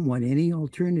and don't want any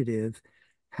alternative,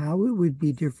 how it would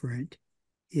be different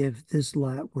if this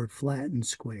lot were flat and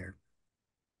square.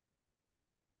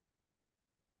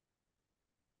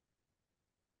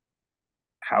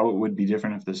 How it would be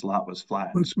different if this lot was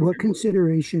flat and square. What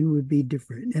consideration would be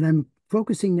different? And I'm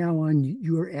focusing now on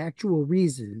your actual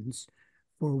reasons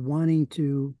for wanting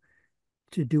to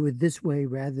do it this way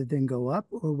rather than go up,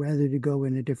 or rather to go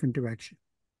in a different direction.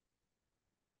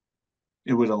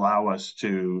 It would allow us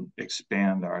to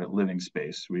expand our living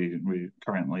space. We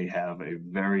currently have a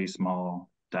very small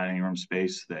dining room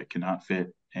space that cannot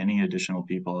fit any additional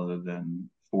people other than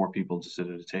 4 people to sit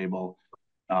at a table,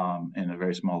 in a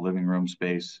very small living room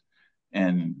space.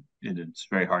 And it's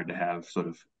very hard to have sort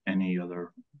of any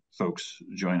other folks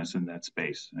join us in that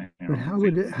space. But how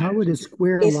would a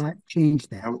square lot change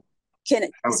that?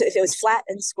 So if it was flat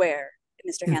and square,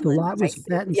 Mr. Hanlon, if the lot was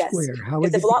flat and square,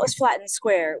 if the lot was flat and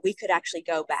square, we could actually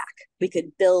go back. We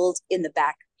could build in the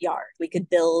backyard. We could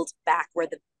build back where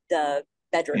the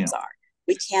bedrooms are.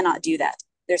 We cannot do that.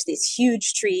 There's these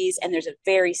huge trees and there's a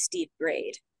very steep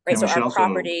grade, right? So our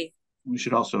property. We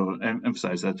should also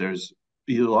emphasize that there's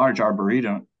a large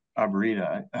arborvitae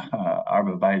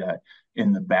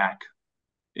in the back,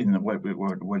 in the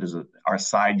what is it? Our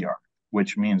side yard,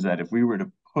 which means that if we were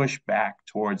to push back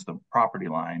towards the property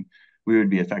line, we would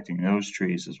be affecting those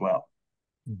trees as well.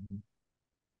 Mm-hmm.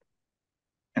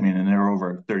 I mean, and they're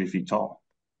over 30 feet tall.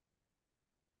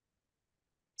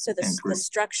 So the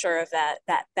structure of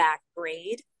that back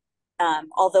grade,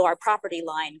 although our property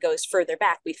line goes further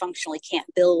back, we functionally can't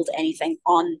build anything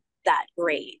on that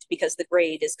grade because the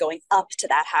grade is going up to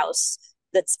that house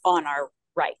that's on our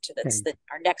right. That's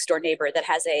our next door neighbor that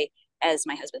has as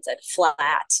my husband said,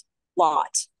 flat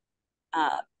lot.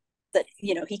 That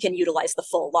he can utilize the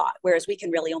full lot, whereas we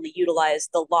can really only utilize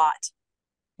the lot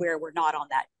where we're not on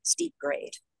that steep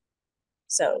grade.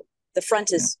 So the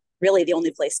front is really the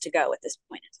only place to go at this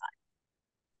point in time.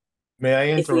 May I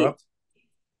interrupt?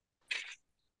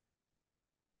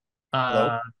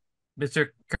 Mr.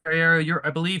 Carriero, I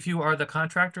believe you are the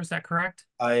contractor. Is that correct?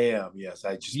 I am. Yes,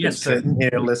 I just been sitting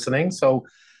here listening. So,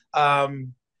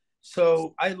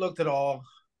 so I looked at all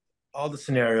the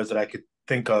scenarios that I could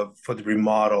think of for the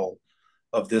remodel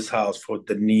of this house for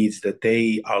the needs that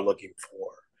they are looking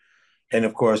for. And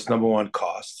of course, number one,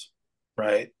 cost,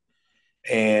 right?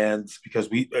 And because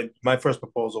my first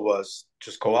proposal was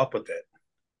just go up with it,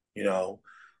 you know,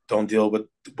 don't deal with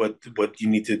what you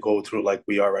need to go through like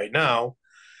we are right now.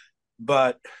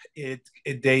 But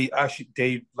they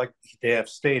like they have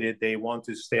stated, they want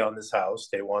to stay on this house.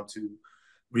 They want to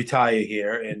retire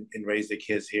here and raise their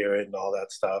kids here and all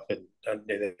that stuff and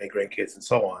their grandkids and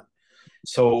so on.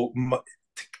 So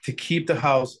to keep the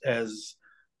house as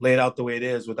laid out the way it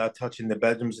is without touching the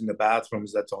bedrooms and the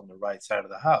bathrooms that's on the right side of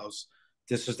the house,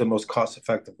 this is the most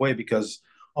cost-effective way, because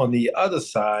on the other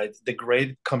side, the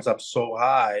grade comes up so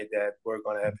high that we're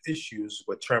going to have issues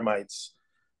with termites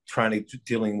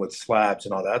dealing with slabs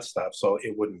and all that stuff. So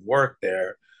it wouldn't work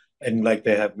there. And like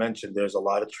they have mentioned, there's a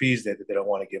lot of trees there that they don't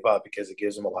want to give up because it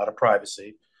gives them a lot of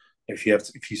privacy. If you've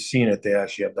seen it, they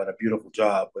actually have done a beautiful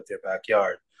job with their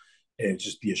backyard. And it'd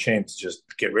just be a shame to just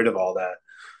get rid of all that.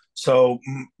 So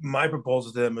my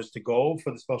proposal to them is to go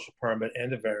for the special permit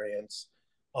and the variance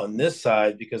on this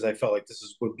side, because I felt like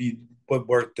would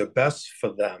work the best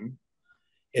for them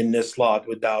in this lot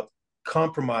without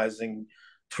compromising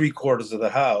 3/4 of the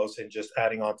house and just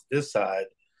adding on to this side,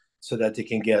 so that they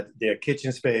can get their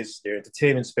kitchen space, their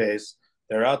entertainment space,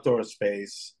 their outdoor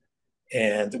space,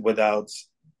 and without,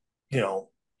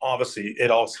 obviously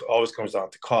it also always comes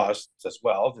down to cost as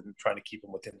well, and trying to keep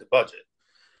them within the budget.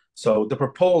 So the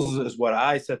proposal is what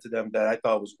I said to them that I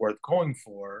thought was worth going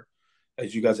for.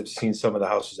 As you guys have seen some of the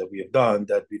houses that we have done,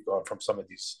 that we've gone from some of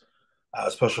these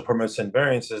special permits and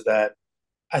variances that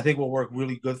I think will work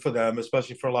really good for them,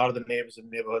 especially for a lot of the neighbors in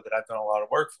the neighborhood that I've done a lot of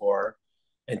work for,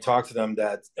 and talk to them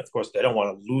that, of course, they don't want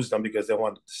to lose them because they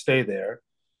want to stay there.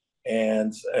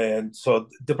 And so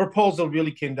the proposal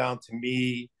really came down to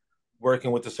me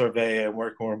working with the surveyor and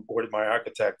working with my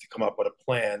architect to come up with a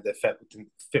plan that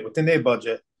fit within their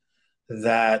budget,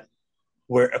 that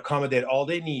will accommodate all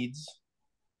their needs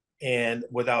and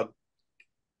without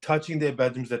touching their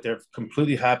bedrooms that they're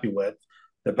completely happy with,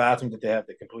 the bathroom that they have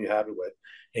they're completely happy with,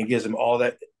 and gives them all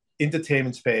that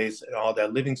entertainment space and all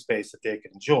that living space that they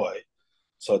can enjoy.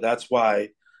 So that's why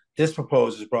this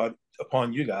proposal is brought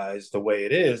upon you guys the way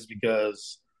it is,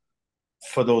 because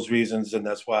for those reasons. And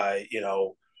that's why,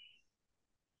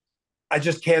 I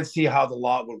just can't see how the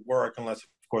lot would work unless,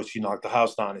 of course, you knock the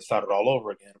house down and start it all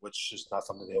over again, which is not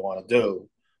something they want to do.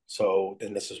 So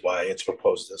then this is why it's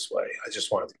proposed this way. I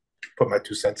just wanted to put my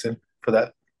 2 cents in for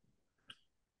that.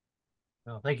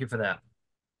 Well, thank you for that.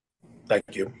 Thank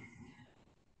you.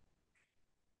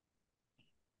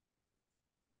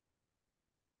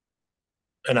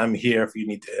 And I'm here if you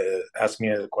need to ask me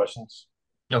any other questions.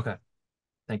 Okay.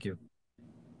 Thank you.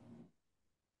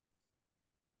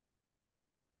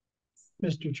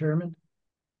 Mr. Chairman.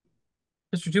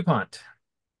 Mr. DuPont.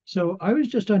 So I was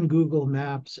just on Google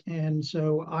Maps, and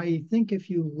so I think if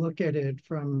you look at it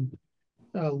from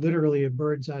literally a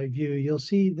bird's eye view, you'll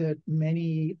see that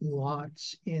many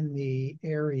lots in the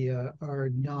area are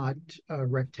not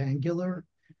rectangular.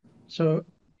 So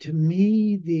to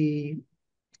me, the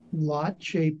lot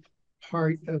shape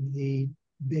part of the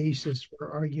basis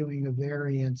for arguing a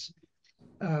variance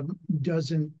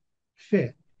doesn't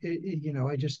fit.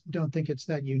 I just don't think it's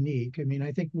that unique. I mean,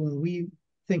 I think when we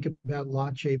think about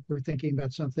lot shape, we're thinking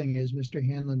about something, as Mr.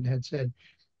 Hanlon had said,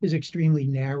 is extremely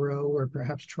narrow or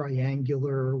perhaps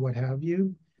triangular or what have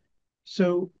you.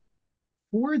 So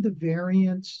for the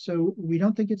variance, so we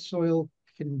don't think it's soil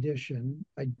condition,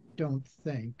 I don't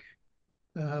think.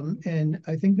 And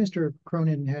I think Mr.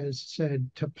 Cronin has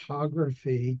said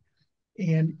topography.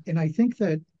 And I think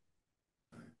that,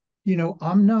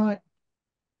 I'm not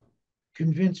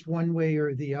convinced one way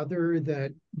or the other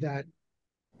that that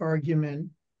argument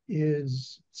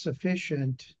is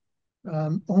sufficient,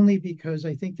 only because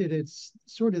I think that it's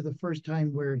sort of the first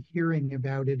time we're hearing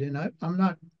about it. And I'm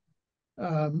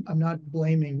not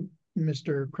blaming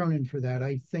Mr. Cronin for that.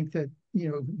 I think that,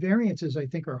 variances, I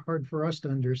think, are hard for us to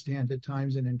understand at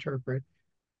times and interpret.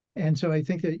 And so I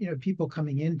think that, people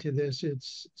coming into this,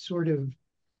 it's sort of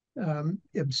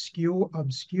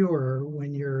obscure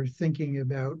when you're thinking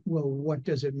about, well, what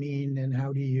does it mean and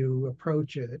how do you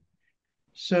approach it?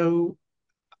 So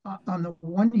on the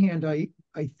one hand, I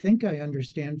think I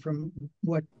understand from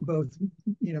what both,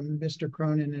 Mr.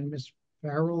 Cronin and Ms.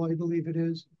 Farrell, I believe it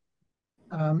is,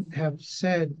 have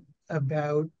said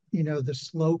about, the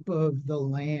slope of the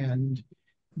land,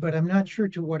 but I'm not sure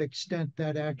to what extent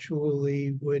that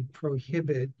actually would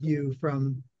prohibit you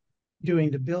from doing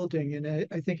the building. And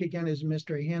I think, again, as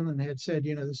Mr. Hanlon had said,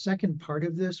 the second part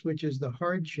of this, which is the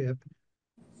hardship,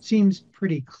 seems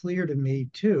pretty clear to me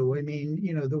too. I mean,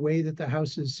 you know, the way that the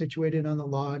house is situated on the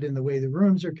lot and the way the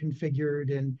rooms are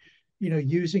configured, and, you know,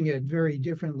 using it very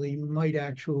differently might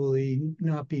actually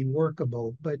not be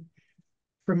workable. But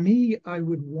for me, I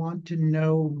would want to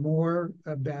know more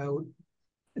about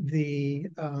the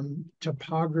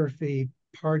topography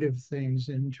part of things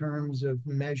in terms of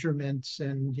measurements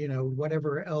and, you know,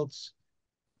 whatever else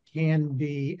can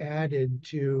be added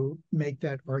to make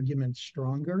that argument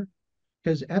stronger.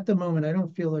 Because at the moment, I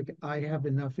don't feel like I have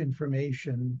enough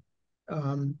information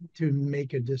to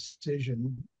make a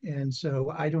decision. And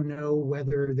so I don't know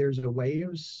whether there's a way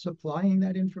of supplying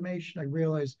that information. I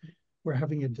realize we're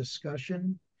having a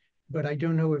discussion, but I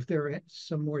don't know if there are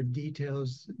some more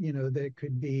details, you know, that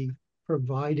could be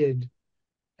provided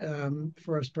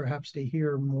for us perhaps to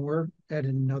hear more at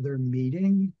another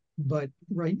meeting. But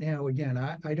right now, again,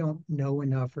 I don't know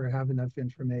enough or have enough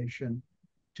information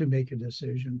to make a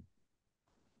decision.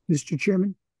 Mr.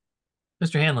 Chairman?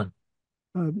 Mr. Hanlon.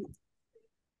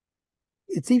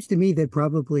 It seems to me that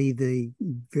probably the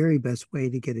very best way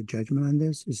to get a judgment on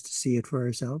this is to see it for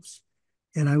ourselves.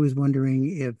 And I was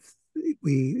wondering if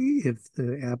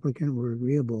the applicant were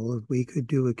agreeable, if we could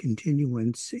do a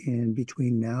continuance and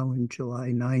between now and July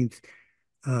 9th,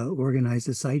 organize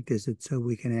a site visit so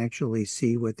we can actually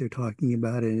see what they're talking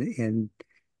about and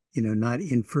you know, not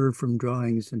infer from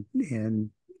drawings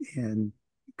and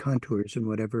contours and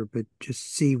whatever, but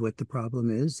just see what the problem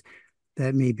is.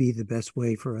 That may be the best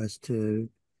way for us to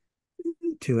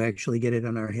actually get it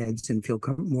on our heads and feel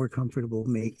more comfortable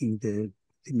making the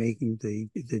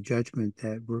judgment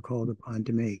that we're called upon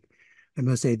to make. I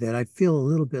must say that I feel a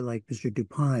little bit like Mr.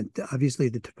 DuPont. Obviously,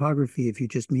 the topography, if you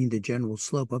just mean the general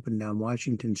slope up and down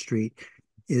Washington Street,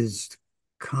 is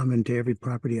common to every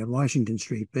property on Washington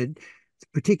Street. But the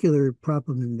particular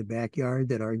problem in the backyard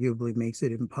that arguably makes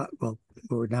it well, what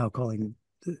we're now calling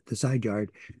the side yard,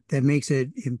 that makes it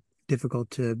difficult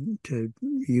to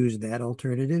use that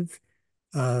alternative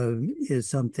is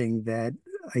something that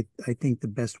I think the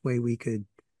best way we could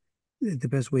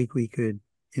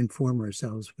inform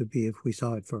ourselves would be if we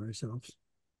saw it for ourselves.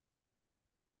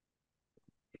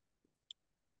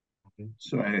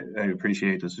 So I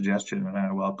appreciate the suggestion, and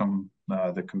I welcome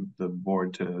the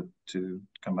board to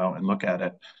come out and look at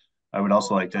it. I would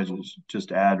also like to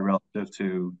just add relative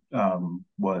to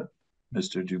what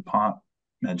Mr. DuPont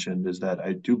mentioned, is that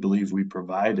I do believe we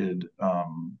provided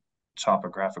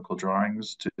topographical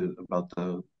drawings as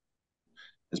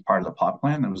part of the plot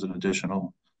plan. There was an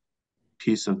additional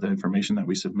piece of the information that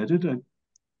we submitted, if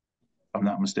I'm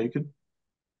not mistaken.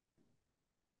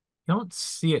 Don't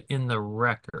see it in the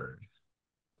record.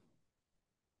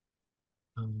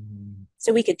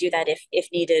 So we could do that if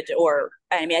needed, or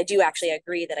I mean, I do actually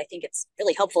agree that I think it's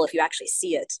really helpful if you actually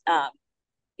see it,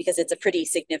 because it's a pretty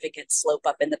significant slope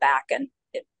up in the back, and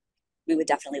we would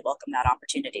definitely welcome that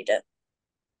opportunity to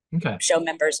show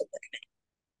members of the committee.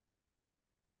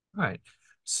 All right.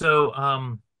 So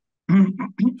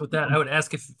with that, I would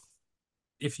ask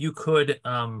if you could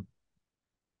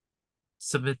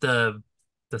submit the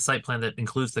site plan that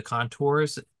includes the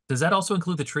contours. Does that also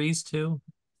include the trees too?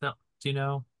 Do you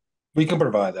know? We can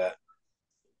provide that.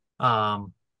 I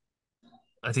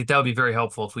think that would be very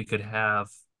helpful if we could have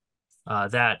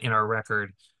that in our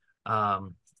record.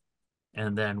 And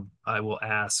then I will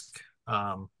ask.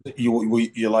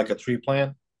 You like a tree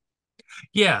plan?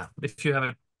 Yeah, if you have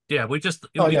it. Yeah, because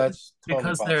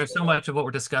there's so much of what we're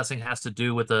discussing has to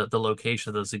do with the location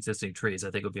of those existing trees.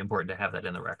 I think it would be important to have that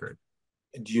in the record.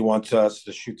 Do you want us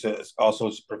to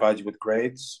also provide you with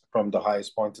grades from the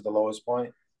highest point to the lowest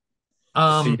point?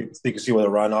 So you can see what the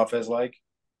runoff is like?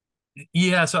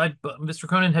 Yeah, so Mr.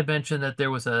 Cronin had mentioned that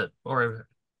there was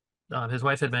his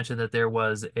wife had mentioned that there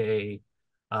was a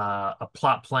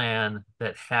plot plan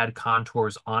that had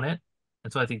contours on it.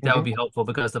 And so I think that would be helpful,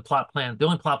 because the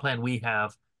only plot plan we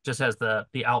have just has the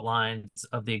outlines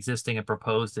of the existing and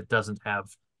proposed. It doesn't have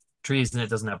trees and it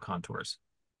doesn't have contours.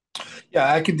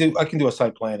 Yeah, I can do a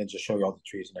site plan and just show you all the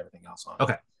trees and everything else on it.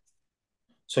 Okay.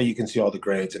 So you can see all the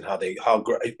grades and how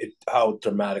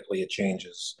dramatically it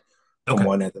changes from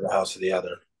one end of the house to the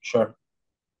other. Sure.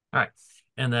 All right.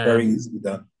 And then very easily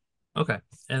done. Okay.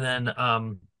 And then I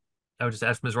would just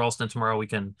ask Ms. Ralston tomorrow, we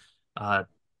can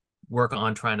work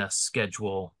on trying to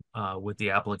schedule with the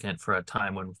applicant for a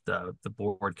time when the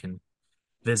board can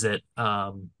visit.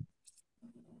 And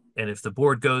if the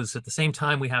board goes at the same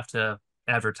time, we have to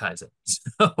advertise it.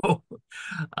 So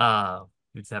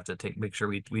we just have to make sure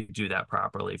we do that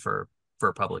properly for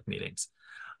public meetings.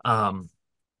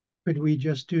 Could we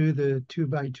just do the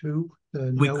 2x2?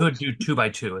 We could do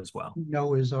 2x2 as well.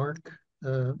 Noah's Ark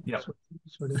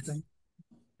sort of thing.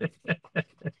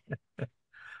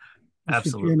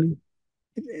 Absolutely. Chairman,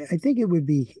 I think it would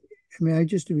be, I mean, I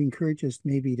just to encourage us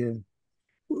maybe to,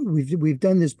 we've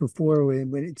done this before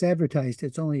when it's advertised,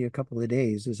 it's only a couple of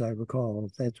days, as I recall.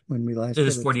 That's when we last It did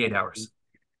is 48 hours.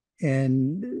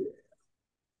 And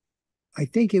I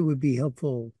think it would be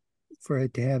helpful for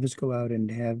it to have us go out and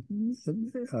have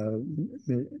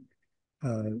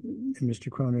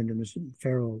Mr. Cronin and Mr.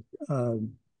 Farrell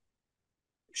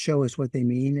show us what they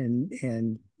mean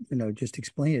and just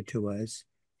explain it to us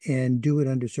and do it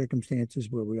under circumstances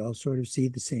where we all sort of see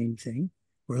the same thing,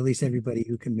 or at least everybody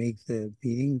who can make the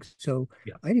meeting. So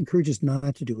yeah. I'd encourage us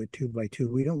not to do it 2 by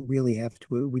 2. We don't really have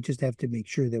to. We just have to make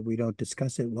sure that we don't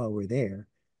discuss it while we're there.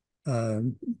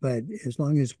 But as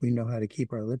long as we know how to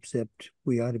keep our lips zipped,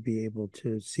 we ought to be able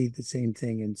to see the same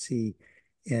thing and see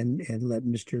and let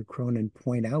Mr. Cronin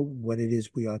point out what it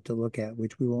is we ought to look at,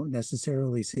 which we won't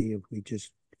necessarily see if we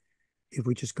just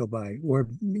go by. Or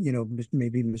maybe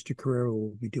Mr. Carrero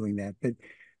will be doing that, but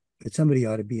somebody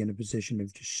ought to be in a position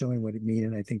of just showing what it means.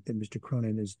 And I think that Mr.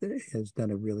 Cronin has done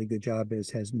a really good job,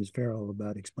 as has Ms. Farrell,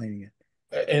 about explaining it.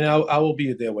 And I will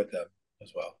be there with them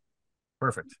as well.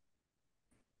 Perfect.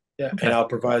 Yeah, okay. And I'll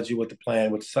provide you with the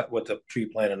plan, with the tree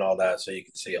plan and all that, so you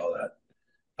can see all that.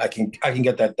 I can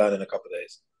get that done in a couple of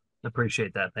days.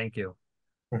 Appreciate that. Thank you.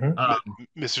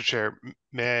 Mr. Chair,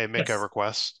 may I make a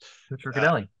request? Mr.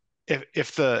 Cadelli.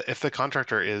 If the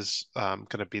contractor is going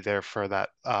to be there for that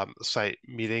site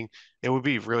meeting, it would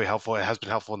be really helpful. It has been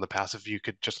helpful in the past if you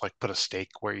could just like put a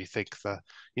stake where you think the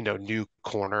new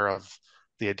corner of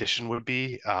the addition would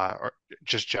be, or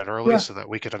just generally, so that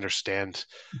we could understand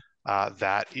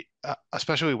that,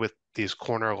 especially with these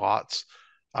corner lots,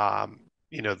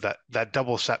 that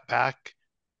double setback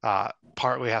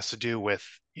partly has to do with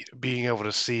being able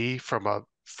to see from a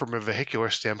vehicular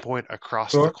standpoint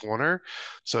across the corner.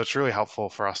 So it's really helpful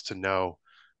for us to know,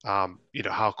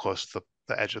 how close the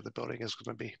edge of the building is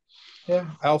going to be. Yeah,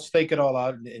 I'll stake it all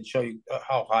out and show you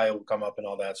how high it will come up and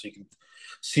all that, so you can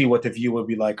see what the view would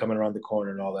be like coming around the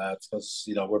corner and all that. Because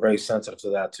we're very sensitive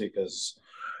to that too, because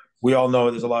we all know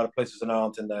there's a lot of places in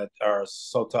Arlington that are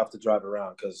so tough to drive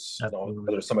around because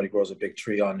whether somebody grows a big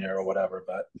tree on there or whatever.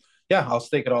 But yeah, I'll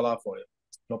stake it all out for you.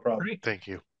 No problem. Great. Thank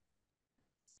you.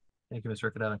 Thank you,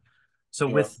 Mr. Riccadelli. So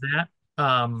with that,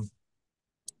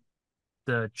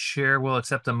 the chair will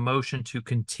accept a motion to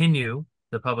continue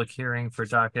the public hearing for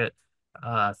docket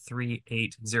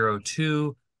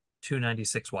 3802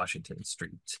 296 Washington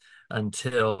Street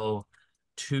until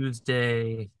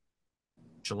Tuesday,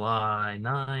 July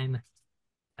 9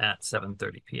 at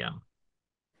 7:30 p.m.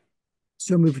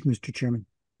 So moved, Mr. Chairman.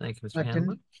 Thank you, Mr.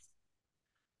 Hanlon.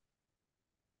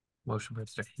 Motion by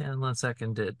Mr. Hanlon,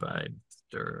 seconded by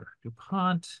Mr.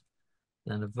 DuPont.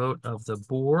 Then a vote of the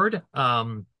board.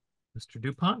 Mr.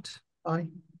 DuPont? Aye.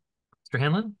 Mr.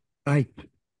 Hanlon? Aye.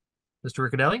 Mr.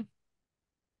 Riccadelli?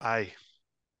 Aye.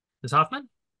 Ms. Hoffman?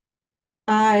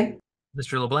 Aye.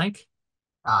 Mr. LeBlanc?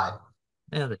 Aye.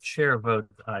 And the chair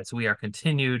votes aye. So we are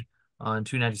continued on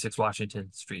 296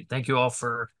 Washington Street. Thank you all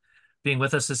for being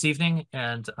with us this evening,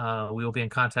 and we will be in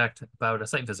contact about a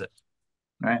site visit.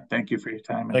 All right. Thank you for your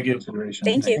time and Thank you. consideration.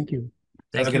 Thank you. Thank you.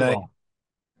 Thank you all.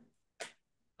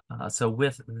 So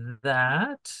with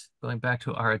that, going back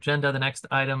to our agenda, the next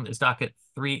item is docket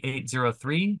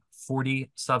 3803, 40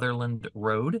 Sutherland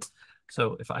Road.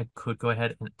 So if I could go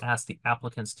ahead and ask the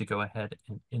applicants to go ahead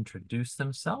and introduce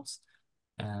themselves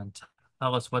and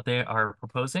tell us what they are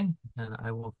proposing, and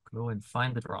I will go and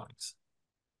find the drawings.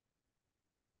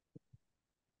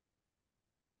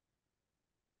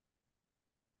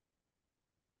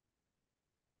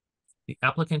 The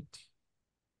applicant.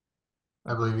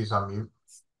 I believe he's on mute.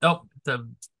 Oh,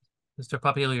 Mr.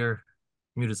 Papio, your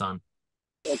mute is on.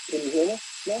 Can you hear me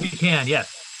now? We can, yes.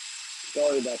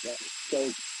 Sorry about that.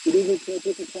 So, good evening,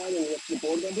 Mr. Klein and the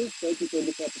board members. Thank you for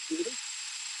this opportunity.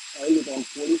 I live on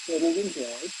 47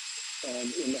 Drive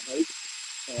in the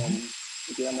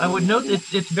Heights. Again, I would note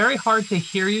it's very hard to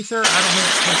hear you, sir.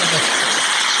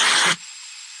 I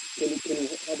don't know. Can you,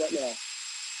 how about now?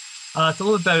 It's a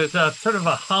little bit better. It's sort of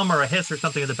a hum or a hiss or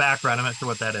something in the background. I'm not sure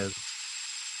what that is.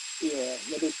 Yeah,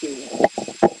 let me see.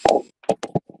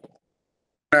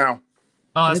 Now.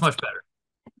 Oh, that's much better.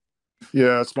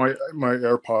 Yeah, it's my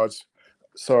AirPods.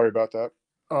 Sorry about that.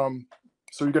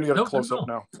 So you're gonna get a close up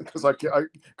now because I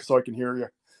can hear you.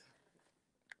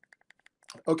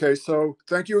 Okay, so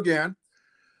thank you again.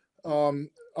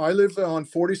 I live on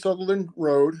 40 Sutherland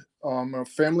Road. A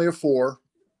family of 4,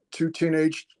 2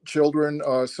 teenage children,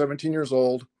 17 years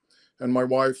old, and my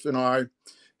wife and I,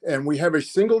 and we have a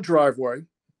single driveway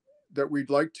that we'd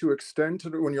like to extend to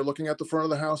when you're looking at the front of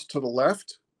the house to the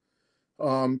left.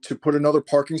 to put another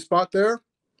parking spot there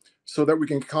so that we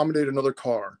can accommodate another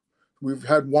car. We've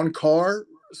had one car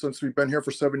since we've been here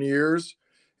for 7 years.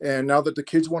 And now that the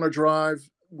kids want to drive,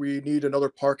 we need another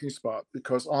parking spot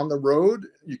because on the road,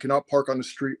 you cannot park on the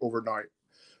street overnight.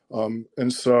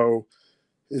 And so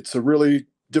it's a really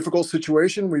difficult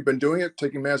situation. We've been doing it,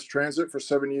 taking mass transit for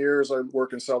 7 years. I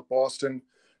work in South Boston.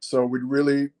 So we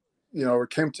really,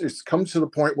 it's come to the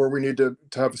point where we need to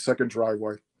have a second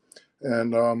driveway.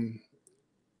 And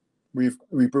we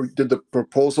did the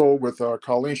proposal with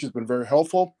Colleen. She's been very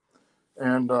helpful.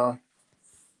 And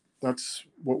that's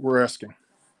what we're asking.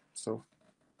 So.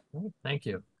 Thank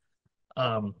you.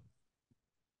 So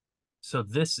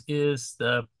this is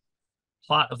the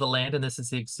plot of the land, and this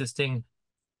is the existing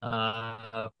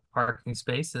parking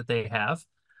space that they have.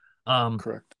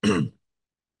 Correct.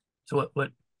 So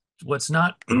what's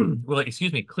not well,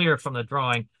 excuse me, clear from the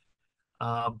drawing,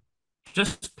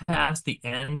 just past the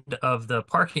end of the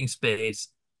parking space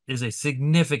is a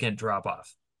significant drop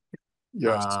off.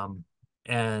 Yes.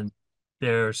 And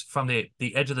there's from the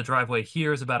edge of the driveway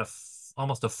here is about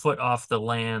almost a foot off the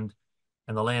land,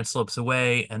 and the land slopes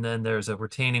away, and then there's a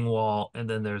retaining wall, and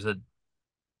then there's a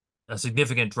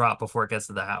significant drop before it gets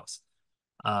to the house.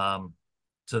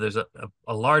 So there's a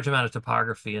large amount of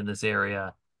topography in this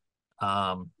area,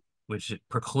 which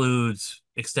precludes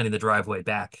extending the driveway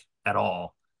back at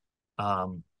all.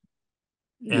 And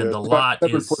the lot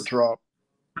is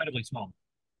incredibly small.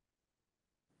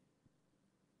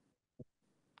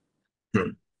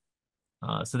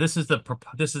 So this is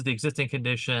the existing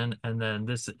condition, and then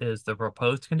this is the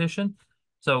proposed condition.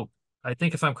 So I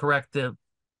think if I'm correct,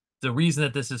 the reason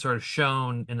that this is sort of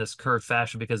shown in this curved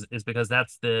fashion because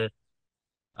that's the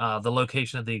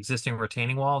location of the existing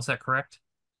retaining wall. Is that correct?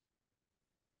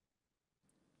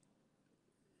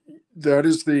 That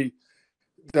is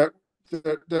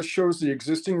that shows the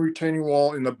existing retaining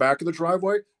wall in the back of the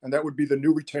driveway, and that would be the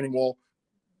new retaining wall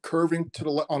curving to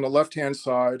on the left-hand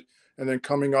side, and then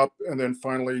coming up, and then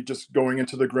finally just going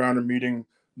into the ground and meeting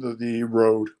the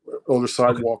road or the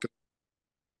sidewalk.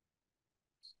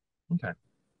 Okay.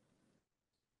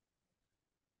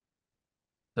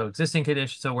 So existing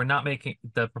condition. So we're not making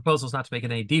the proposal is not to make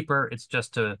it any deeper. It's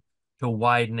just to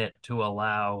widen it to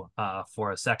allow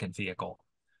for a second vehicle.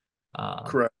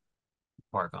 Correct.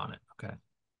 Park on it. Okay.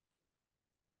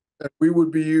 And we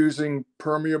would be using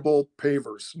permeable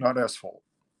pavers, not asphalt.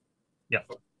 Yeah.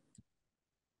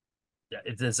 Yeah,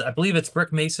 it is. I believe it's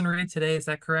brick masonry today. Is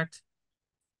that correct?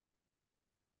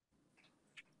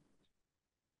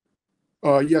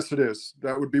 Yes, it is.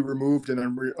 That would be removed and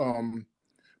then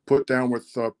put down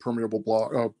with permeable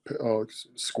block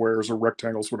squares or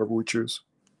rectangles, whatever we choose.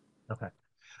 Okay.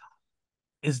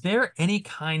 Is there any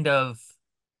kind of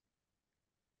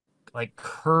like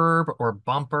curb or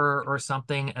bumper or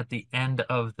something at the end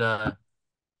of the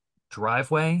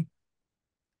driveway?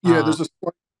 Yeah, there's a.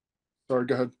 Sorry,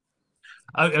 go ahead.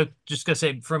 I was just gonna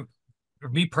say, for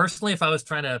me personally, if I was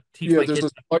trying to teach my kids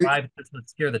to drive, this would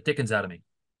scare the dickens out of me.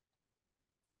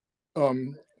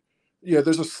 Yeah,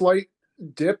 there's a slight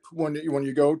dip when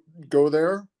you go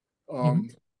there.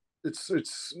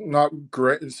 It's not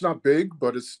great. It's not big,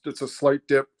 but it's a slight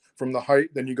dip from the height.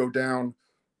 Then you go down,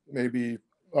 maybe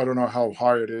I don't know how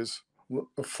high it is,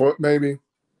 a foot maybe,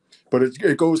 but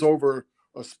it goes over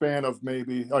a span of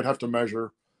maybe I'd have to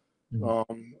measure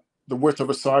the width of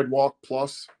a sidewalk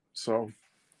plus, so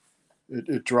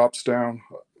it drops down.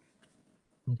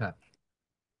 Okay.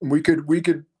 We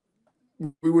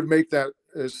would make that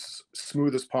as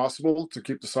smooth as possible to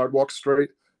keep the sidewalk straight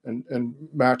and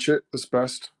match it as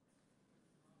best.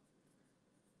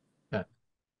 Okay.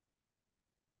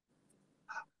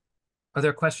 Are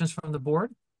there questions from the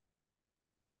board?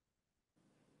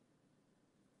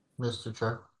 Mr.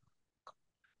 Chair.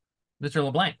 Mr.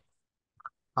 LeBlanc.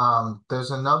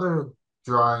 There's another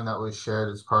drawing that was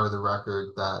shared as part of the record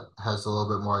that has a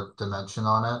little bit more dimension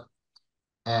on it.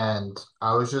 And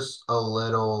I was just a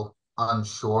little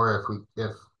unsure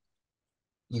if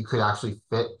you could actually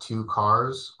fit 2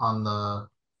 cars on the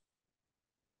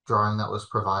drawing that was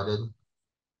provided.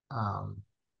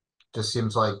 Just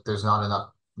seems like there's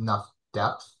not enough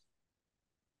depth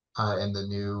in the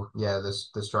new,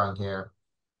 this drawing here,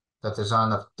 that there's not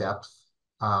enough depth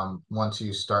once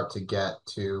you start to get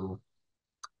to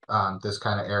this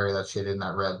kind of area that's shaded in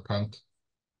that red pink.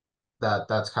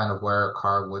 That's kind of where a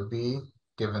car would be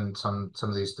given some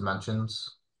of these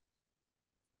dimensions.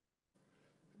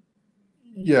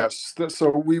 Yes, so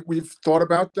we've thought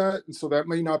about that, and so that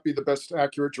may not be the best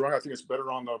accurate drawing. I think it's better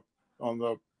on the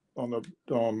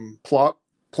plot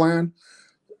plan,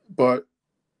 but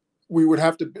we would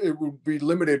have to, it would be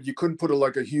limited. You couldn't put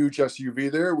like a huge SUV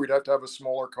there. We'd have to have a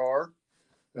smaller car.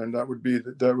 And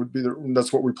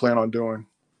that's what we plan on doing.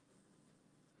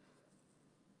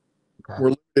 Okay.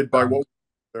 We're limited by what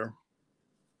there.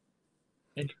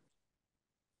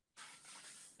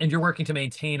 And you're working to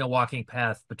maintain a walking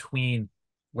path between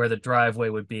where the driveway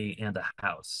would be and the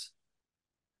house.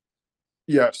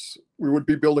 Yes, we would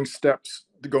be building steps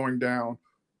going down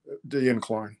the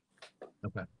incline.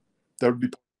 Okay. That would be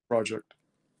part of the project.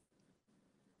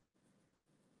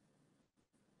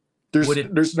 There's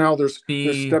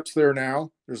steps there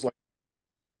now. There's like,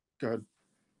 go ahead.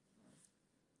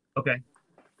 Okay.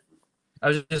 I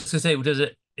was just gonna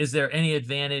say, is there any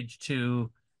advantage to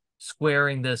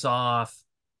squaring this off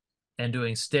and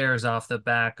doing stairs off the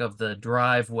back of the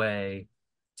driveway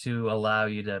to allow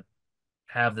you to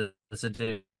have this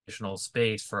additional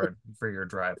space for your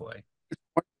driveway?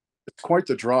 It's quite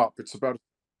the drop. It's about,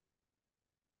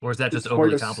 or is that just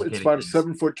overly complicated? It's about a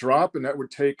 7-foot drop, and that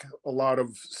would take a lot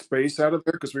of space out of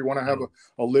there because we want to have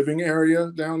a living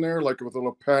area down there, like with a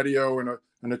little patio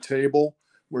and a table.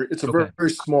 Where it's a very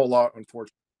small lot,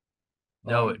 unfortunately.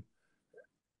 No,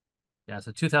 yeah, it's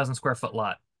a 2,000 square foot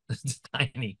lot. It's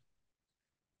tiny.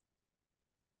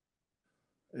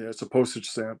 Yeah, it's a postage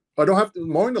stamp. I don't have to,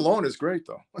 mowing the lawn is great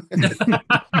though.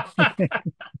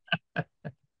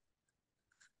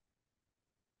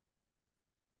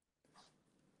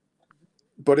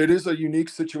 But it is a unique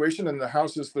situation, and the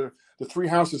houses, the 3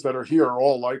 houses that are here are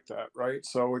all like that, right?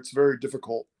 So it's very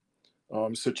difficult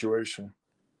situation.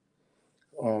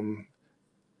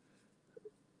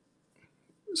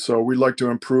 So we'd like to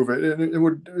improve it, and we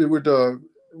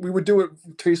would do it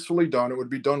tastefully done. It would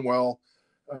be done well,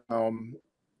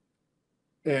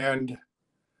 and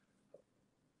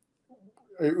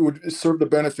it would serve the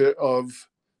benefit of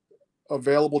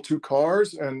available 2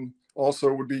 cars, and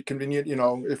also would be convenient. You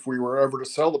know, if we were ever to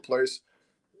sell the place,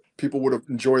 people would have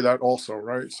enjoyed that also,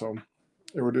 right? So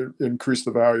it would increase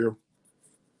the value.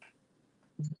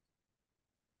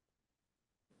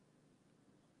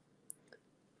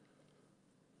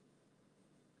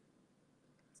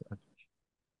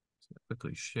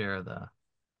 Quickly share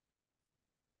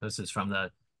this is from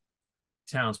the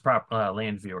town's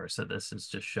land viewer, so this is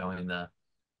just showing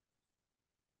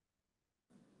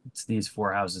it's these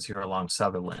 4 houses here along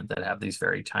Sutherland that have these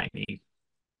very tiny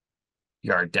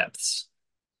yard depths.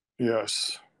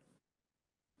 Yes.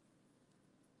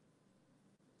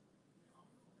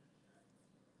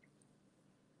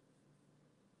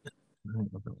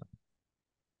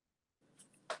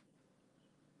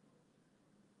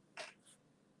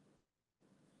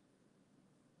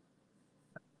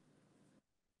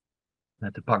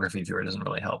 That topography viewer doesn't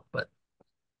really help, but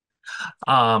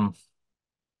I'll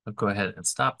go ahead and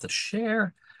stop the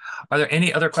share. Are there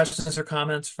any other questions or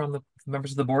comments from the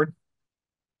members of the board?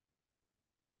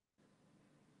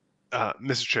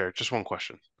 Mr. Chair, just one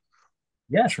question.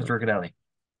 Yeah, sure. Mr.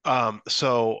 Riccadelli.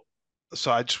 So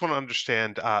I just want to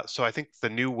understand. So I think the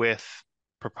new width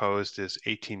proposed is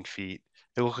 18 feet.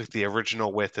 It looks like the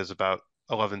original width is about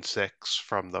 11.6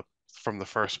 from the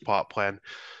first plot plan.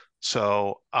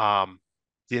 So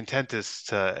the intent is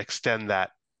to extend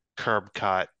that curb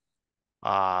cut,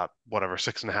 whatever,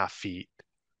 6.5 feet,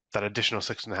 that additional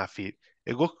 6.5 feet.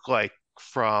 It looked like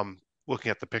from looking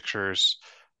at the pictures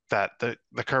that the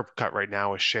curb cut right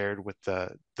now is shared with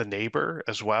the neighbor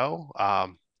as well.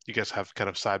 You guys have kind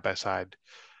of side by side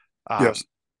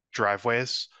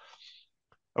driveways.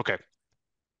 Okay.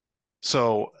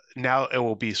 So now it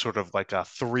will be sort of like a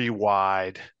 3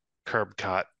 wide curb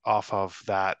cut off of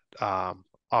that,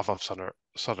 off of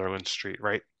Sutherland Street,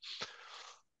 right?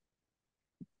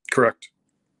 Correct.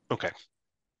 Okay.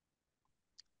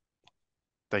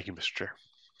 Thank you, Mr. Chair.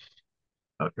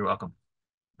 Oh, you're welcome.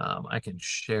 I can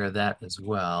share that as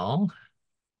well.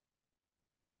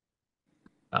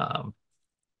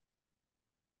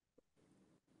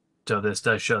 So this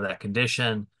does show that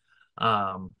condition.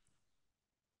 So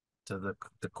the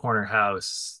corner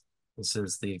house, this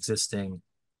is the existing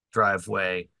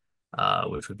driveway,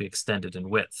 which would be extended in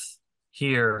width.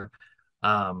 Here,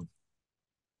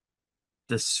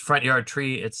 this front yard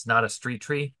tree, it's not a street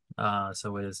tree,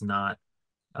 so it is not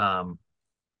a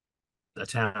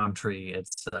town tree,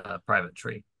 it's a private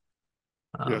tree.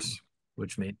 Yes.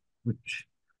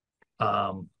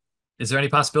 Is there any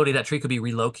possibility that tree could be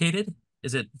relocated?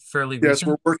 Is it fairly Yes, recent?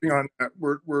 we're working on that.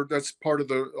 We're that's part of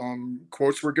the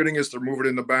quotes we're getting, is to move it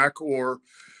in the back, or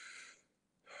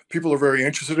people are very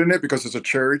interested in it because it's a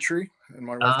cherry tree, and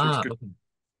my wife takes good. Okay.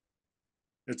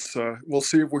 It's we'll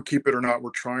see if we keep it or not. We're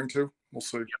trying to. We'll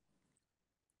see.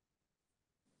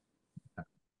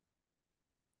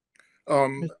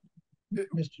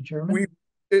 Mr. Chairman?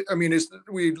 I mean,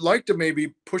 we'd like to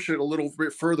maybe push it a little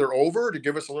bit further over to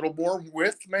give us a little more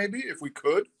width, maybe, if we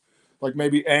could, like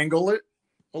maybe angle it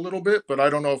a little bit, but I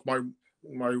don't know if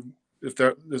if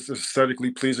that is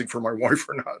aesthetically pleasing for my wife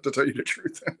or not, to tell you the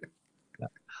truth.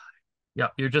 Yeah,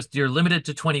 you're limited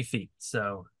to 20 feet.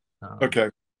 So okay,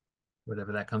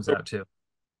 whatever that comes out to.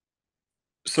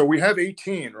 So we have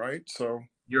 18, right? So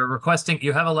you have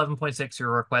 11.6, you're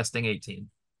requesting 18.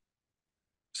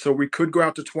 So we could go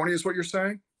out to 20 is what you're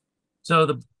saying? So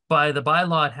the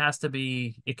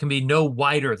bylaw it can be no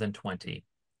wider than 20.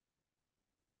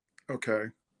 Okay.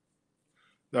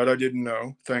 That I didn't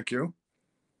know. Thank you.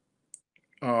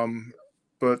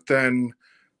 But then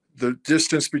the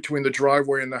distance between the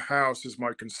driveway and the house is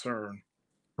my concern.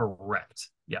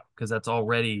 Correct. Yeah, because that's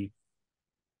already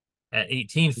at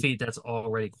 18 feet, that's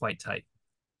already quite tight.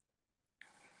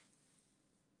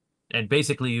 And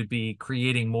basically you'd be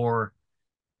creating more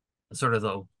sort of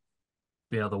the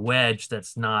wedge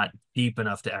that's not deep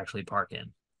enough to actually park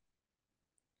in.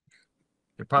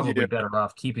 You're probably better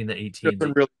off keeping the 18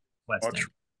 Doesn't really westing. much.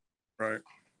 Right.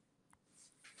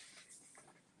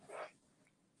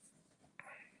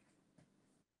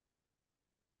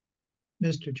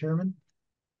 Mr. Chairman?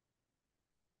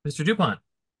 Mr. DuPont.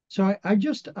 So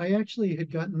I actually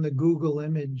had gotten the Google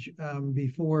image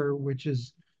before, which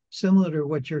is similar to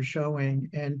what you're showing.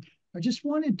 And I just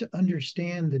wanted to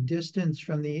understand the distance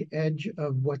from the edge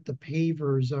of what the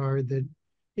pavers are that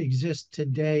exist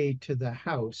today to the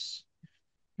house.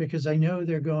 Because I know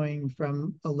they're going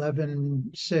from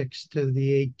 11.6 to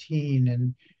the 18.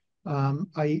 And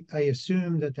I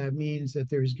assume that means that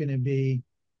there's going to be,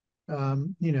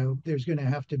 there's going to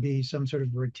have to be some sort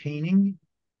of retaining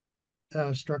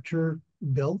structure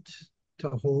built to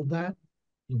hold that,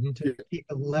 to keep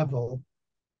it level.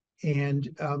 And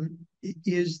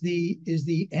is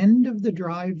the end of the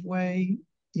driveway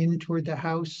in toward the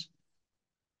house,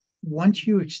 once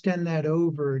you extend that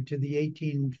over to the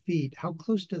 18 feet, how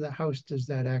close to the house does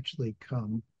that actually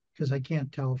come? Because I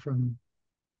can't tell from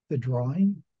the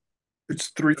drawing. It's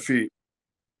 3 feet.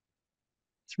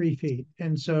 3 feet.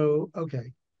 And so,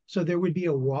 okay. So there would be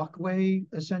a walkway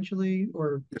essentially,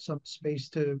 or some space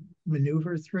to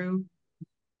maneuver through?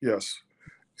 Yes.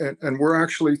 And we're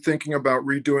actually thinking about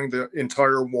redoing the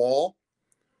entire wall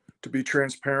to be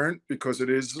transparent because it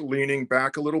is leaning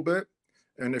back a little bit.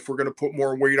 And if we're going to put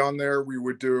more weight on there, we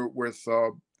would do it with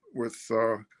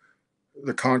the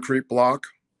concrete block.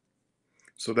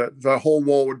 So that the whole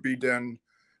wall would be then,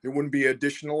 it wouldn't be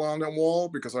additional on that wall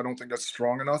because I don't think that's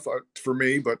strong enough for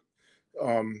me, but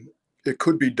it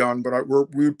could be done, but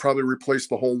we would probably replace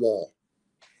the whole wall.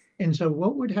 And so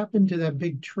what would happen to that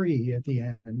big tree at the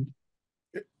end?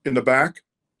 In the back?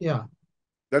 Yeah.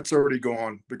 That's already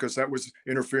gone because that was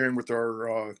interfering with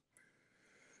our,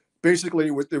 basically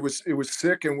it was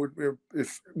sick, and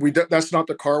that's not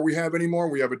the car we have anymore.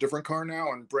 We have a different car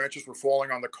now, and branches were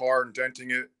falling on the car and denting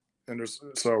it. And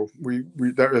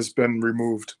that has been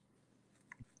removed.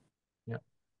 Yeah.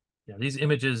 Yeah. These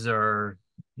images are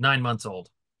 9 months old.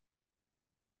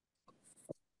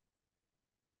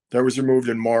 That was removed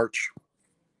in March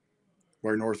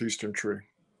by Northeastern Tree.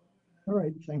 All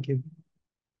right, thank you.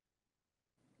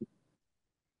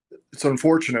 It's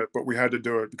unfortunate, but we had to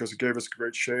do it because it gave us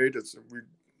great shade. It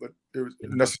was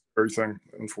a necessary thing,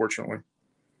 unfortunately.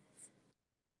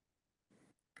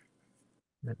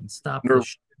 Stop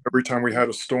every time we had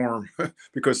a storm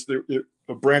because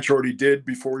a branch already did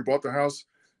before we bought the house,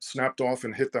 snapped off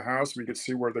and hit the house. We could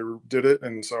see where they did it,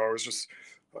 and so I was just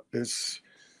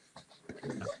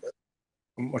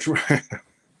much.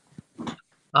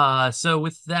 So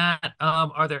with that,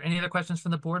 are there any other questions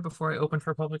from the board before I open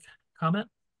for public comment?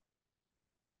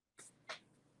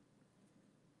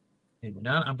 Maybe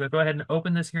not. I'm going to go ahead and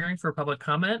open this hearing for public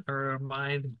comment, or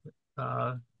remind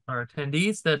our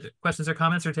attendees that questions or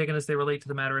comments are taken as they relate to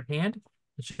the matter at hand.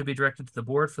 It should be directed to the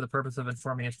board for the purpose of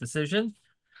informing its decision.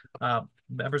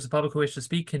 Members of the public who wish to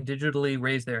speak can digitally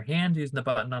raise their hand using the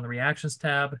button on the reactions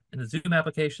tab in the Zoom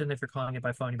application. If you're calling it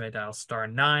by phone, you may dial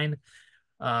 *9.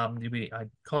 You'll be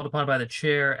called upon by the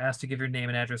chair, asked to give your name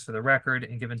and address for the record,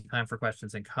 and given time for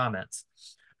questions and comments.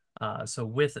 So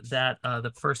with that,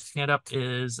 the first hand up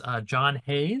is John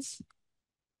Hayes.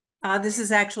 This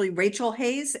is actually Rachel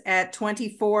Hayes at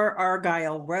 24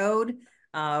 Argyle Road.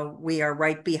 We are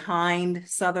right behind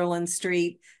Sutherland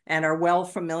Street and are well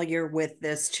familiar with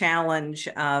this challenge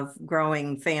of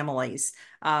growing families.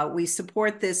 We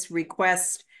support this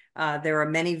request. There are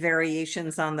many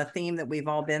variations on the theme that we've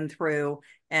all been through,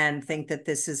 and think that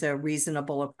this is a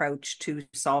reasonable approach to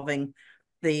solving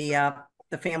the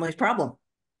family's problem.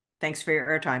 Thanks for your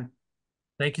airtime.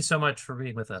 Thank you so much for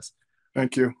being with us.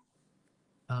 Thank you.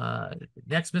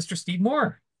 Next, Mr. Steve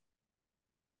Moore.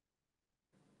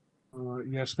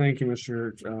 Yes, thank you,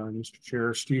 Mr.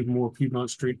 Chair. Steve Moore, Piedmont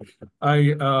Street.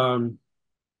 I'm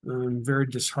very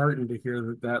disheartened to hear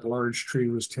that that large tree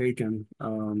was taken.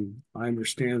 I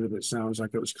understand that it sounds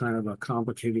like it was kind of a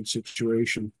complicated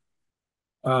situation.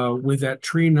 With that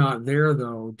tree not there,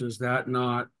 though, does that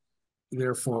not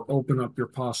therefore open up your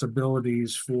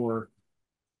possibilities for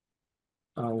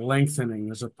lengthening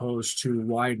as opposed to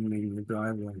widening the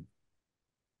driveway?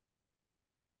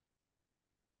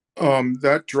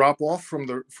 That drop off from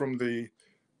the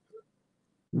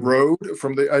road,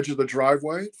 from the edge of the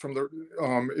driveway,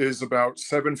 is about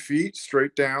 7 feet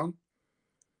straight down.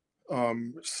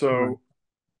 So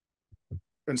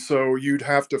you'd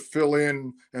have to fill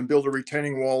in and build a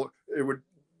retaining wall. It would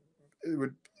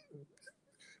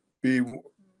be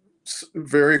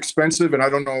very expensive, and I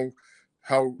don't know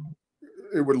how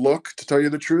it would look, to tell you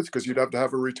the truth, because you'd have to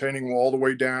have a retaining wall all the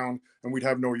way down, and we'd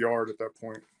have no yard at that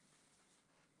point.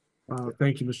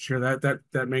 Thank you, Mr. Chair.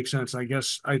 That makes sense. I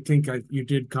think you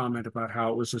did comment about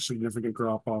how it was a significant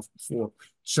drop off before.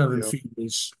 7 feet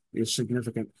is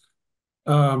significant.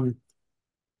 I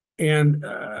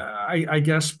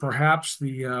guess perhaps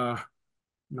the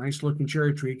nice looking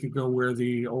cherry tree could go where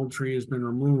the old tree has been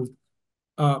removed.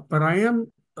 But I am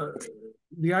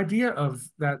the idea of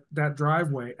that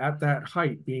driveway at that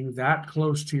height being that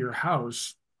close to your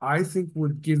house, I think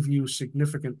would give you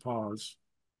significant pause.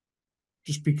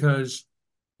 Just because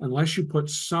unless you put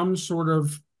some sort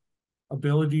of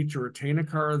ability to retain a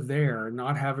car there and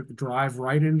not have it drive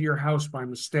right into your house by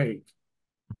mistake,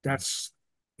 it's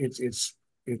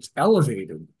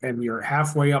elevated and you're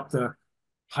halfway up the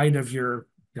height of your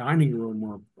dining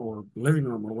room or living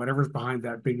room or whatever's behind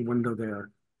that big window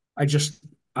there. I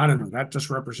don't know. That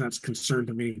just represents concern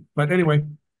to me. But anyway,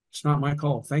 it's not my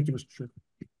call. Thank you, Mr. Chair.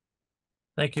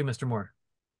 Thank you, Mr. Moore.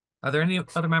 Are there any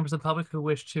other members of the public who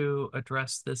wish to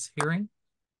address this hearing?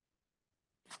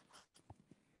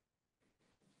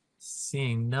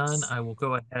 Seeing none, I will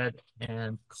go ahead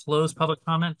and close public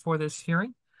comment for this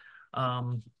hearing.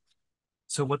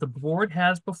 So what the board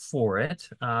has before it,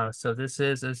 so this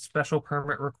is a special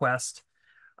permit request.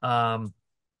 Let's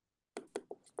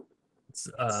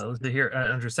see here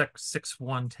under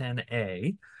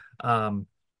 6110A.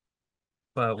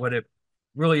 But what it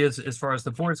really is, as far as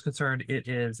the board is concerned, it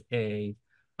is it's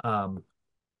an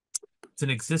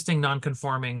existing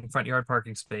non-conforming front yard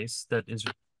parking space that is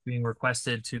being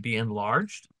requested to be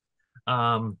enlarged.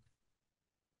 And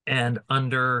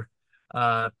under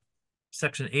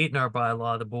Section 8 in our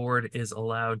bylaw, the board is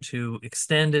allowed to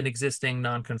extend an existing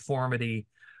nonconformity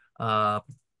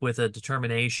with a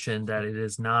determination that it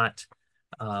is not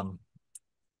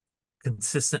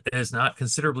consistent, it is not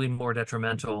considerably more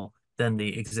detrimental than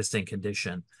the existing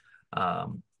condition.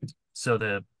 So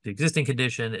the existing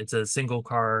condition, it's a single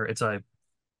car, it's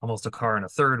almost a car and a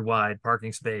third wide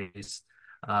parking space.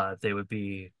 They would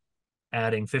be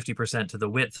adding 50% to the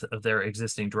width of their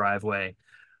existing driveway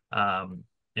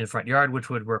in front yard, which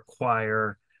would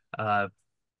require the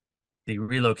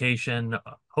relocation,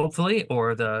 hopefully,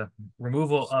 or the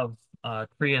removal of a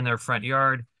tree in their front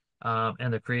yard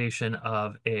and the creation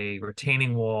of a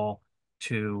retaining wall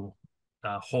to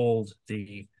hold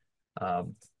the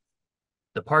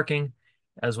parking.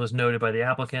 As was noted by the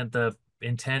applicant, the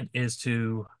intent is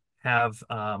to have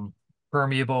a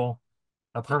permeable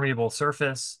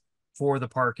surface for the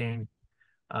parking.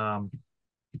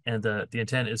 And the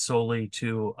intent is solely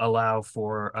to allow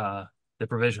for the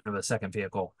provision of a second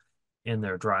vehicle in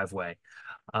their driveway.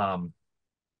 I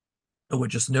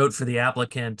would just note for the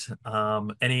applicant,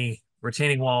 any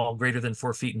retaining wall greater than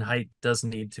 4 feet in height does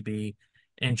need to be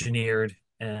engineered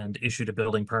and issued a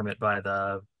building permit by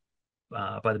the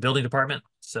building department.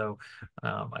 So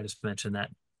I just mentioned that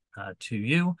to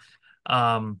you.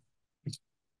 Are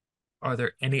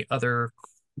there any other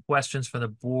questions from the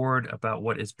board about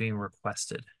what is being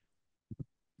requested?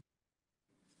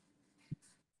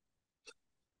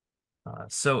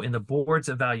 So in the board's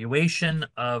evaluation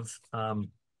of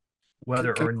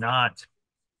whether or not...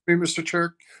 Hey, Mr.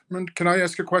 Chairman, can I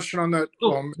ask a question on that?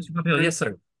 Mr. Pompeo, yes,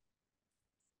 sir.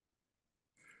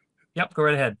 Yep, go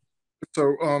right ahead.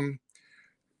 So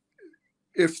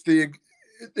if the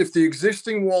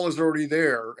existing wall is already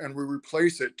there and we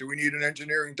replace it, do we need an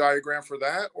engineering diagram for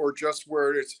that, or just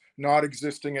where it's not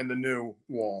existing in the new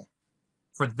wall?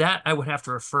 For that, I would have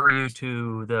to refer you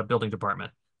to the building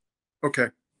department. Okay,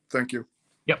 thank you.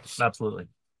 Yep, absolutely.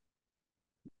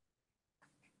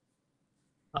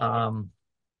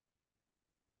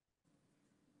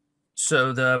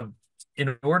 So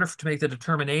in order to make the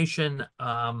determination,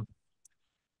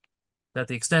 that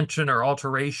the extension or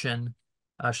alteration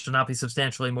should not be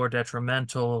substantially more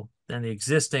detrimental than the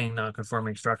existing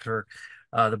non-conforming structure.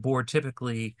 The board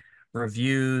typically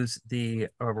reviews the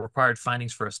required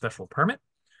findings for a special permit.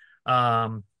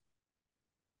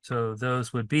 So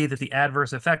those would be that the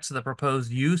adverse effects of the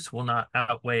proposed use will not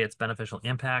outweigh its beneficial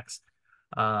impacts.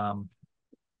 The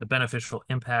beneficial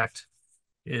impact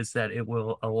is that it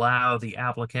will allow the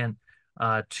applicant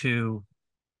to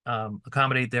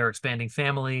accommodate their expanding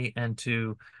family and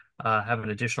to have an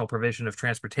additional provision of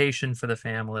transportation for the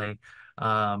family.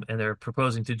 And they're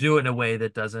proposing to do it in a way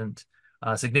that doesn't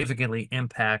significantly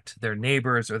impact their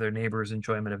neighbors or their neighbors'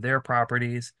 enjoyment of their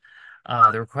properties.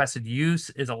 The requested use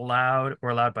is allowed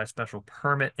by special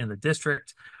permit in the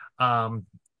district.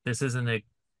 This isn't a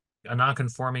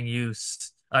non-conforming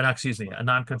use, a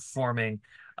non-conforming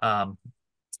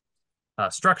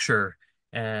structure,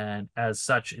 and as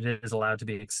such, it is allowed to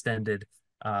be extended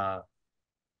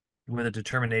with a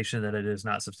determination that it is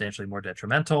not substantially more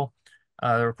detrimental.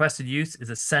 The requested use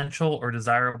is essential or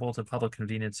desirable to public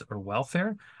convenience or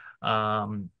welfare.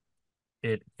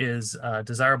 It is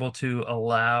desirable to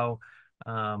allow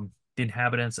the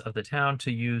inhabitants of the town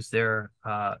to use their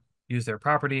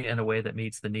property in a way that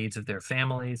meets the needs of their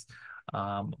families.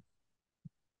 I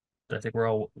think we're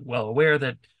all well aware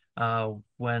that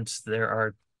once there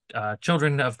are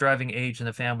children of driving age in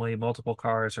the family, multiple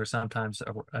cars are sometimes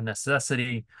a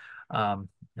necessity, and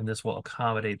this will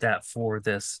accommodate that for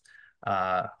this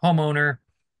homeowner.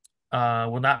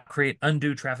 Will not create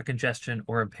undue traffic congestion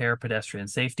or impair pedestrian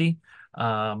safety.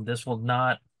 This will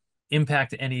not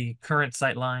impact any current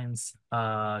sight lines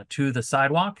to the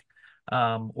sidewalk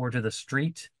or to the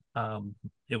street.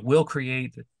 It will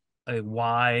create a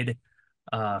wide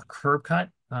curb cut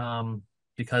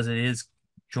because it is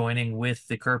joining with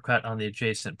the curb cut on the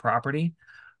adjacent property.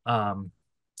 But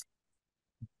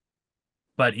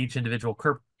each individual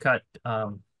curb cut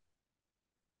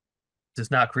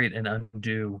does not create an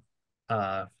undue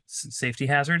safety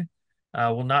hazard.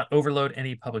 Will not overload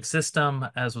any public system.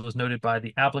 As was noted by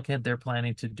the applicant, they're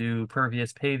planning to do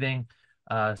pervious paving,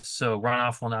 so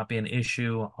runoff will not be an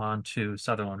issue onto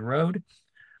Sutherland Road.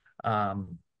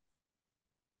 And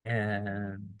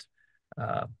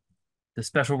the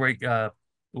special the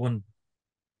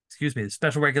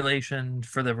special regulation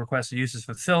for the requested use is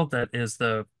fulfilled. That is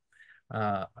the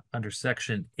under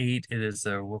Section 8, it is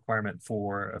a requirement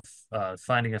for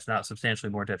finding us not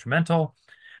substantially more detrimental.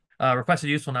 Requested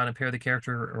use will not impair the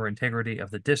character or integrity of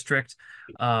the district.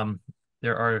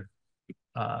 There are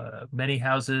many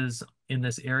houses in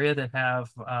this area that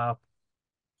have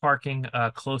parking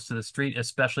close to the street,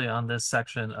 especially on this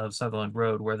section of Sutherland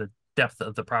Road, where the depth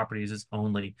of the properties is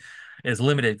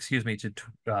limited,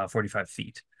 to 45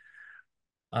 feet.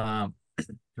 The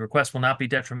request will not be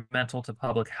detrimental to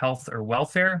public health or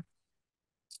welfare.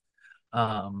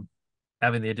 Having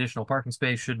the additional parking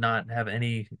space should not have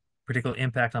any particular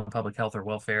impact on public health or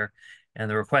welfare, and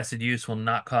the requested use will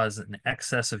not cause an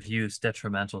excess of use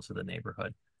detrimental to the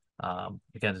neighborhood.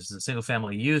 Again, this is a single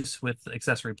family use with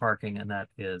accessory parking, and that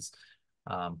is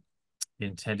the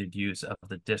intended use of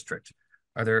the district.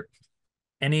 Are there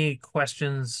any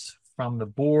questions from the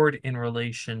board in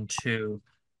relation to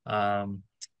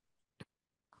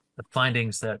the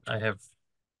findings that I have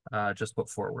just put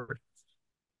forward?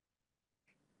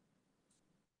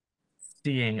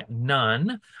 Seeing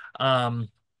none,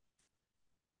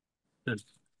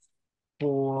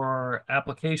 for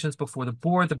applications before the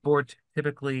board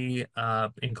typically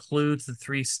includes the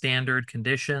 3 standard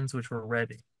conditions which were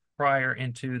read prior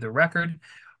into the record.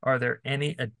 Are there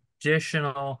any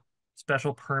additional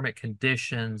special permit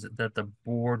conditions that the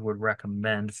board would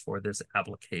recommend for this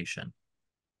application?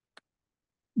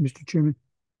 Mr. Chairman?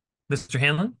 Mr.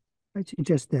 Hanlon? I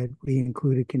suggest that we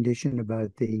include a condition about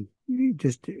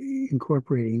just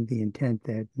incorporating the intent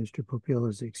that Mr. Popeil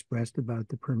has expressed about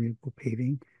the permeable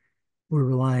paving. We're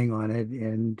relying on it,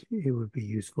 and it would be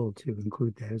useful to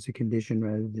include that as a condition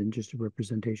rather than just a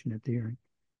representation at the hearing.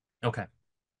 Okay.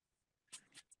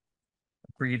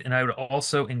 Agreed. And I would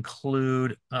also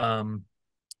include a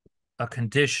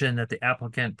condition that the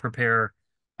applicant prepare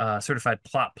a certified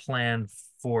plot plan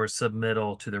for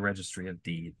submittal to the Registry of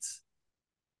Deeds.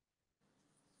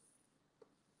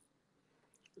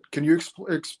 Can you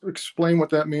explain what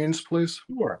that means, please?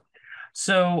 Sure.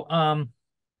 So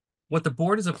what the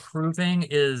board is approving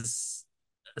is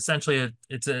essentially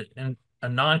a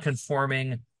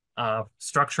non-conforming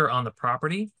structure on the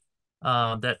property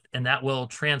that will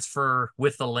transfer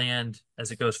with the land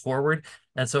as it goes forward.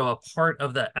 And so a part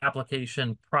of the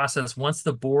application process, once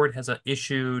the board has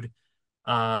issued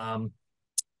a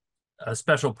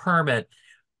special permit,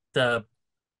 the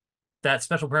that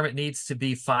special permit needs to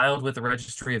be filed with the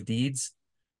Registry of Deeds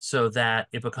so that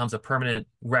it becomes a permanent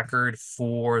record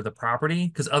for the property.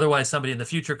 Because otherwise somebody in the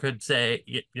future could say,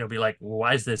 be like, well,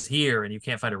 why is this here? And you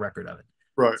can't find a record of it.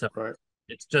 Right, So right.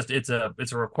 it's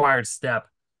a required step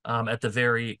at the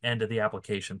very end of the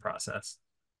application process.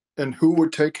 And who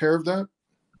would take care of that?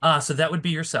 So that would be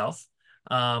yourself.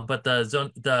 But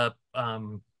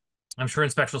I'm sure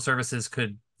Inspectional Services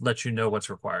could let you know what's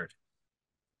required.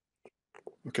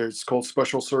 Okay, it's called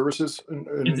Special Services.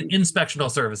 Inspectional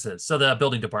Services, so the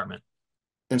building department.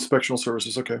 Inspectional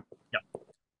Services, okay. Yep.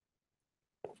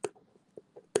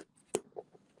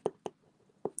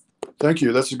 Thank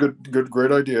you. That's a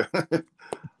great idea.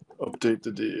 Update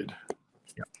the deed.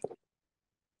 Yep.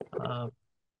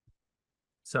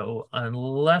 So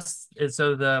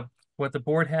what the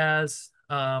board has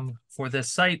for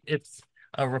this site, it's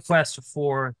a request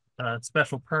for a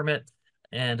special permit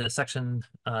and a section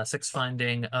 6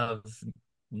 finding of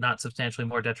not substantially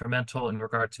more detrimental in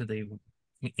regard to the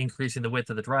increasing the width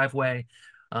of the driveway.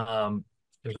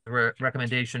 There's a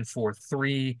recommendation for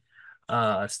 3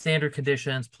 standard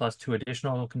conditions plus 2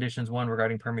 additional conditions, one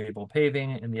regarding permeable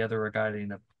paving and the other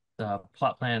regarding the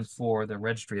plot plan for the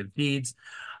Registry of Deeds.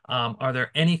 Are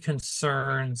there any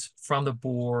concerns from the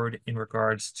board in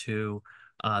regards to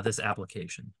this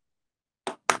application?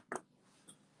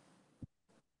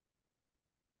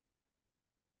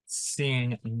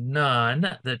 Seeing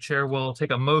none, the chair will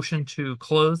take a motion to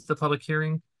close the public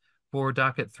hearing for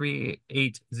docket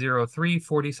 3803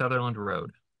 40 Sutherland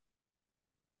Road.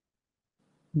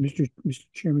 Mr.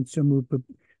 Chairman, so moved. But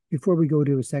before we go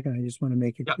to a second, I just want to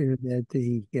make it clear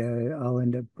that I'll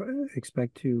end up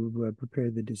expect to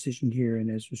prepare the decision here, and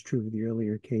as was true of the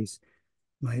earlier case,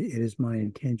 it is my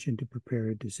intention to prepare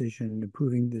a decision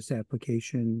approving this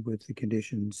application with the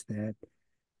conditions that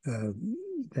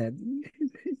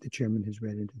the chairman has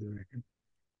read into the record.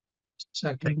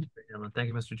 Second. Thank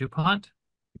you, Mr. DuPont.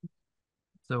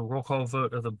 So roll call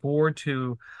vote of the board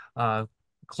to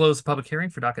close the public hearing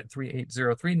for docket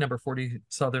 3803, number 40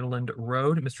 Sutherland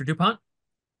Road. Mr. DuPont?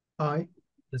 Aye.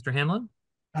 Mr. Hanlon?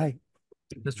 Aye.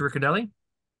 Mr. Riccadelli?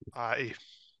 Aye.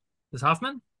 Ms.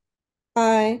 Hoffman?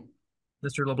 Aye.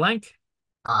 Mr. LeBlanc?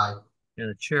 Aye. And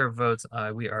the chair votes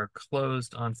aye. We are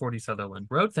closed on 40 Sutherland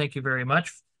Road. Thank you very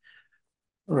much.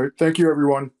 All right. Thank you,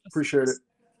 everyone. Appreciate it.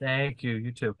 Thank you.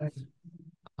 You too.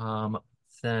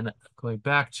 Then going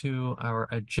back to our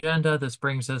agenda, this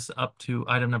brings us up to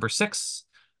item number 6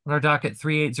 on our docket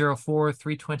 3804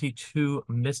 322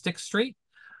 Mystic Street.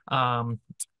 If I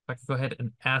could go ahead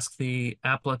and ask the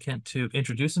applicant to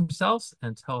introduce themselves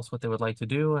and tell us what they would like to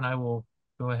do, and I will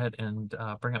go ahead and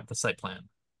bring up the site plan.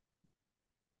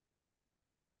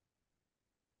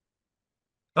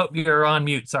 Oh, you're on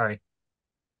mute. Sorry.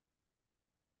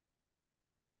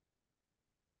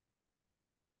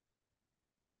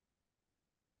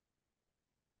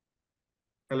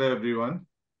 Hello, everyone.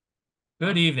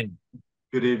 Good evening.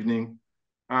 Good evening.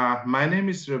 My name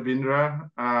is Ravindra,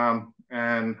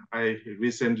 and I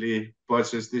recently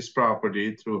purchased this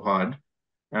property through HUD,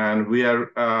 and we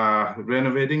are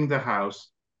renovating the house.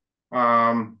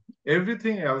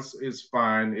 Everything else is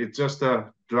fine. It's just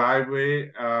a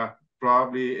driveway.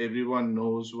 Probably everyone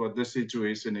knows what the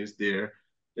situation is there.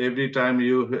 Every time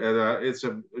it's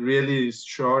a really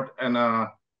short and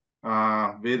a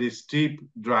very steep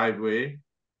driveway.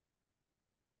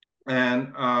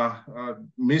 And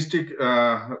Mystic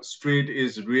Street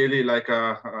is really like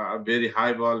a very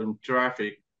high volume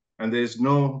traffic, and there's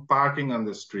no parking on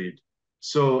the street.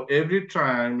 So every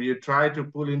time you try to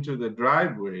pull into the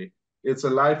driveway, it's a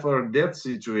life or death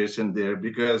situation there,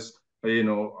 because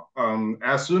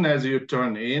as soon as you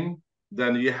turn in,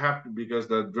 then you have to, because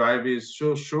the driveway is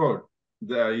so short,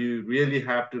 that you really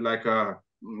have to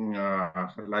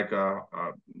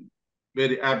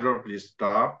very abruptly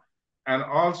stop. And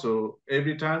also,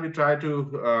 every time you try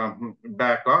to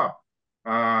back up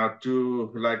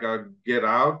to get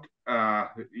out,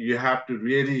 you have to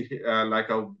really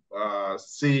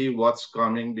see what's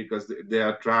coming, because they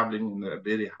are traveling in a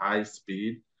very high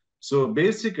speed. So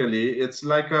basically, it's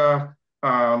like a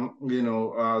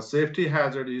safety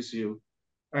hazard issue.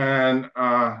 And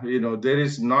there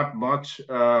is not much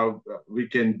we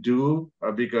can do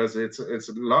because it's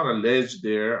a lot of ledge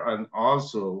there, and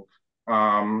also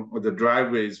the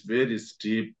driveway is very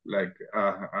steep.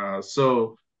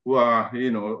 So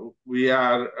we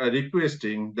are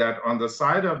requesting that on the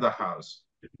side of the house,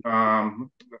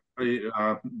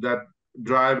 that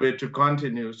driveway to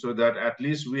continue, so that at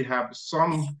least we have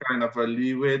some kind of a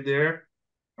leeway there.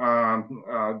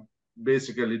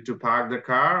 Basically to park the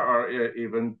car, or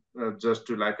even just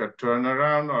to a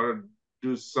turnaround or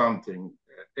do something.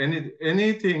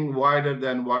 anything wider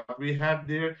than what we have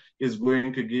there is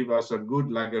going to give us a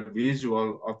good, like a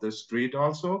visual of the street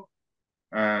also.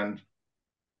 And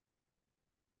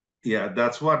yeah,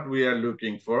 that's what we are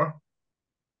looking for.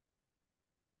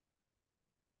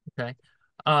 Okay.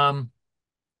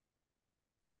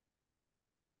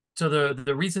 So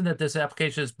the reason that this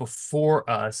application is before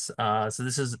us, so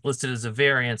this is listed as a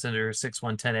variance under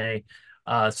 6110A.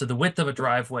 So the width of a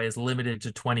driveway is limited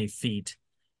to 20 feet.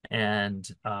 And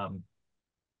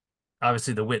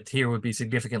obviously the width here would be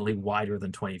significantly wider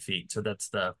than 20 feet. So that's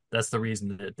the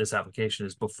reason that this application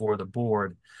is before the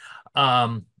board.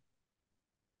 So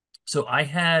I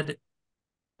had,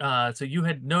 so you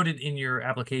had noted in your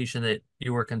application that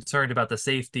you were concerned about the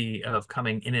safety of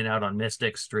coming in and out on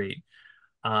Mystic Street.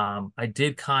 I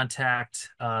did contact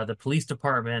the police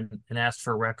department and asked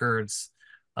for records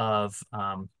of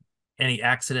any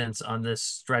accidents on this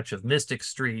stretch of Mystic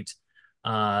Street.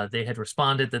 They had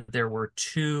responded that there were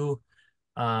two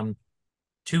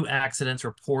accidents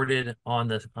reported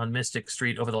on Mystic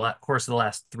Street over the course of the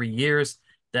last 3 years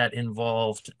that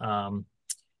involved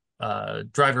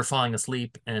driver falling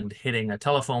asleep and hitting a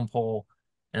telephone pole,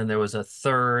 and there was a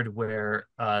third where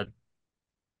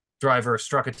driver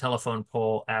struck a telephone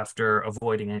pole after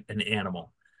avoiding an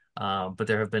animal. But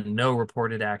there have been no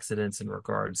reported accidents in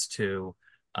regards to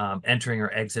entering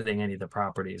or exiting any of the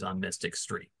properties on Mystic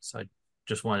Street. So I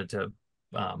just wanted to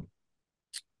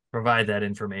provide that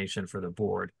information for the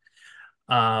board.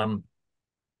 Could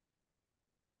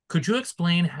you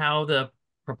explain how the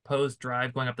proposed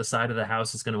drive going up the side of the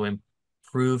house is going to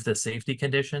improve the safety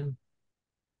condition?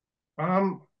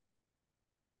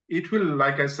 It will,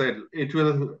 like I said, it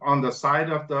will on the side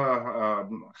of the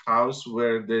house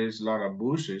where there is a lot of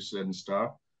bushes and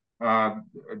stuff,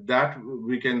 that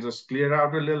we can just clear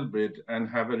out a little bit and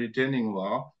have a retaining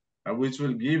wall, which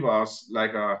will give us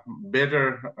like a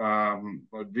better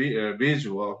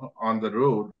visual on the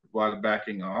road while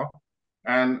backing off.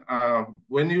 And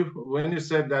when you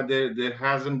said that there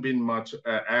hasn't been much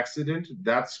accident,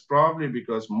 that's probably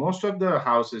because most of the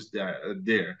houses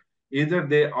there either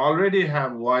they already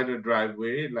have wider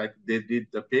driveway, like they did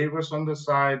the pavers on the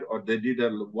side, or they did a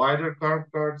wider curb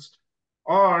cuts,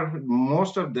 or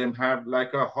most of them have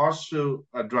like a horseshoe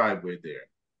driveway there,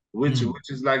 which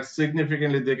is like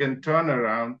significantly they can turn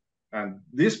around. And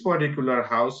this particular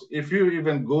house, if you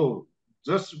even go,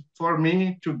 just for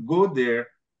me to go there,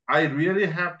 I really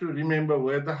have to remember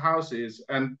where the house is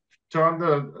and turn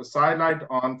the side light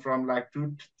on from like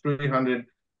 300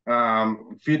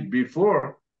 feet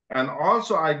before. And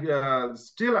also, I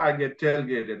get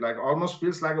tailgated. Like almost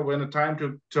feels like when the time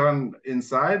to turn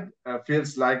inside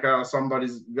feels like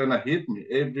somebody's gonna hit me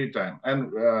every time.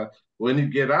 And when you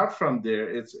get out from there,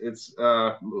 it's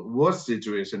worse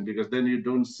situation because then you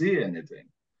don't see anything.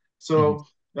 So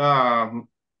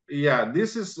yeah,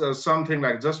 this is something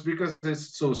like just because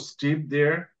it's so steep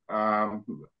there.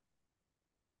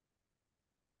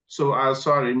 So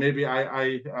sorry, maybe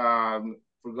I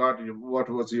forgot what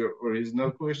was your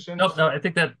original question. No, I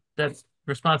think that's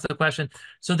response to the question.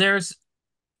 So there's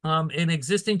an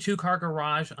existing 2-car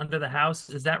garage under the house.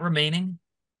 Is that remaining?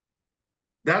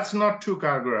 That's not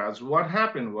 2-car garage. What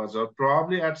happened was, or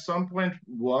probably at some point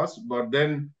was, but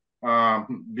then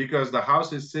because the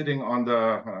house is sitting on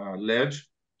the ledge,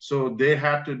 so they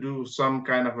had to do some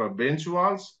kind of a bench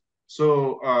walls.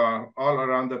 So all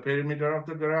around the perimeter of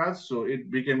the garage, so it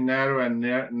became narrow and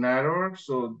narrower.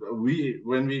 So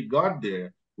when we got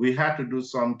there, we had to do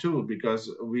some too because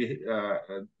we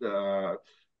to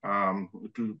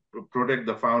protect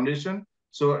the foundation.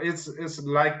 So it's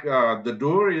like the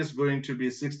door is going to be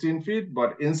 16 feet,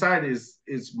 but inside is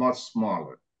much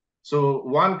smaller. So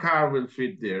 1 car will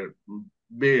fit there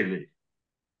barely.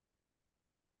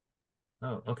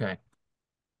 Oh, okay.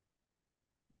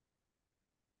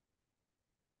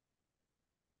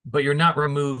 But you're not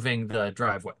removing the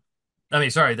driveway. I mean,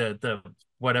 sorry, the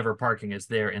whatever parking is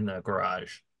there in the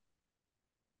garage.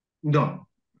 No,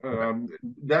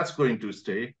 that's going to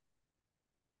stay.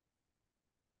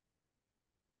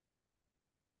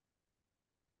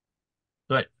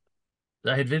 But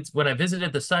when I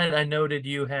visited the site, I noted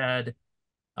you had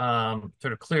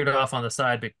sort of cleared off on the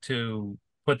side to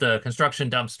put the construction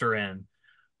dumpster in.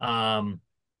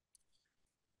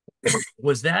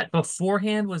 Was that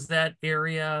beforehand? Was that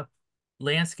area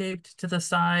landscaped to the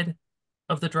side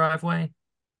of the driveway?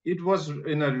 It was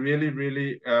in a really,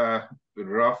 really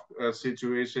rough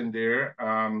situation there.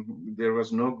 There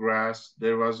was no grass.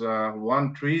 There was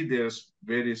one tree. There's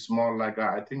very small, like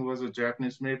I think it was a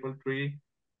Japanese maple tree,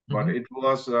 but it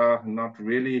was not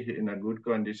really in a good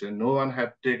condition. No one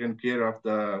had taken care of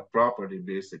the property,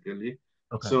 basically.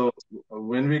 Okay. So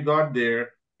when we got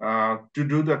there to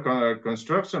do the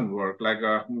construction work, like,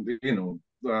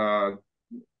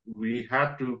 we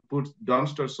had to put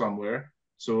dumpster somewhere.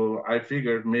 So I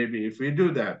figured maybe if we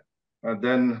do that,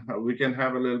 then we can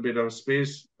have a little bit of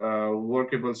space,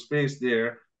 workable space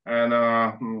there, and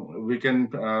we can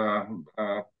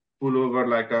pull over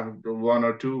like one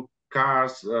or two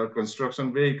cars,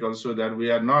 construction vehicles, so that we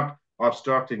are not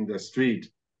obstructing the street.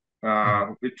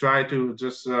 We try to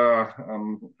just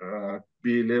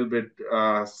be a little bit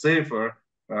safer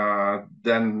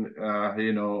than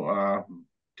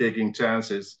taking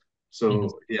chances.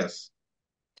 So yes.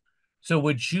 So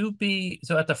would you be,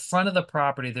 so at the front of the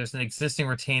property, there's an existing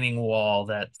retaining wall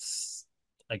that's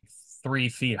like 3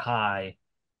 feet high,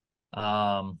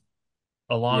 along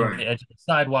Right. the edge of the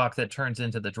sidewalk that turns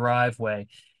into the driveway.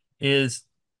 Is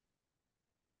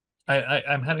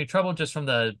I'm having trouble just from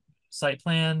the site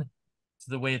plan to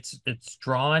the way it's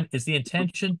drawn. Is the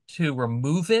intention to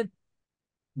remove it,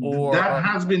 or That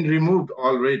has been removed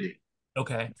already.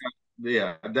 okay?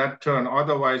 Yeah, that turn.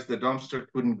 Otherwise, the dumpster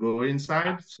couldn't go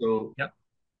inside. So Yep.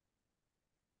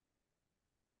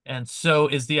 And so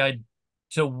is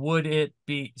so would it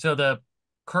be, so the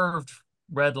curved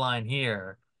red line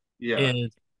here yeah,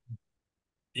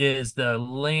 is the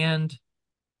land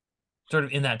sort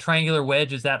of in that triangular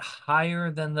wedge, is that higher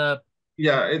than the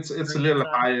yeah, it's a little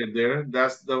inside? higher there.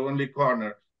 That's the only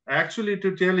corner. Actually,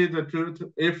 to tell you the truth,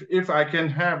 if I can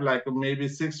have like maybe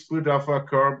 6 foot of a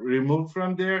curb removed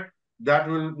from there, that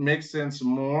will make sense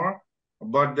more.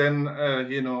 But then, I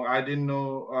didn't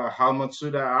know how much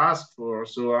should I ask for.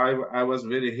 So I was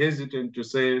very hesitant to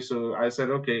say. So I said,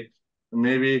 okay,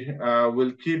 maybe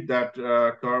we'll keep that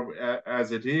curb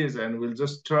as it is, and we'll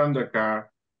just turn the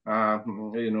car,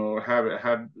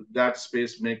 have that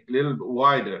space make a little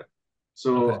wider.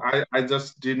 So Okay. I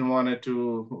just didn't want it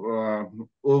to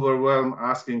overwhelm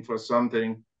asking for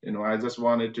something. I just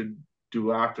wanted to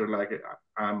do after like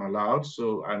I'm allowed.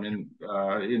 So I mean,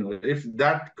 if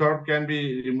that curb can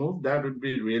be removed, that would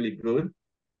be really good.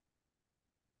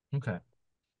 Okay.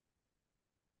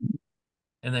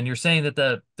 And then you're saying that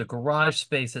the garage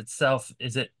space itself,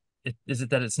 is it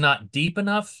that it's not deep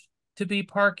enough to be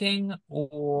parking,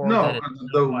 or that No,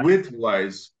 it's the not wide width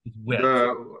wise, width?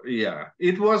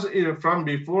 it was from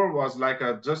before was like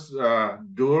just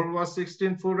door was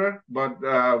 16-footer, but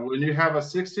when you have a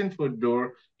 16-foot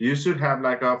door, you should have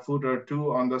like a foot or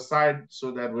two on the side so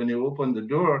that when you open the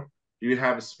door, you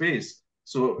have space.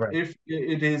 So Right. if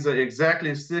it is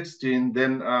exactly 16,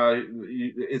 then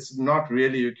it's not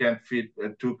really, you can fit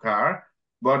two car.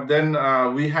 But then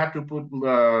we had to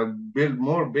build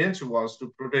more bench walls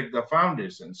to protect the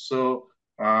foundation. So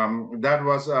that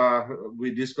was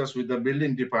we discussed with the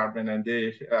building department, and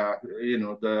they,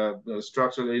 the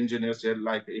structural engineer said,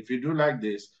 like, if you do like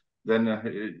this, then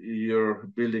your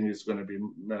building is going to be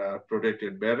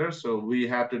protected better. So we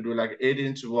had to do like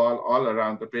 8-inch wall all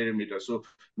around the perimeter. So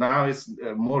now it's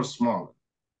more small.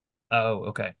 Oh,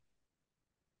 okay.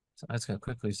 So let's go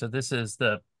quickly. So this is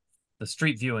the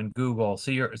street view in Google.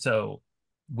 So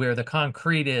where the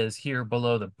concrete is here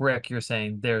below the brick, you're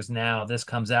saying this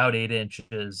comes out 8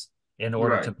 inches in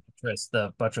order Right.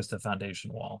 to buttress the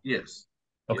foundation wall. Yes.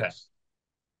 Okay. Yes.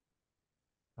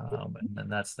 And then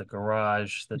that's the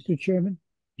garage. Mr. Chairman?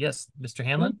 Yes, Mr.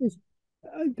 Hanlon?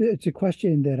 It's a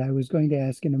question that I was going to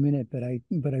ask in a minute, but I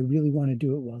really want to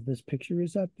do it while this picture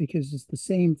is up, because it's the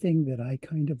same thing that I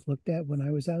kind of looked at when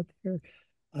I was out there.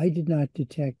 I did not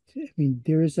detect, I mean,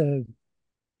 there is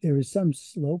some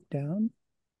slope down,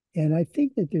 and I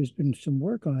think that there's been some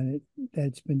work on it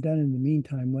that's been done in the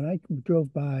meantime. When I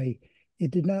drove by,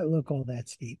 it did not look all that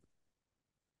steep.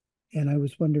 And I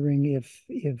was wondering if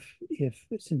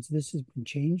since this has been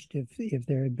changed, if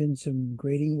there had been some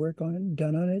grading work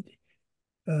done on it,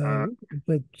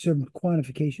 but some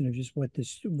quantification of just what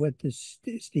this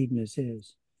steepness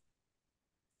is.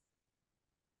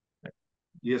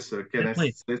 Yes, sir. Can I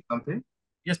please say something?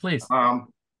 Yes, please.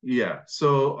 Yeah.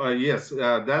 So yes,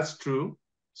 that's true.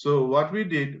 So what we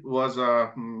did was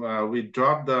we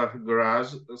dropped the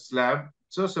garage slab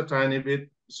just a tiny bit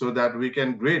so that we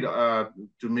can grade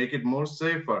to make it more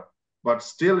safer. But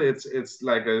still, it's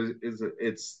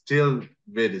still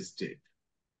very steep.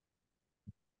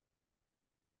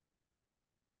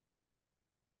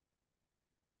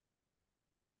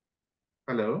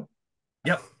 Hello.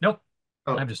 Yep. Nope.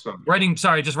 Oh, I'm just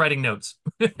sorry. just writing notes.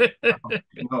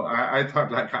 No, I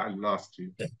thought like I lost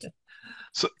you.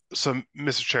 So,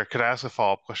 Mr. Chair, could I ask a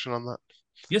follow-up question on that?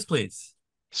 Yes, please.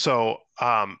 So,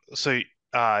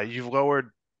 you've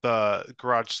lowered the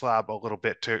garage slab a little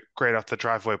bit to grade off the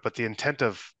driveway, but the intent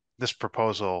of this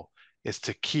proposal is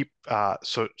to keep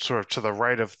so sort of to the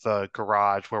right of the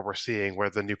garage where we're seeing where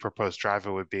the new proposed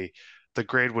driveway would be, the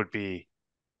grade would be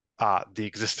the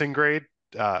existing grade,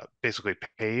 basically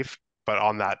paved, but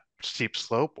on that steep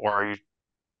slope, or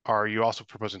are you also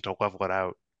proposing to level it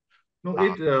out?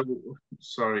 No,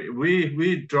 sorry,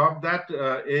 we dropped that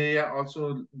area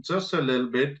also just a little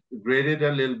bit, graded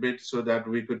a little bit so that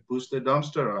we could push the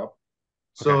dumpster up.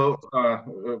 So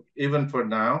even for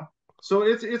now, so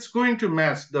it's going to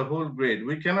match the whole grade.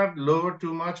 We cannot lower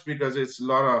too much because it's a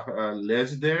lot of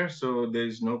ledge there. So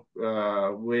there's no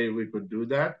way we could do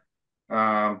that.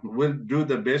 We'll do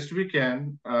the best we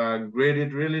can, grade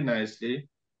it really nicely,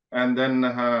 and then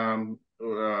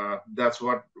that's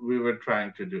what we were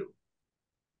trying to do.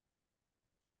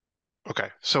 Okay,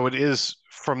 so it is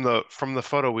from the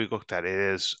photo we looked at, it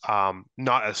is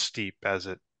not as steep as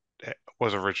it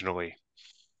was originally.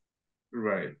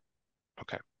 Right.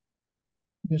 Okay.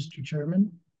 Mr.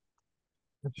 Chairman?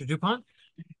 Mr. Dupont?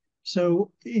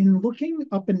 So in looking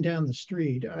up and down the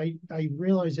street, I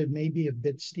realize it may be a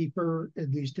bit steeper,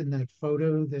 at least in that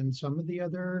photo, than some of the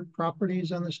other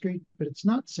properties on the street, but it's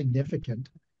not significant.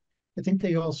 I think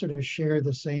they all sort of share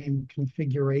the same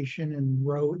configuration and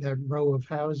that row of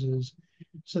houses.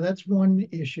 So that's one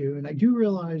issue. And I do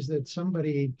realize that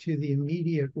somebody to the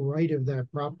immediate right of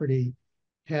that property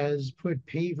has put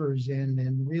pavers in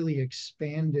and really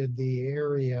expanded the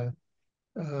area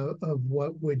of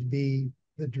what would be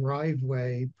the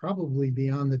driveway, probably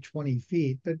beyond the 20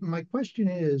 feet. But my question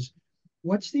is,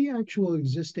 what's the actual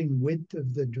existing width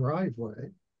of the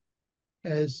driveway?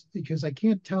 Because I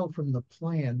can't tell from the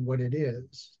plan what it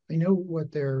is. I know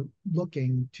what they're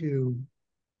looking to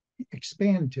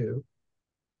expand to,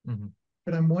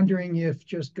 but I'm wondering if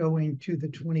just going to the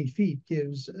 20 feet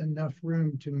gives enough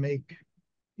room to make,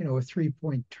 a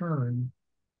 3-point turn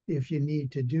if you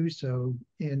need to do so.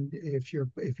 And if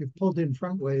you've pulled in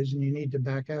front ways and you need to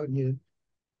back out and you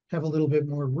have a little bit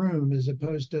more room as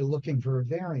opposed to looking for a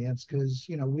variance, because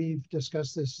we've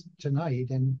discussed this tonight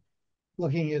and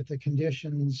looking at the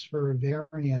conditions for a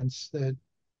variance that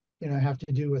have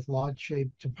to do with lot shape,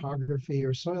 topography,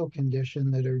 or soil condition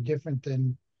that are different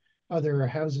than other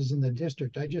houses in the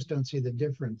district. I just don't see the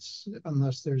difference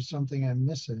unless there's something I'm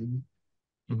missing.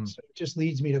 So it just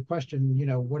leads me to question,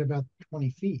 what about 20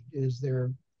 feet? Is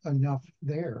there enough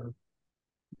there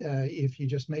if you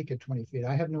just make it 20 feet?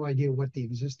 I have no idea what the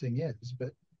existing is,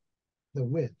 but the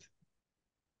width.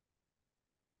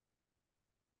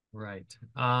 Right.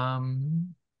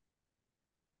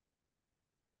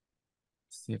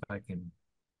 See if I can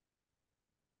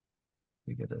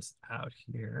figure this out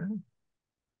here.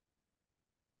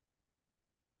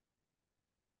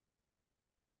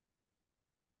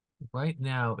 Right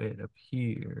now it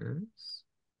appears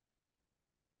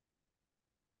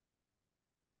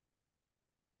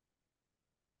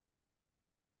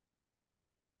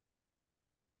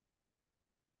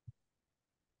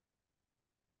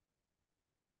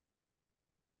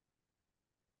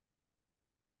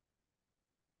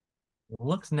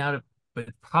looks now to but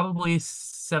probably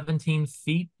 17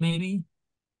 feet maybe.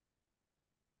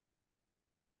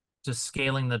 Just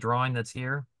scaling the drawing that's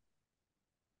here.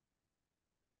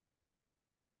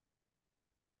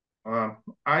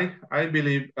 I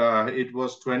believe it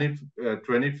was 20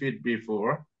 feet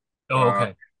before. Oh,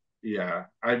 okay. Yeah,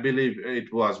 I believe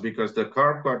it was because the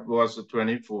curb cut was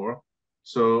 24.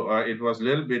 So it was a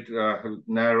little bit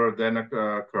narrower than a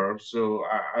curb. So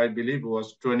I believe it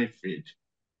was 20 feet.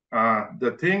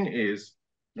 The thing is,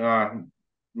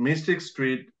 Mystic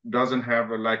Street doesn't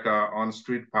have like a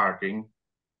on-street parking.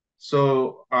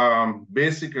 So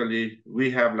basically, we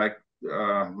have like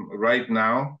right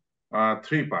now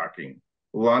 3 parking,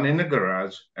 1 in the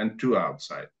garage and 2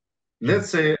 outside. Let's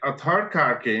say a third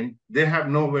car came, they have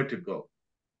nowhere to go.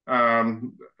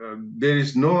 There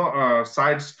is no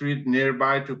side street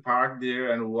nearby to park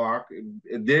there and walk.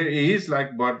 There is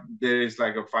like, but there is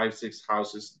like a 5-6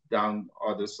 houses down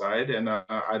other side, and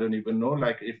I don't even know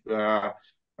like if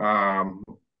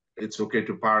it's okay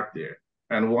to park there.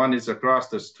 And one is across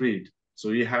the street, so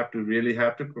you really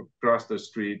have to cross the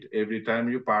street every time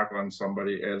you park on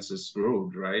somebody else's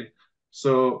road, right?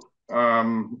 So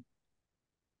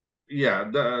yeah,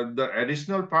 the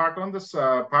additional parking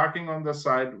on the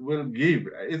side will give.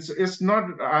 It's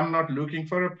not. I'm not looking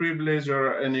for a privilege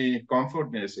or any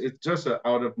comfortness. It's just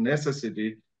out of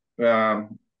necessity. There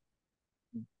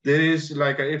is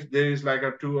like if there is like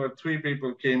a 2 or 3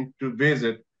 people came to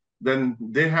visit, then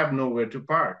they have nowhere to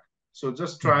park. So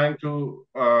just trying to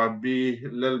be a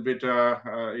little bit,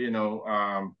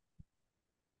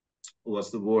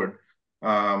 what's the word?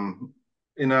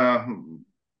 In a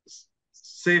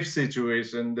safe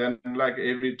situation than like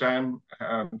every time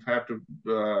have to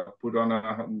put on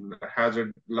a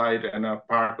hazard light and a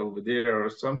park over there or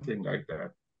something like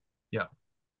that. Yeah.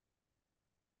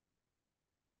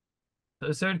 So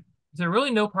is there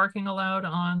really no parking allowed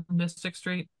on Mystic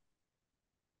Street?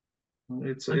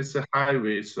 It's a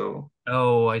highway, so.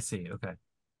 Oh, I see. Okay.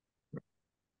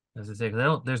 As I say,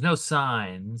 there's no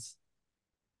signs.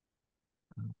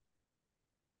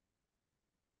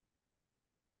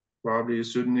 Probably you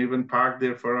shouldn't even park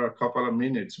there for a couple of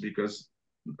minutes because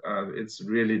it's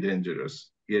really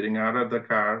dangerous getting out of the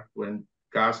car when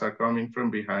cars are coming from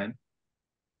behind.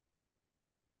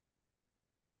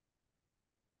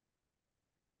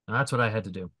 That's what I had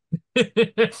to do.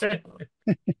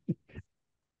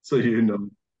 So you know.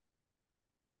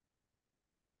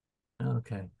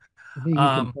 Okay. I think you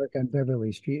can park on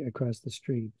Beverly Street across the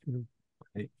street.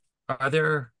 Right. Are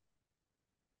there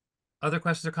other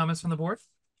questions or comments from the board?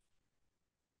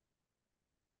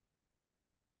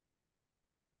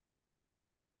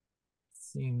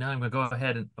 Seeing none, I'm going to go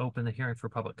ahead and open the hearing for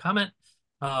public comment.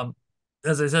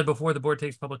 As I said before, the board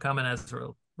takes public comment as it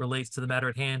relates to the matter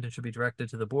at hand and should be directed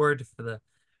to the board for the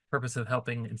purpose of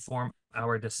helping inform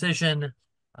our decision.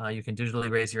 You can digitally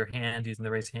raise your hand using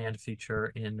the raise hand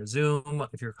feature in Zoom.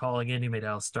 If you're calling in, you may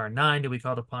dial *9 to be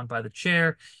called upon by the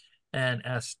chair and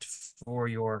asked for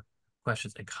your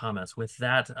questions and comments. With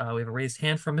that, we have a raised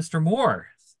hand from Mr. Moore.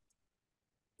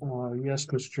 Yes,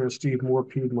 Mr. Chair, Steve Moore,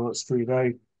 Piedmont Street.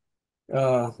 I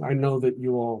know that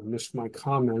you all missed my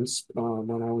comments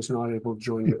when I was not able to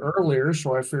join you earlier,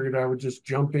 so I figured I would just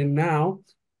jump in now.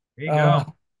 There you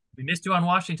go. We missed you on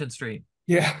Washington Street.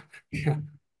 Yeah.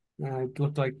 It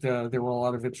looked like there were a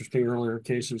lot of interesting earlier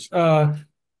cases. I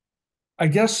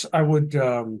guess I would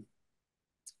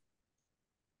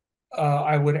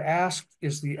ask,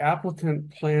 is the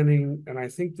applicant planning, and I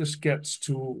think this gets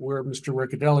to where Mr.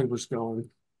 Riccadelli was going,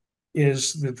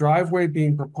 is the driveway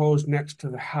being proposed next to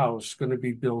the house going to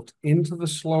be built into the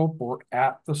slope or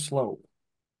at the slope?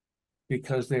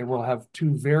 Because they will have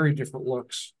two very different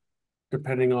looks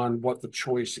depending on what the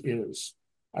choice is.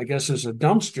 I guess there's a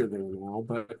dumpster there now,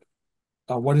 but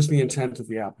what is the intent of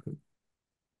the applicant?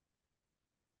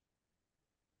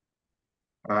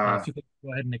 If you could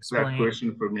go ahead and explain. That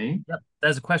question for me? Yep,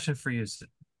 that's a question for you.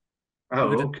 Oh,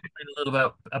 okay. Explain a little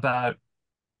bit about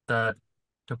the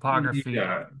topography.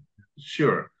 Yeah,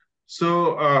 sure.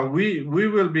 So we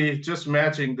will be just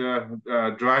matching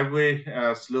the driveway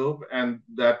slope and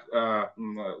that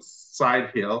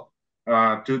side hill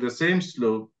to the same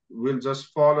slope. We'll just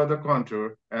follow the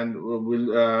contour, and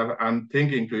I'm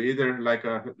thinking to either like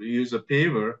use a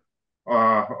paver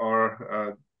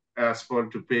or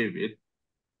asphalt to pave it.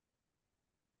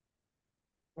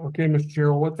 Okay, Mr.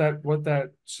 Chair, what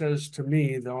that says to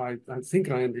me, though I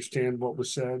think I understand what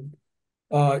was said,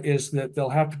 is that they'll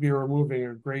have to be removing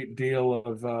a great deal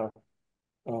of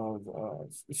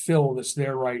fill that's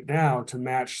there right now to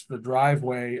match the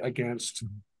driveway against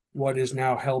what is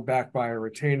now held back by a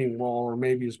retaining wall, or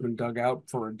maybe has been dug out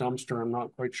for a dumpster. I'm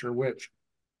not quite sure which.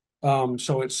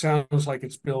 So it sounds like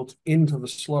it's built into the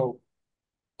slope.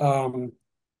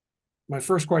 My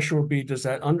first question would be, does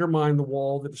that undermine the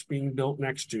wall that it's being built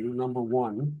next to, number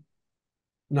one?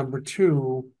 Number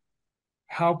two,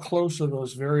 how close are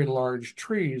those very large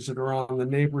trees that are on the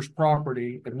neighbor's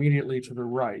property immediately to the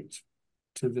right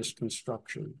to this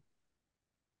construction?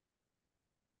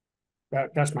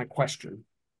 That's my question.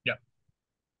 Yeah.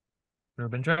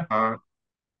 Rubindra?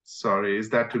 Sorry, is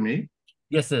that to me?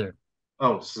 Yes, sir.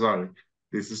 Oh, sorry.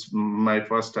 This is my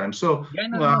first time. So, yeah,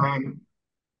 no.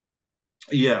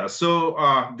 Yeah, so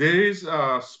there is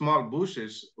small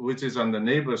bushes which is on the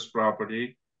neighbor's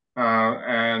property,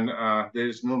 and there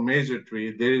is no major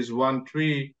tree. There is one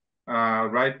tree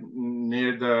right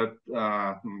near the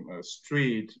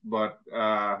street, but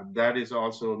that is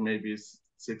also maybe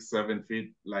 6-7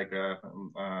 feet, like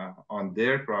on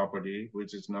their property,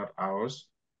 which is not ours.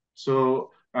 So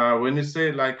when you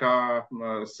say like a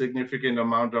significant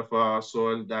amount of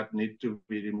soil that need to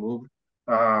be removed,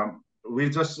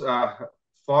 we just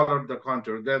followed the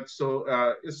contour.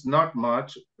 It's not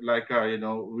much. Like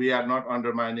we are not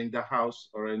undermining the house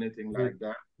or anything like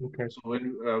that. Okay. So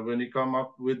when you come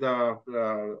up with the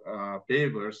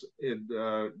pavers,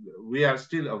 we are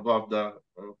still above the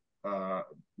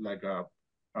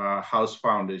house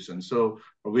foundation. So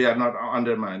we are not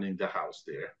undermining the house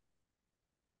there.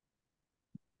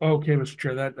 Okay, Mr.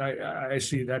 Chair, that I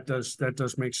see. That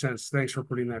does make sense. Thanks for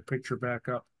putting that picture back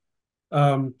up.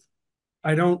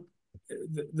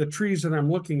 The trees that I'm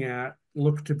looking at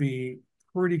look to be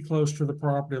pretty close to the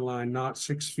property line, not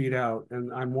 6 feet out.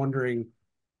 And I'm wondering,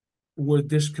 would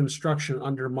this construction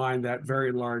undermine that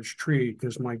very large tree?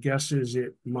 Because my guess is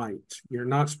it might. You're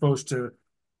not supposed to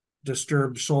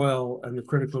disturb soil and the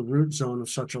critical root zone of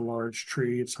such a large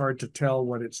tree. It's hard to tell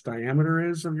what its diameter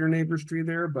is of your neighbor's tree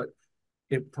there, but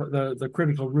the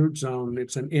critical root zone,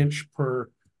 it's an inch per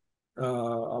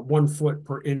 1 foot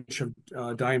per inch of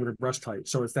diameter breast height.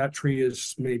 So if that tree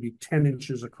is maybe 10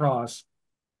 inches across,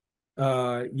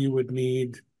 you would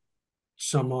need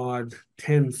some odd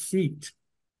 10 feet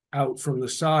out from the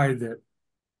side that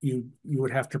you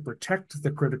would have to protect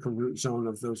the critical root zone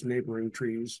of those neighboring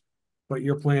trees, but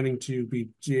you're planning to be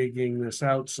digging this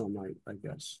out some, I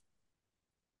guess.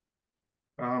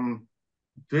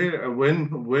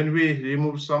 When we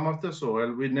remove some of the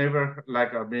soil, we never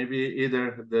maybe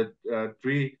either the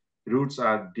tree roots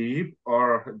are deep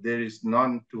or there is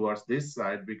none towards this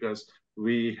side, because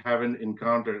we haven't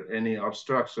encountered any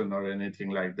obstruction or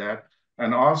anything like that.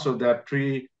 And also that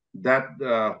tree, that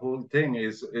whole thing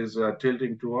is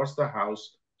tilting towards the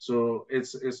house. So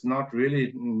it's not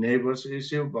really neighbor's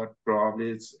issue, but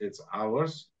probably it's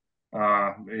ours.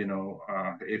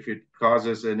 If it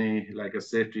causes any like a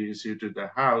safety issue to the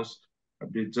house,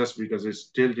 just because it's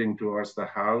tilting towards the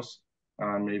house,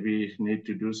 maybe need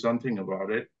to do something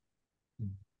about it.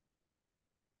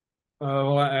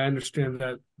 Well, I understand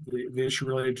that the issue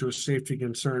related to a safety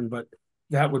concern, but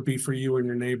that would be for you and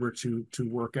your neighbor to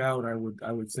work out, I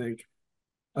would think.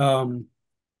 I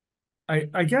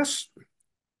guess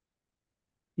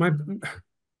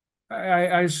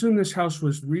I assume this house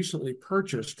was recently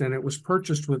purchased, and it was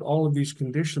purchased with all of these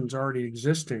conditions already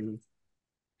existing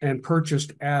and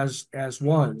purchased as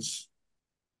was.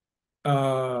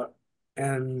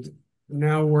 And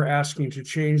now we're asking to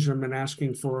change them and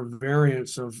asking for a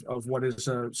variance of what is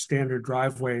a standard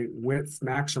driveway width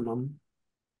maximum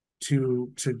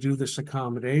to do this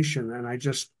accommodation. And I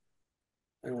just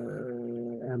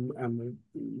am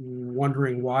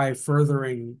wondering why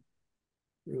furthering,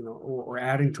 or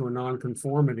adding to a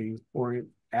nonconformity, or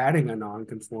adding a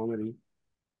nonconformity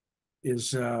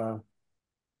is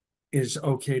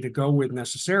okay to go with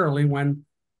necessarily, when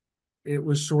it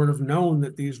was sort of known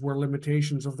that these were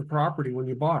limitations of the property when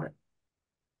you bought it.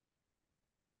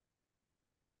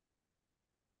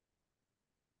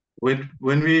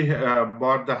 When we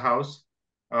bought the house,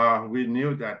 we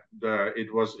knew that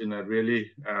it was in a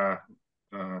really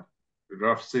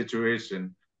rough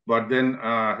situation. But then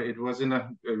it was in a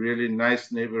really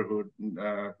nice neighborhood,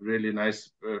 really nice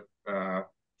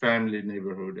family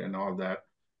neighborhood and all that.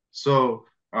 So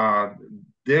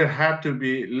there had to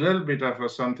be a little bit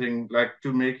of something like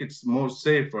to make it more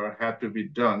safer had to be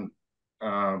done.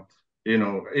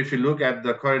 If you look at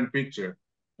the current picture,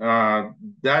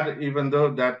 that even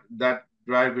though that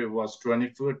driveway was 20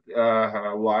 foot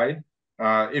wide,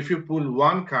 if you pull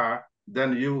one car,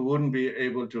 then you wouldn't be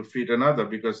able to fit another,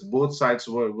 because both sides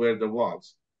were the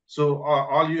walls. So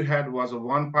all you had was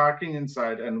one parking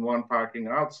inside and one parking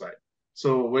outside.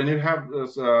 So when you have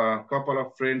a couple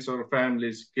of friends or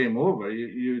families came over,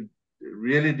 you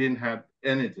really didn't have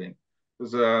anything. It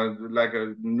was like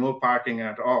no parking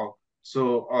at all.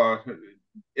 So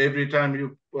every time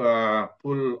you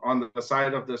pull on the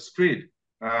side of the street,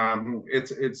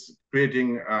 it's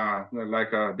creating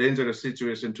like a dangerous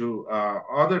situation to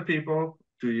other people,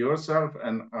 to yourself.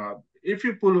 And if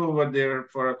you pull over there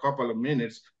for a couple of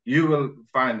minutes, you will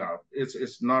find out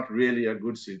it's not really a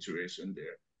good situation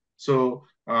there. So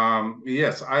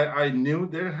yes, I knew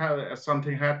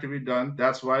something had to be done.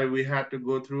 That's why we had to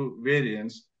go through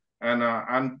variance. And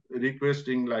I'm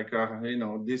requesting,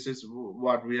 this is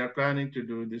what we are planning to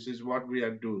do. This is what we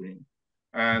are doing.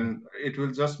 And it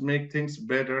will just make things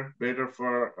better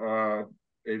for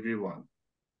everyone.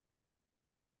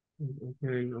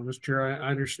 Okay, Mr. Chair, I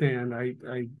understand.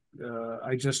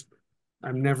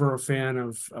 I'm never a fan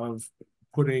of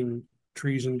putting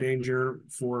trees in danger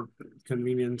for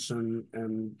convenience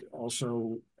and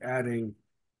also adding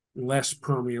less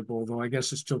permeable, though I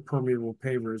guess it's still permeable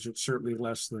pavers. It's certainly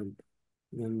less than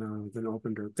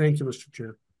open dirt. Thank you, Mr.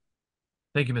 Chair.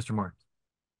 Thank you, Mr. Moore.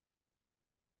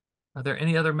 Are there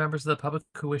any other members of the public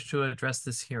who wish to address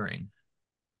this hearing?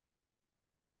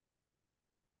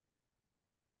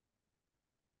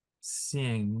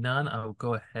 Seeing none, I will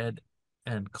go ahead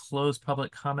and close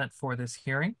public comment for this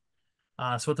hearing.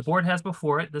 So what the board has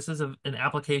before it, this is an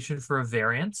application for a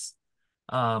variance,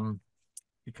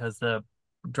 because the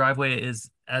driveway is,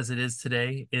 as it is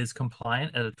today, is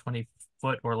compliant at a 20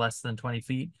 foot or less than 20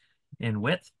 feet in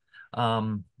width,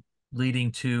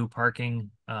 leading to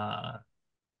parking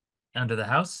under the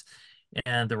house.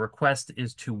 And the request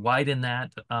is to widen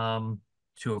that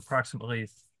to approximately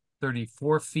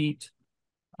 34 feet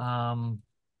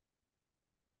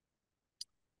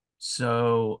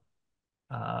So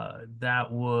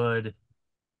that would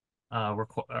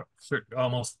require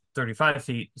almost 35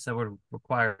 feet, so would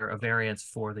require a variance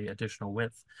for the additional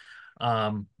width.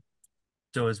 So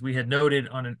as we had noted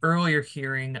on an earlier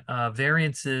hearing,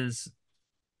 variances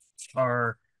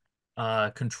are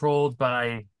controlled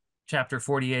by Chapter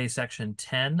 40A, Section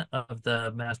 10 of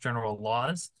the Mass General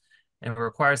Laws, and it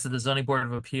requires that the Zoning Board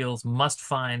of Appeals must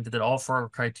find that all four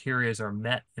criteria are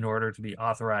met in order to be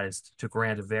authorized to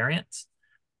grant a variance.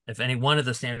 If any one of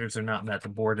the standards are not met, the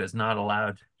board is not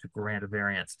allowed to grant a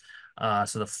variance.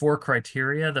 So the four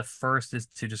criteria, the first is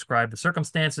to describe the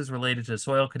circumstances related to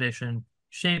soil condition,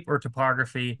 shape, or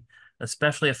topography,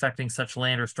 especially affecting such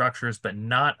land or structures, but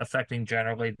not affecting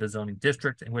generally the zoning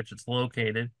district in which it's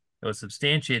located, that would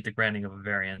substantiate the granting of a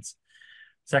variance.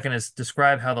 Second is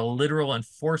describe how the literal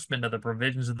enforcement of the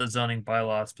provisions of the zoning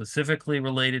bylaw specifically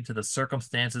related to the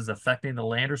circumstances affecting the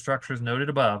land or structures noted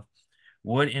above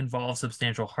would involve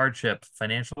substantial hardship,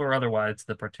 financial or otherwise, to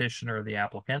the petitioner or the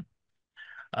applicant.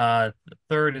 The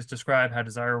third is describe how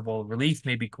desirable relief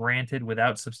may be granted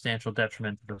without substantial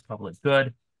detriment to the public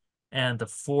good. And the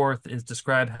fourth is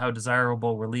describe how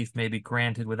desirable relief may be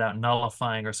granted without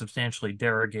nullifying or substantially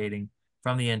derogating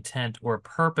from the intent or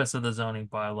purpose of the zoning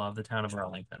bylaw of the town of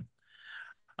Arlington.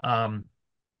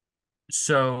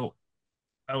 So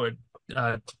I would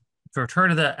return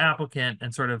to the applicant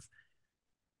and sort of,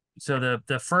 so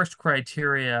the first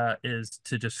criteria is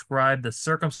to describe the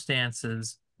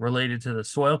circumstances related to the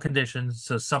soil conditions,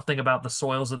 so something about the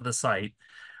soils of the site,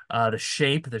 the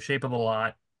shape of the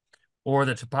lot, or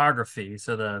the topography,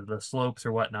 so the slopes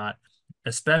or whatnot,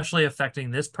 especially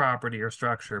affecting this property or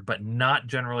structure, but not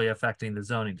generally affecting the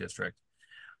zoning district.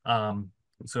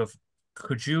 So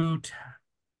could you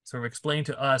sort of explain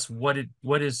to us what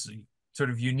is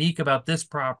sort of unique about this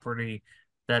property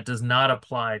that does not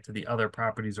apply to the other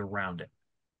properties around it?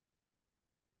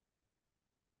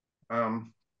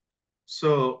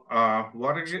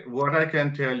 What I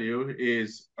can tell you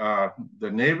is the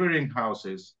neighboring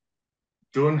houses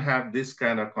don't have this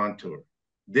kind of contour.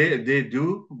 They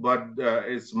do, but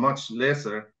it's much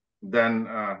lesser than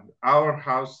our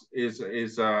house is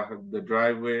the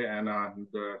driveway, and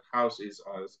the house is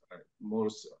more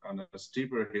on a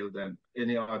steeper hill than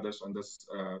any others on this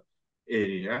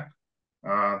area.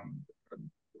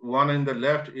 One in the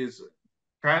left is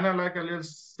kind of like a little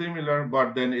similar,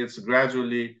 but then it's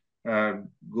gradually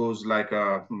goes like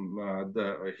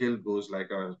the hill goes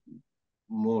like a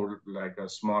more like a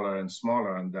smaller and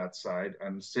smaller on that side,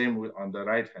 and same with on the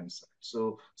right hand side.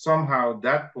 So somehow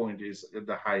that point is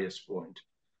the highest point,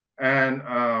 and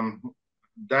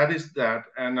that is that.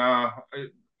 And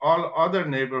all other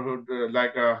neighborhood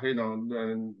like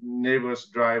neighbor's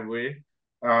driveway,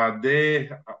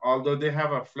 although they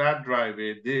have a flat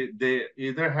driveway, they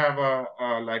either have a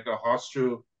like a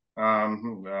horseshoe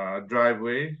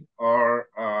driveway, or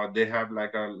they have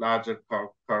like a larger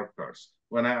curb cuts.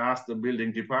 When I asked the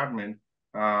building department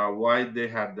why they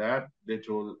had that, they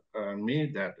told me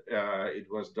that it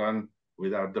was done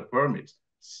without the permit.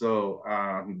 So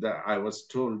I was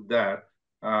told that.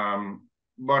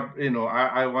 But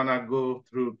I want to go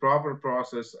through proper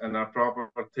process and a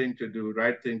proper thing to do,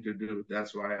 right thing to do.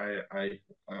 That's why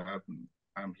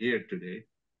I'm here today.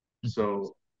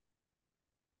 So.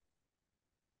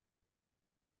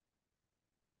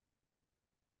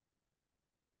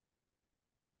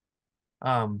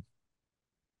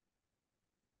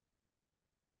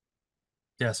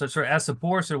 Yeah, so sort of as the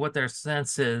board, so what their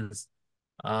sense is,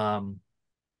 I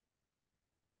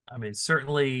mean,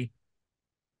 certainly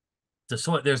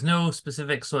there's no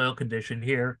specific soil condition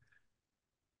here.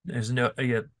 There's no,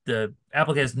 the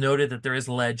applicant has noted that there is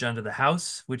ledge under the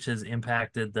house, which has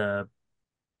impacted the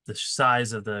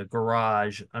size of the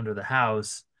garage under the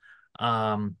house.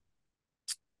 But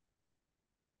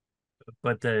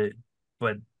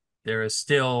there is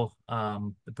still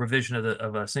the provision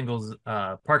of a single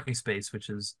parking space, which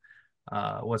is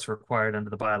what's required under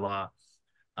the bylaw.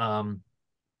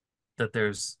 That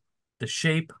there's the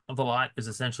shape of the lot is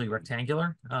essentially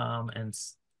rectangular, and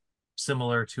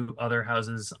similar to other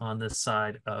houses on this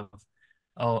side of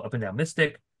up and down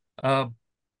Mystic. But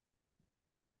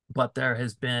there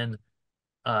has been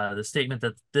the statement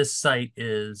that this site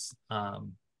is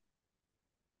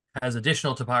has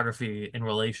additional topography in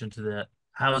relation to the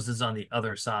houses on the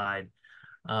other side,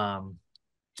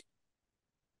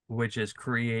 which is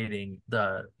creating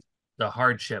the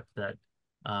hardship that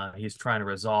he's trying to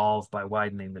resolve by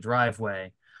widening the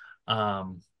driveway.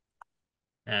 And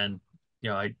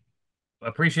I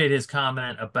appreciate his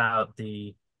comment about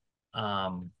the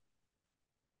houses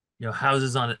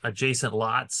on adjacent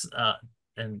lots.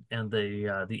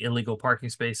 the illegal parking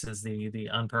spaces, the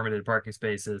unpermitted parking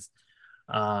spaces.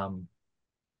 I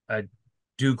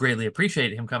do greatly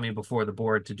appreciate him coming before the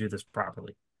board to do this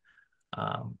properly.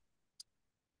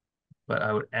 But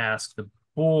I would ask the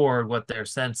board what their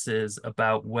sense is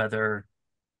about whether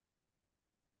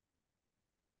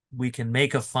we can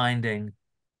make a finding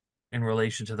in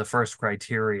relation to the first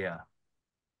criteria,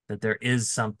 that there is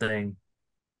something,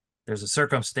 there's a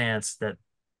circumstance that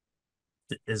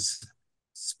is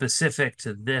specific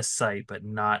to this site, but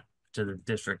not to the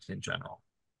district in general.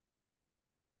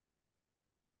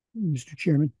 Mr.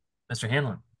 Chairman. Mr.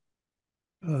 Hanlon.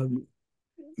 I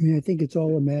mean, I think it's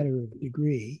all a matter of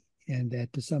degree, and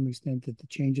that to some extent that the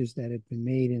changes that have been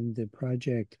made in the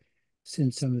project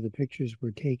since some of the pictures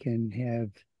were taken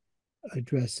have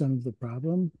addressed some of the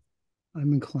problem.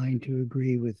 I'm inclined to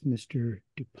agree with Mr.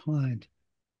 DuPont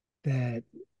that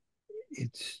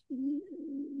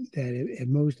at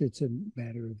most it's a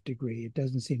matter of degree. It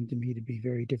doesn't seem to me to be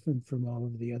very different from all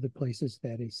of the other places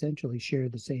that essentially share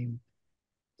the same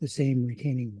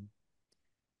retaining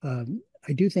wall.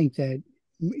 I do think that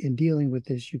in dealing with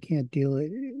this, you can't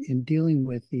in dealing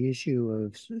with the issue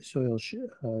of soil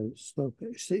slope,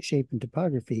 shape, and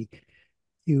topography.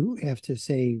 You have to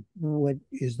say what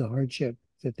is the hardship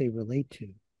that they relate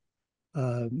to.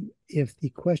 If the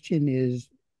question is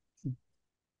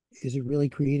it really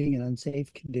creating an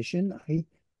unsafe condition? I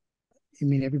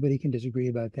mean, everybody can disagree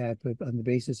about that, but on the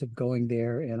basis of going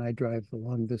there, and I drive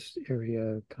along this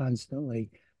area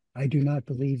constantly, I do not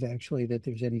believe actually that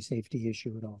there's any safety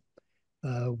issue at all.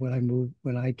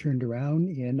 When I turned around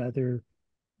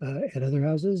at other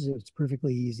houses, it's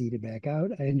perfectly easy to back out.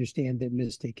 I understand that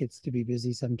Mystic gets to be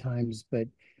busy sometimes, but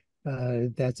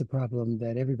that's a problem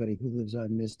that everybody who lives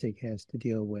on Mystic has to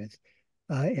deal with.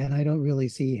 And I don't really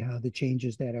see how the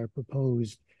changes that are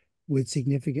proposed would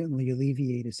significantly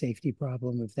alleviate a safety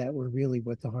problem if that were really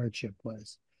what the hardship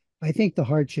was. I think the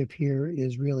hardship here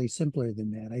is really simpler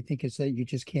than that. I think it's that you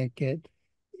just can't get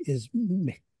as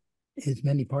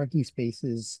many parking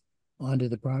spaces onto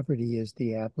the property as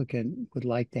the applicant would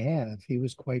like to have. He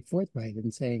was quite forthright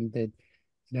in saying that,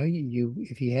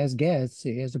 if he has guests,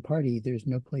 he has a party, there's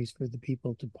no place for the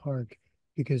people to park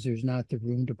because there's not the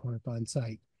room to park on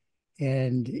site.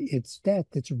 And it's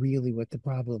that's really what the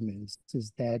problem is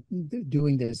that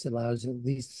doing this allows at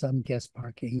least some guest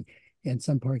parking and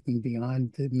some parking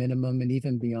beyond the minimum and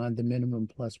even beyond the minimum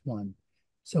 +1.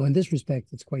 So in this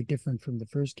respect, it's quite different from the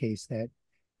first case that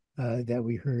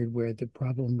we heard, where the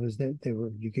problem was that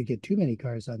you could get too many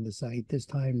cars on the site. This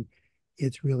time,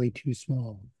 it's really too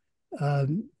small.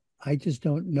 I just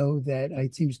don't know that.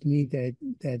 It seems to me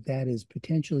that is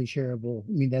potentially shareable.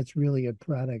 I mean, that's really a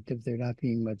product of there not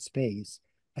being much space.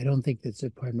 I don't think that's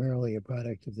primarily a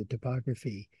product of the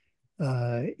topography.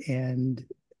 And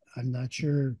I'm not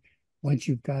sure, once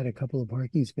you've got a couple of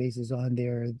parking spaces on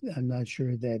there, I'm not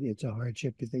sure that it's a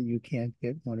hardship that you can't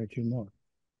get one or two more.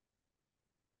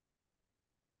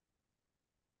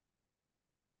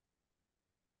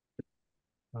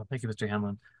 Well, thank you, Mr.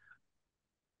 Hanlon.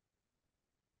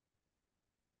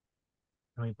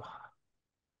 I mean,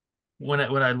 when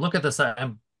I look at this,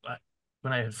 when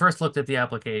I first looked at the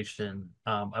application,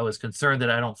 I was concerned that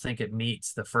I don't think it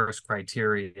meets the first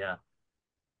criteria,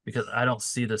 because I don't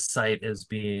see the site as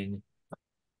being,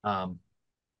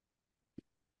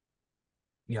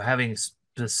 having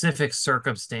specific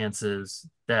circumstances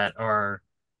that are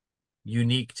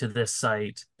unique to this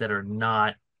site that are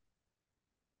not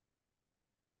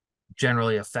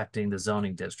generally affecting the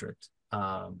zoning district.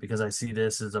 Because I see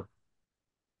this as a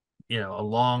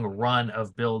long run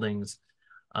of buildings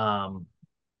along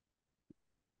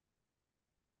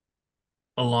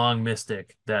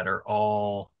Mystic that are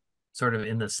all sort of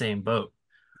in the same boat.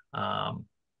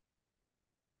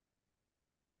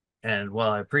 And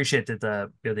while I appreciate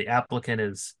that the applicant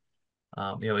is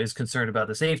is concerned about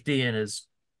the safety and is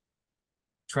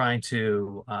trying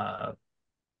to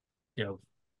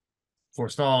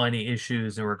forestall any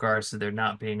issues in regards to there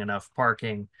not being enough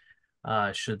parking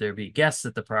should there be guests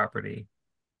at the property,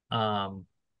 I'm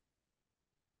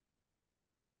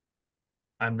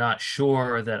not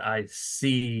sure that I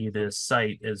see this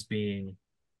site as being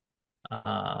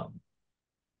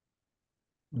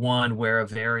one where a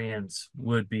variance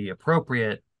would be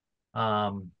appropriate,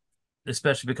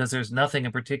 especially because there's nothing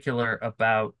in particular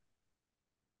about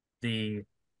the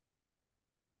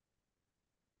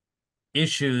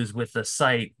issues with the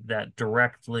site that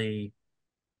directly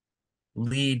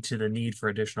lead to the need for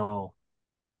additional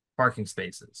parking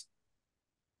spaces.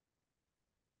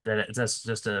 That's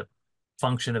just a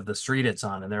function of the street it's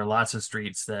on, and there are lots of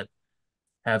streets that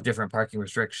have different parking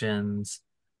restrictions.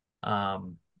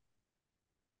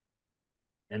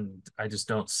 and I just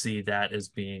don't see that as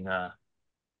being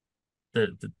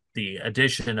the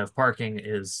addition of parking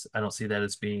is, I don't see that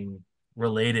as being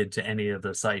related to any of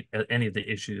the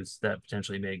issues that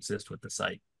potentially may exist with the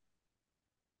site.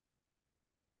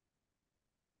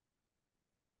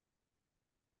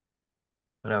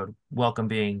 But I would welcome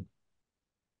being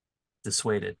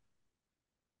dissuaded.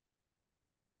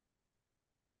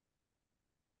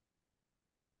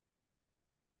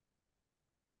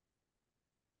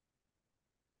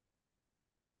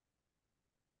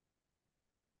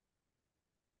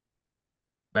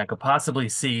 I could possibly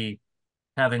see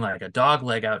having like a dog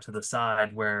leg out to the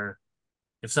side where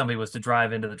if somebody was to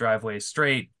drive into the driveway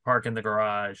straight, park in the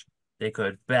garage, they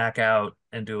could back out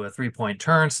and do a 3-point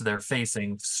turn so they're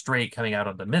facing straight coming out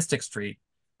onto Mystic Street.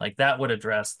 Like that would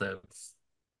address the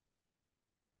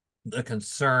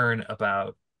concern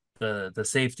about the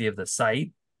safety of the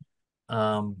site.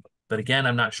 But again,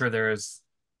 I'm not sure there is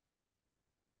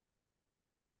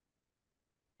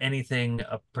anything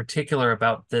particular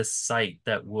about this site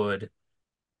that would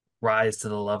rise to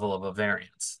the level of a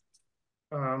variance.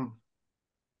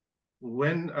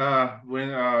 When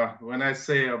I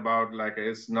say about like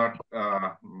it's not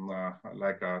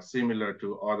like similar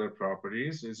to other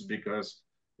properties, it's because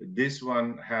this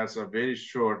one has a very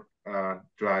short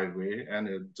driveway,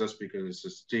 and just because it's a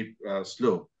steep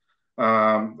slope.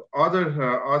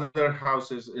 Other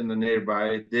houses in the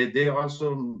nearby, they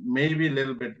also maybe a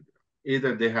little bit,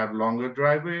 either they have longer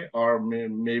driveway or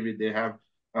maybe they have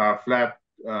flat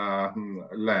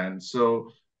land.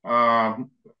 So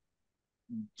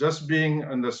just being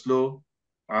on the slope,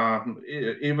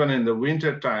 even in the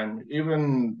winter time,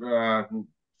 even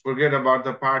forget about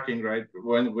the parking, right?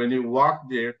 When you walk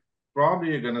there, probably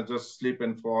you're gonna just slip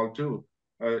and fall too.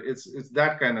 It's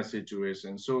that kind of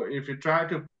situation. So if you try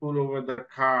to pull over the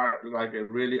car like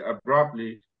really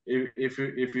abruptly, if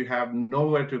you have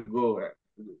nowhere to go,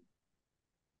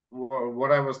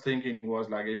 what I was thinking was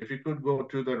like, if you could go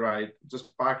to the right,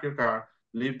 just park your car,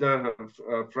 leave the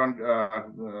front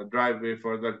driveway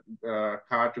for the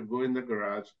car to go in the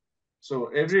garage. So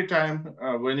every time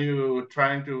when you're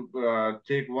trying to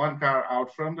take one car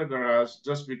out from the garage,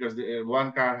 just because the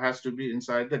one car has to be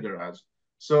inside the garage.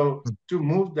 So to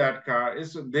move that car,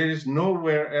 there is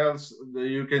nowhere else that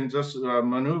you can just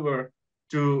maneuver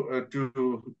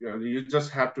you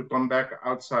just have to come back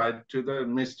outside to the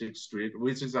Mystic Street,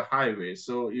 which is a highway.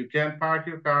 So you can park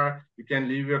your car, you can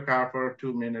leave your car for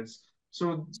 2 minutes.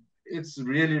 So it's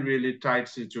really, really tight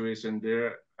situation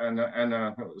there, and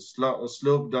a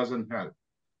slope doesn't help.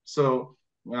 So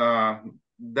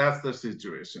that's the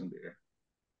situation there.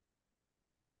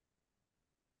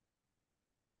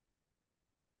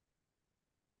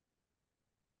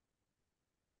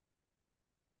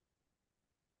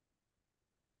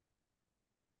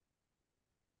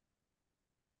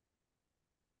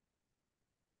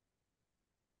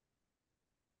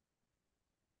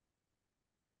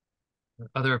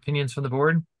 Other opinions from the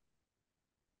board?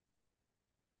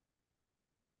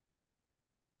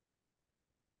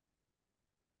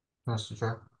 Mr.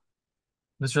 Chair.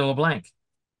 Mr. LeBlanc.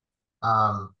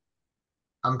 I'm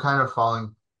kind of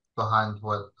falling behind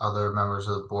what other members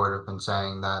of the board have been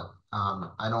saying, that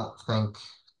I don't think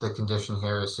the condition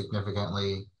here is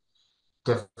significantly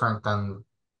different than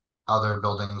other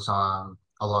buildings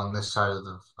along this side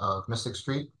of Mystic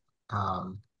Street.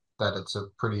 That it's a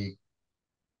pretty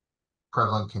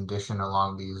prevalent condition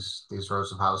along these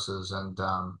rows of houses, and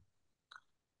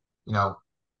you know,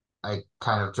 I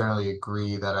kind of generally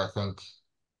agree that I think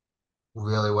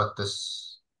really what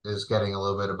this is getting a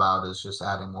little bit about is just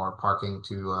adding more parking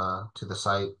to the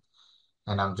site,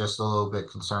 and I'm just a little bit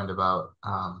concerned about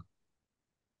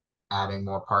adding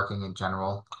more parking in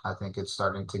general. I think it's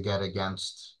starting to get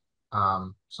against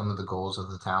some of the goals of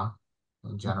the town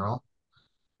in general.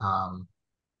 You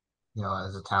know,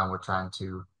 as a town, we're trying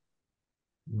to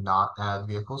not add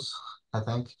vehicles, I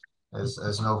think, as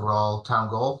an overall town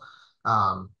goal.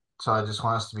 So I just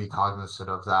want us to be cognizant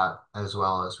of that, as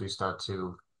well as we start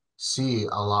to see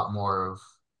a lot more of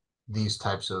these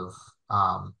types of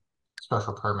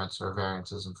special permits or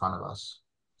variances in front of us.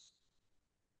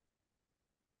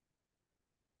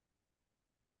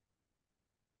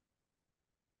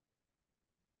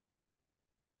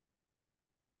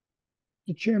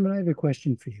 Chairman, I have a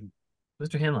question for you.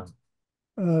 Mr. Hanlon.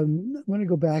 I want to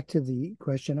go back to the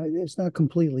question. It's not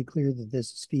completely clear that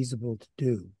this is feasible to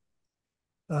do.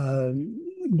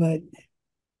 But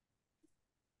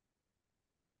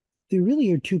there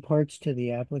really are two parts to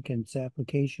the applicant's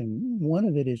application. One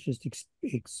of it is just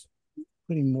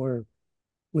putting more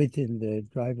width in the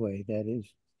driveway that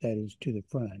is to the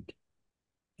front.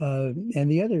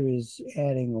 And the other is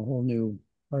adding a whole new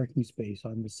parking space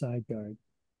on the side yard.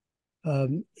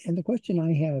 And the question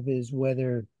I have is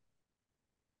whether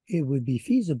it would be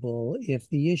feasible if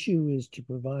the issue is to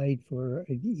provide for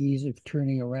an ease of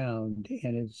turning around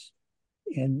and is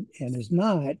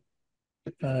not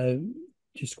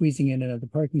just squeezing in another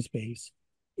parking space.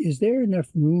 Is there enough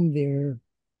room there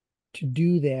to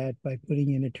do that by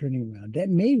putting in a turning around? That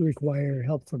may require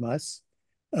help from us,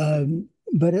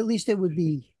 but at least it would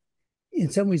be, in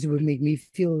some ways, it would make me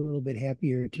feel a little bit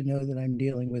happier to know that I'm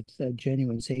dealing with a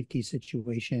genuine safety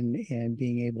situation and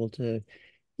being able to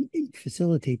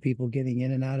facilitate people getting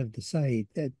in and out of the site.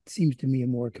 That seems to me a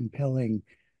more compelling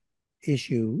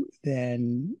issue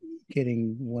than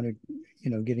getting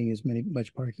getting as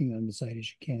much parking on the site as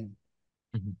you can.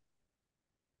 Mm-hmm.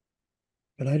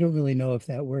 But I don't really know if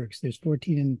that works. There's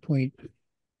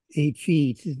 14.8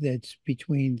 feet that's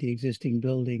between the existing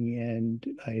building and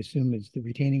I assume it's the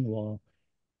retaining wall.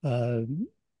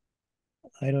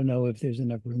 I don't know if there's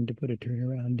enough room to put a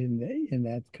turnaround in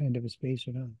that kind of a space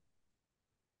or not.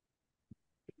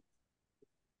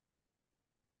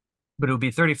 But it would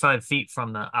be 35 feet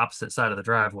from the opposite side of the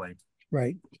driveway.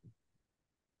 Right.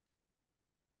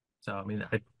 So, I mean,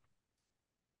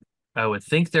 I would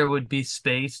think there would be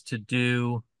space to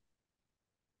do,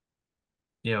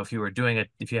 if you were doing it,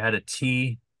 if you had a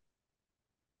T,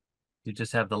 you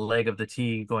just have the leg of the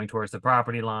T going towards the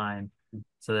property line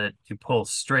so that you pull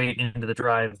straight into the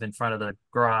drive in front of the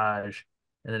garage.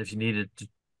 And then if you needed to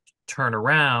turn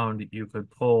around, you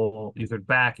could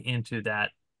back into that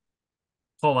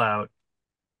pull out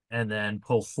and then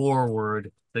pull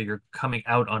forward so you're coming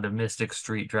out onto Mystic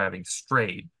Street driving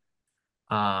straight.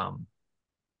 That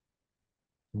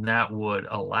would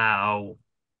allow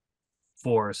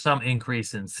for some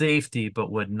increase in safety,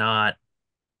 but would not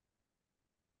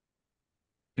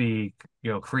be,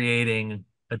 creating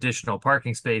additional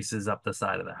parking spaces up the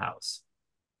side of the house.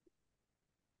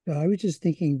 No, I was just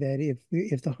thinking that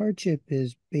if the hardship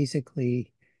is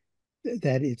basically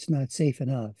that it's not safe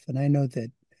enough, and I know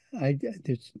that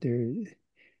the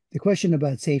question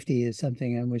about safety is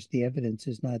something on which the evidence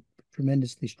is not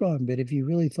tremendously strong, but if you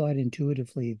really thought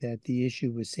intuitively that the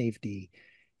issue was safety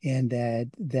and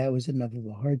that was enough of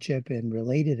a hardship and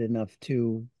related enough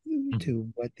to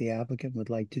what the applicant would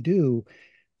like to do,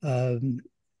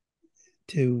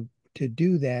 to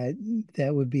do that,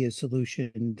 that would be a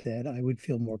solution that I would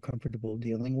feel more comfortable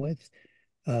dealing with,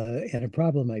 and a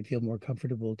problem I'd feel more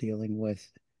comfortable dealing with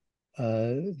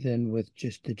than with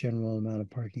just the general amount of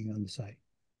parking on the site.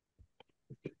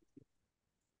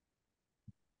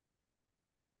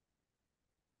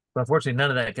 But unfortunately,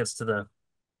 none of that gets to the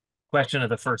question of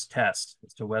the first test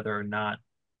as to whether or not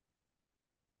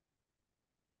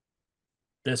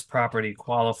this property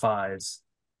qualifies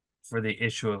for the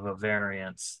issue of a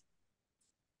variance.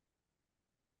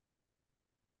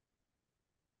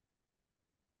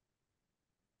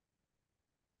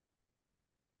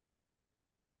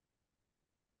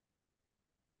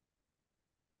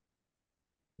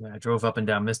 When I drove up and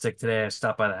down Mystic today, I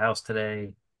stopped by the house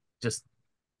today, just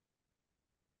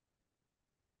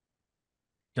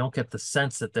don't get the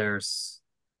sense that there's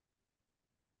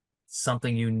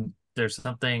something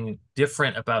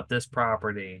different about this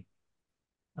property.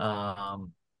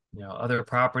 Other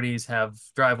properties have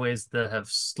driveways that have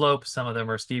slopes. Some of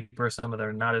them are steeper, some of them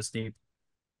are not as steep.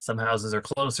 Some houses are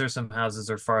closer, some houses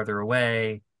are farther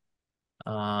away.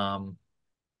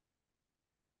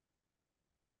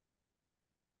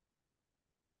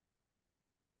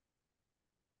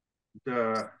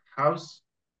 The house,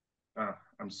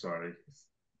 I'm sorry.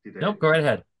 Nope, go right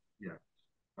ahead. Yeah.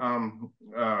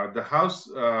 The house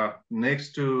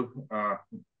next to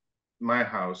my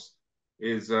house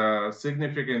is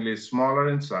significantly smaller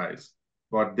in size,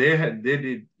 but they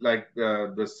did like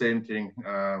the same thing,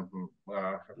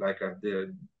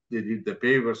 they did the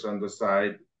pavers on the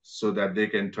side so that they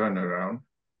can turn around.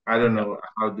 I don't know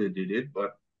how they did it,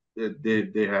 but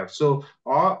they have. So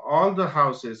all the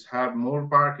houses have more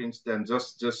parkings than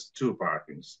just two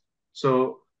parkings.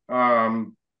 So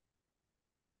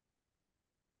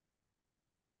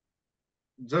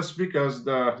just because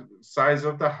the size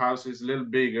of the house is a little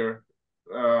bigger,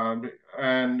 and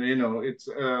it's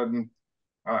and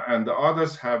the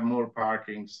others have more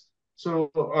parkings.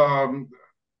 So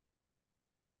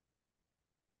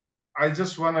I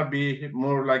just want to be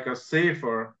more like a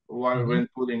safer while when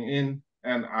pulling in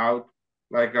and out.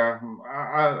 Like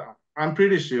I'm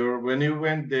pretty sure when you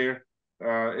went there,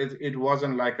 it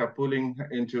wasn't like a pulling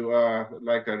into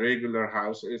like a regular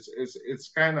house.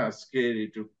 It's kind of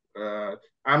scary to.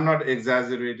 I'm not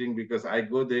exaggerating because I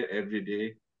go there every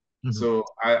day, so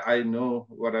I know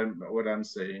what I'm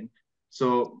saying.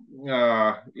 So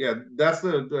yeah, that's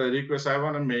the request I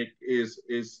want to make is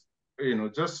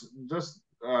just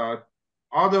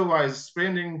otherwise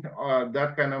spending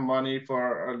that kind of money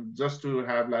for just to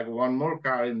have like one more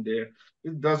car in there,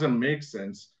 it doesn't make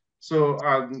sense. So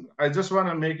I just want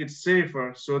to make it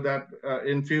safer so that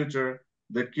in future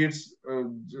the kids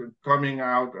coming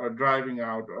out or driving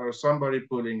out or somebody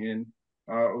pulling in,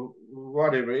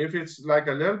 whatever. If it's like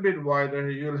a little bit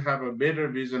wider, you'll have a better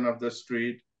vision of the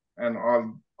street and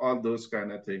all those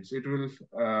kind of things. It will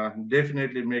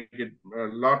definitely make it a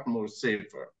lot more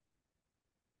safer.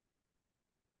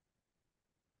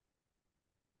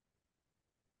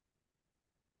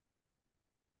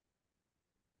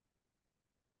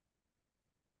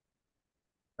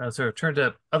 Sort of turn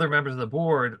to other members of the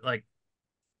board, like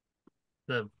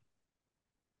the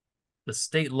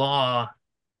state law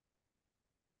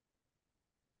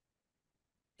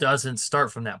doesn't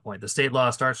start from that point. The state law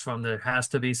starts from there has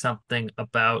to be something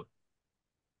about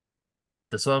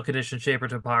the soil condition, shape, or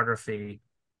topography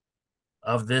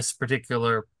of this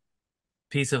particular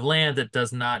piece of land that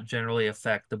does not generally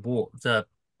affect the board, the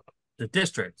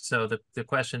district. So the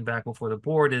question back before the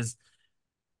board is,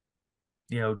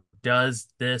 does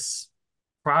this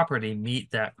property meet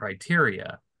that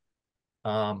criteria?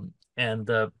 And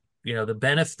the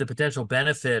potential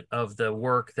benefit of the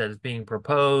work that is being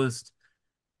proposed,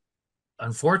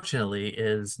 unfortunately,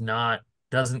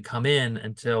 doesn't come in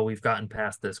until we've gotten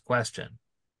past this question.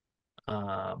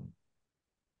 Mr.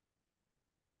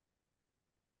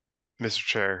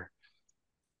 Chair.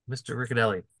 Mr.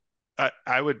 Riccadelli.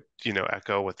 I would,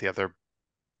 echo what the other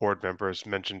board members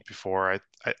mentioned before.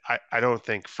 I don't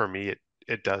think for me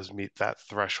it does meet that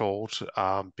threshold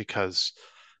because,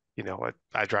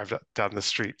 I drive down the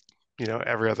street,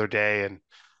 every other day, and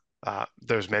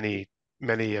there's many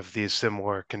of these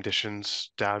similar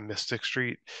conditions down Mystic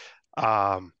Street.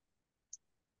 I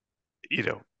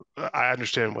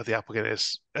understand what the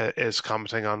applicant is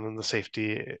commenting on the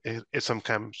safety. It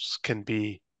sometimes can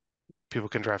be, people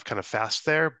can drive kind of fast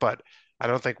there, but I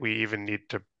don't think we even need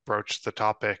to broach the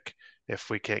topic if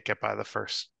we can't get by the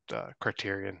first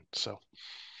criterion. So.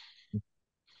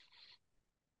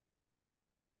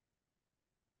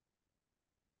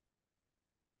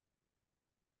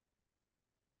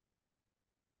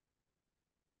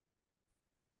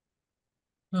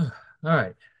 All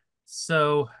right.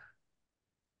 So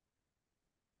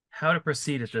how to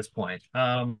proceed at this point?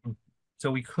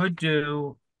 So we could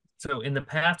do, so in the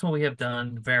past when we have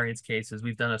done variance cases,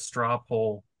 we've done a straw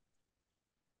poll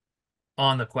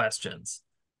on the questions.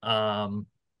 And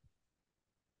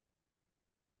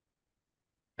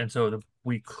so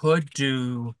we could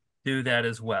do that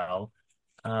as well.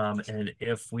 And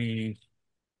if we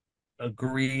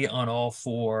agree on all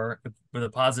four, with a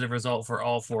positive result for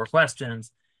all four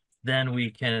questions, then we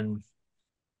can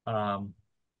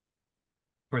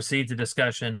proceed to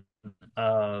discussion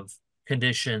of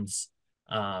conditions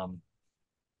for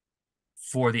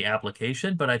the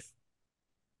application. But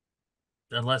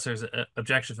unless there's an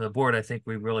objection from the board, I think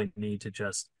we really need to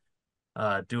just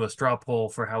do a straw poll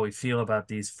for how we feel about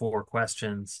these four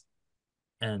questions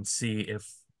and see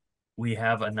if we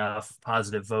have enough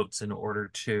positive votes in order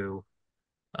to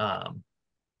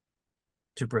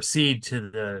proceed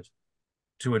to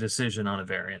a decision on a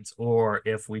variance. Or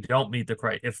if we don't meet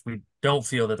if we don't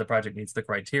feel that the project meets the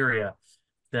criteria,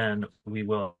 then we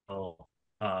will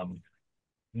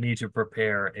need to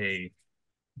prepare a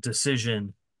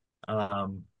decision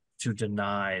to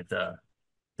deny the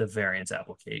variance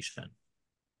application.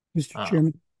 Mr.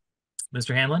 Chairman.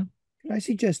 Mr. Hanlon? Could I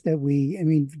suggest that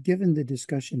given the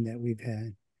discussion that we've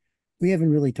had, we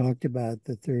haven't really talked about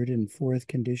the third and fourth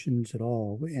conditions at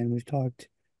all. And we've talked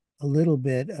a little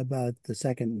bit about the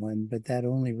second one, but that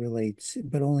only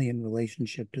in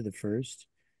relationship to the first.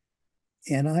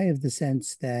 And I have the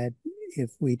sense that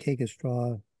if we take a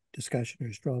straw discussion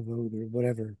or straw vote or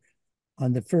whatever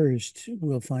on the first,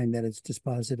 we'll find that it's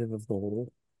dispositive of the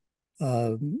whole.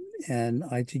 And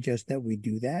I'd suggest that we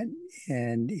do that.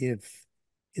 And if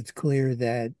it's clear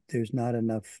that there's not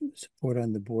enough support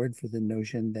on the board for the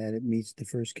notion that it meets the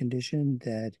first condition,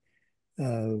 that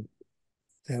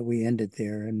we end it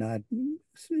there and not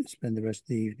spend the rest of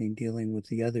the evening dealing with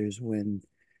the others when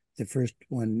the first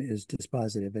one is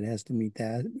dispositive. It has to meet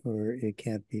that or it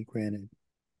can't be granted.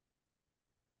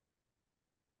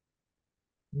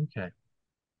 Okay.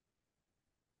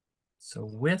 So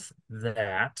with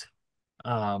that,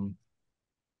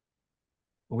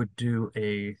 would do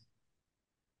a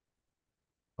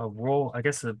roll. I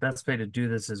guess the best way to do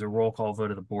this is a roll call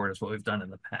vote of the board, is what we've done in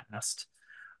the past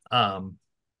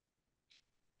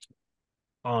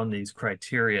on these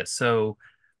criteria. So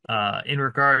In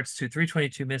regards to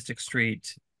 322 Mystic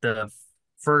Street, the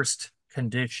first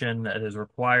condition that is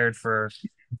required for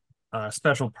a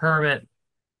special permit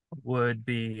would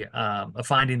be a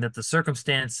finding that the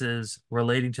circumstances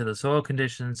relating to the soil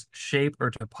conditions, shape,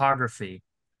 or topography,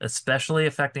 especially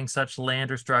affecting such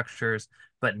land or structures,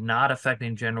 but not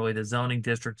affecting generally the zoning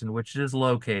district in which it is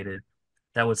located,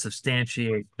 that would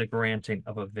substantiate the granting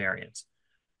of a variance.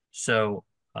 So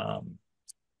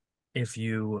if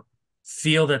you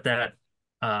feel that that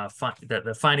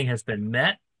the finding has been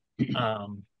met,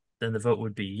 then the vote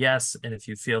would be yes. And if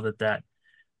you feel that that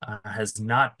has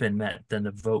not been met, then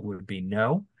the vote would be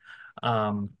no.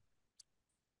 So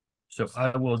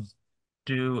I will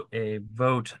do a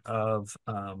vote of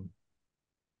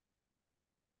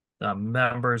the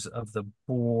members of the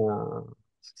board.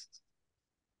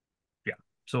 Yeah,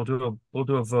 so we'll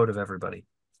do a vote of everybody,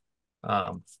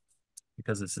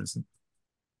 because this is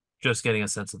just getting a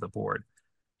sense of the board.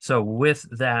 So with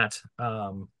that,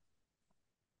 in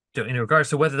regards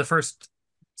to whether the first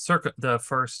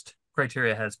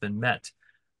criteria has been met,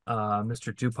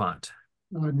 Mr. DuPont.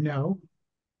 No.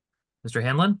 Mr.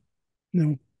 Hanlon?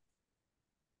 No.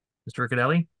 Mr.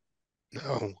 Riccadelli?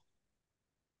 No.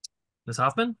 Ms.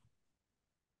 Hoffman?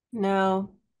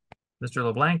 No. Mr.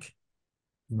 LeBlanc?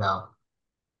 No.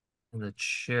 And the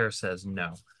chair says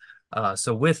no.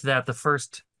 So with that, the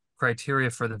first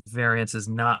criteria for the variance is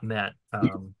not met.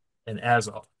 And as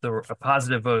a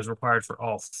positive vote is required for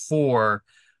all four,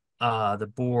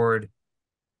 the board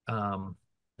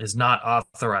is not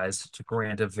authorized to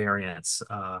grant a variance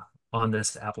on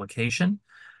this application.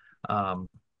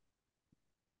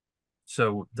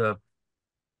 So the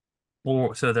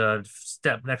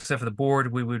next step for the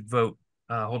board, we would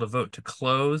hold a vote to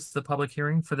close the public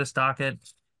hearing for this docket.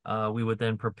 We would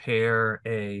then prepare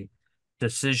a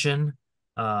decision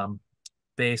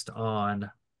based on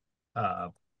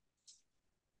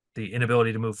the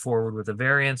inability to move forward with the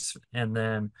variance, and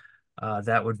then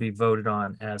that would be voted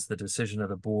on as the decision of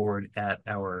the board at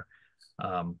our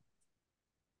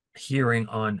hearing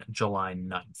on July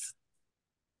 9th.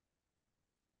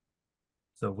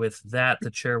 So with that, the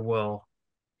chair will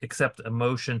accept a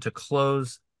motion to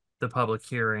close the public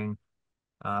hearing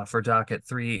for docket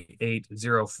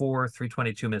 3804,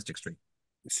 322 Mystic Street.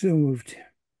 So moved.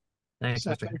 Thanks,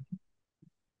 Mr.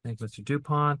 Thank you, Mr.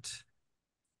 DuPont.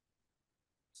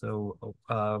 So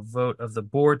vote of the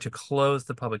board to close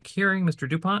the public hearing. Mr.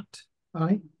 DuPont?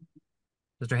 Aye.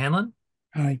 Mr. Hanlon?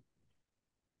 Aye.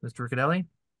 Mr. Riccadelli?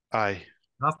 Aye.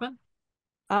 Hoffman?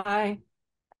 Aye.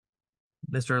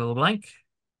 Mr. LeBlanc?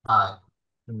 Aye.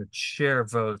 And the chair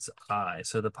votes aye.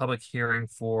 So the public hearing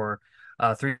for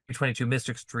 322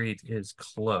 Mystic Street is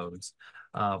closed.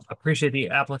 Appreciate the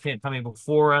applicant coming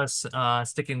before us,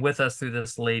 sticking with us through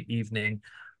this late evening.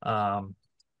 I'm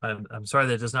sorry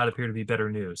that does not appear to be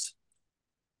better news.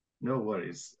 No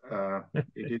worries.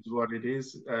 It is what it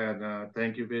is. And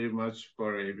thank you very much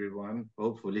for everyone.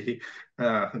 Hopefully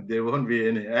there won't be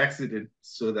any accident,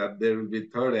 so that there will be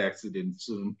third accident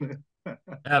soon.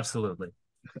 Absolutely.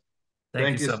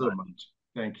 Thank you so much.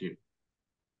 Thank you.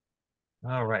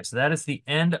 All right. So that is the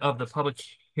end of the public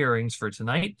hearings for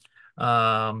tonight.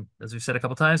 As we've said a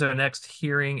couple times, our next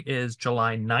hearing is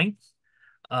July 9th.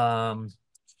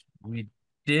 We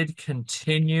did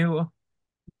continue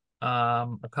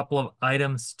a couple of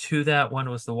items to that. One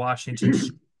was the Washington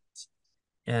Street,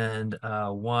 and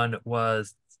one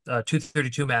was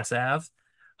 232 Mass Ave.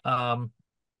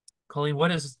 Colleen,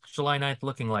 what is July 9th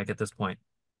looking like at this point?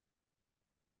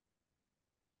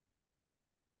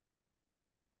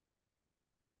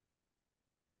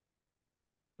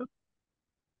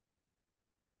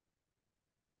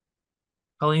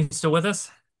 Colleen, still with us?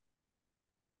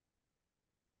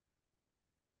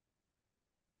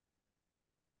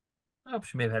 Oh,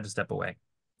 she may have had to step away.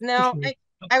 No,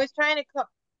 I was trying to call.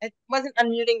 It wasn't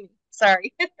unmuting me.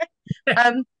 Sorry.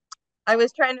 I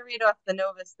was trying to read off the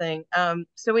Novus thing.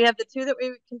 So we have the two that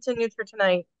we continued for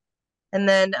tonight, and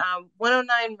then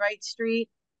 109 Wright Street,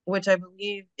 which I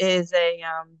believe is a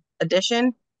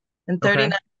addition, and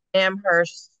 39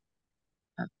 Amherst.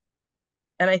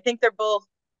 And I think they're both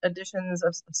additions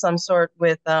of some sort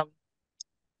with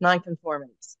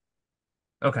non-conformities.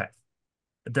 Okay.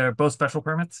 They're both special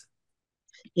permits?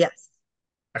 Yes.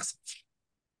 Excellent.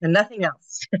 And nothing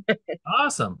else.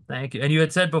 Awesome. Thank you. And you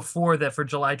had said before that for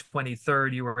July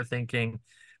 23rd, you were thinking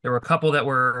there were a couple that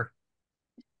were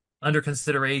under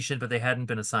consideration, but they hadn't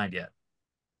been assigned yet.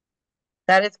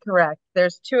 That is correct.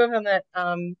 There's two of them that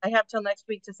I have till next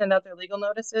week to send out their legal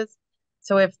notices.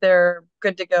 So if they're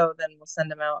good to go, then we'll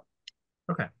send them out.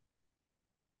 Okay.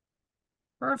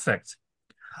 Perfect.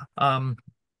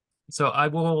 So I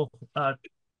will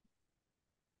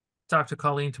talk to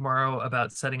Colleen tomorrow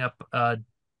about setting up a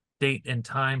date and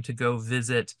time to go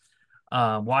visit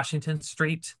Washington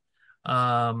Street.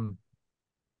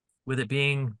 With it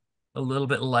being a little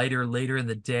bit lighter later in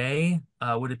the day,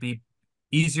 would it be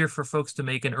easier for folks to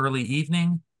make an early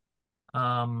evening?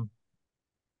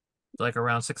 Like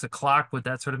around 6 o'clock, would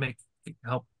that sort of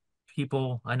help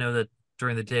people? I know that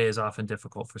during the day is often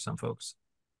difficult for some folks.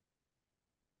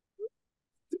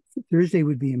 Thursday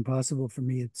would be impossible for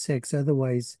me at 6.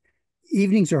 Otherwise,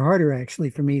 evenings are harder actually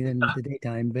for me than the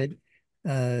daytime, but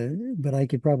I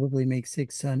could probably make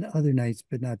 6 on other nights,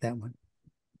 but not that one.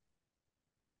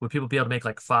 Would people be able to make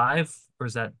like 5, or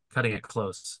is that cutting it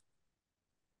close?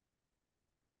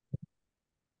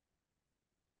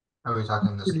 Are we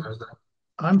talking this Thursday?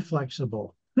 I'm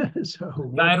flexible.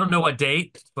 So I don't know what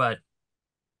date, but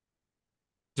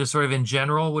just sort of in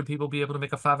general, would people be able to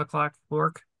make a 5 o'clock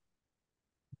work?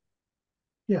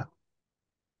 Yeah.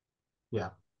 Yeah.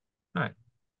 All right.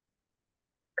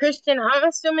 Christian, I'm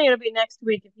assuming it'll be next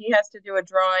week if he has to do a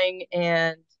drawing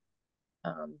and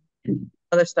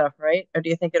other stuff, right? Or do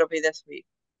you think it'll be this week?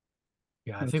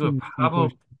 Yeah, I think it would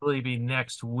probably be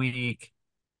next week.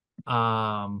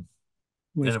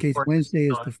 Worst case, Wednesday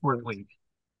is the 4th week.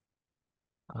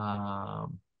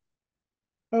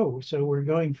 Oh, so we're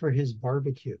going for his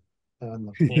barbecue on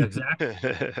the Yeah, exactly.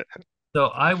 So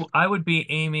I would be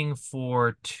aiming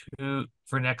for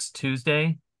next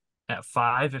Tuesday at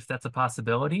 5, if that's a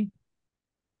possibility.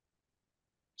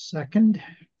 2nd.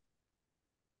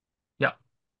 Yeah.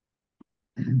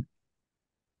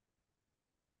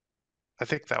 I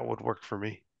think that would work for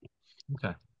me.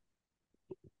 Okay.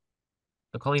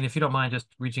 So Colleen, if you don't mind just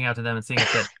reaching out to them and seeing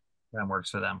if that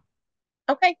works for them.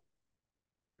 Okay.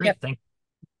 Great. Yep.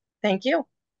 Thank you.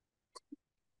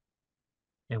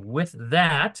 And with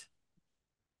that,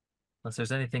 unless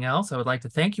there's anything else, I would like to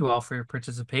thank you all for your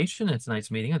participation in tonight's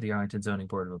meeting of the Arlington Zoning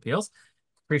Board of Appeals.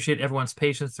 Appreciate everyone's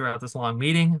patience throughout this long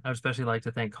meeting. I would especially like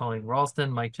to thank Colleen Ralston,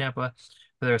 Mike Champa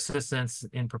for their assistance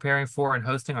in preparing for and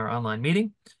hosting our online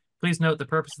meeting. Please note the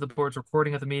purpose of the board's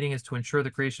recording of the meeting is to ensure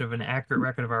the creation of an accurate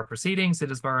record of our proceedings.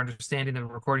 It is our understanding that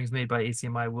recordings made by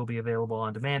ACMi will be available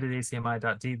on demand at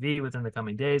acmi.tv within the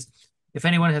coming days. If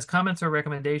anyone has comments or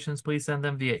recommendations, please send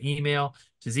them via email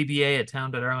to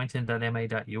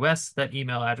zba@town.arlington.ma.us. That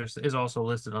email address is also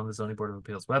listed on the Zoning Board of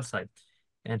Appeals website.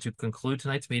 And to conclude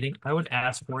tonight's meeting, I would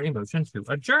ask for a motion to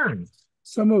adjourn.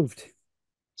 So moved.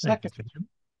 Second.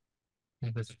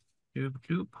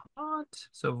 DuPont.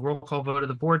 So roll call vote of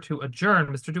the board to adjourn.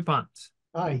 Mr. DuPont.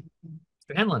 Aye.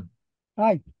 Mr. Hanlon.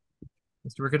 Aye.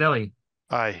 Mr. Riccadelli.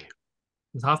 Aye.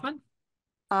 Ms. Hoffman.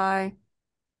 Aye.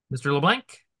 Mr.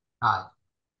 LeBlanc. Aye.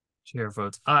 Chair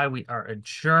votes aye. We are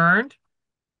adjourned.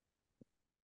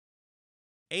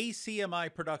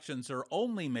 ACMi productions are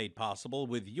only made possible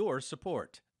with your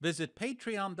support. Visit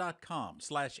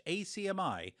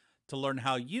patreon.com/ACMi to learn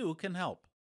how you can help.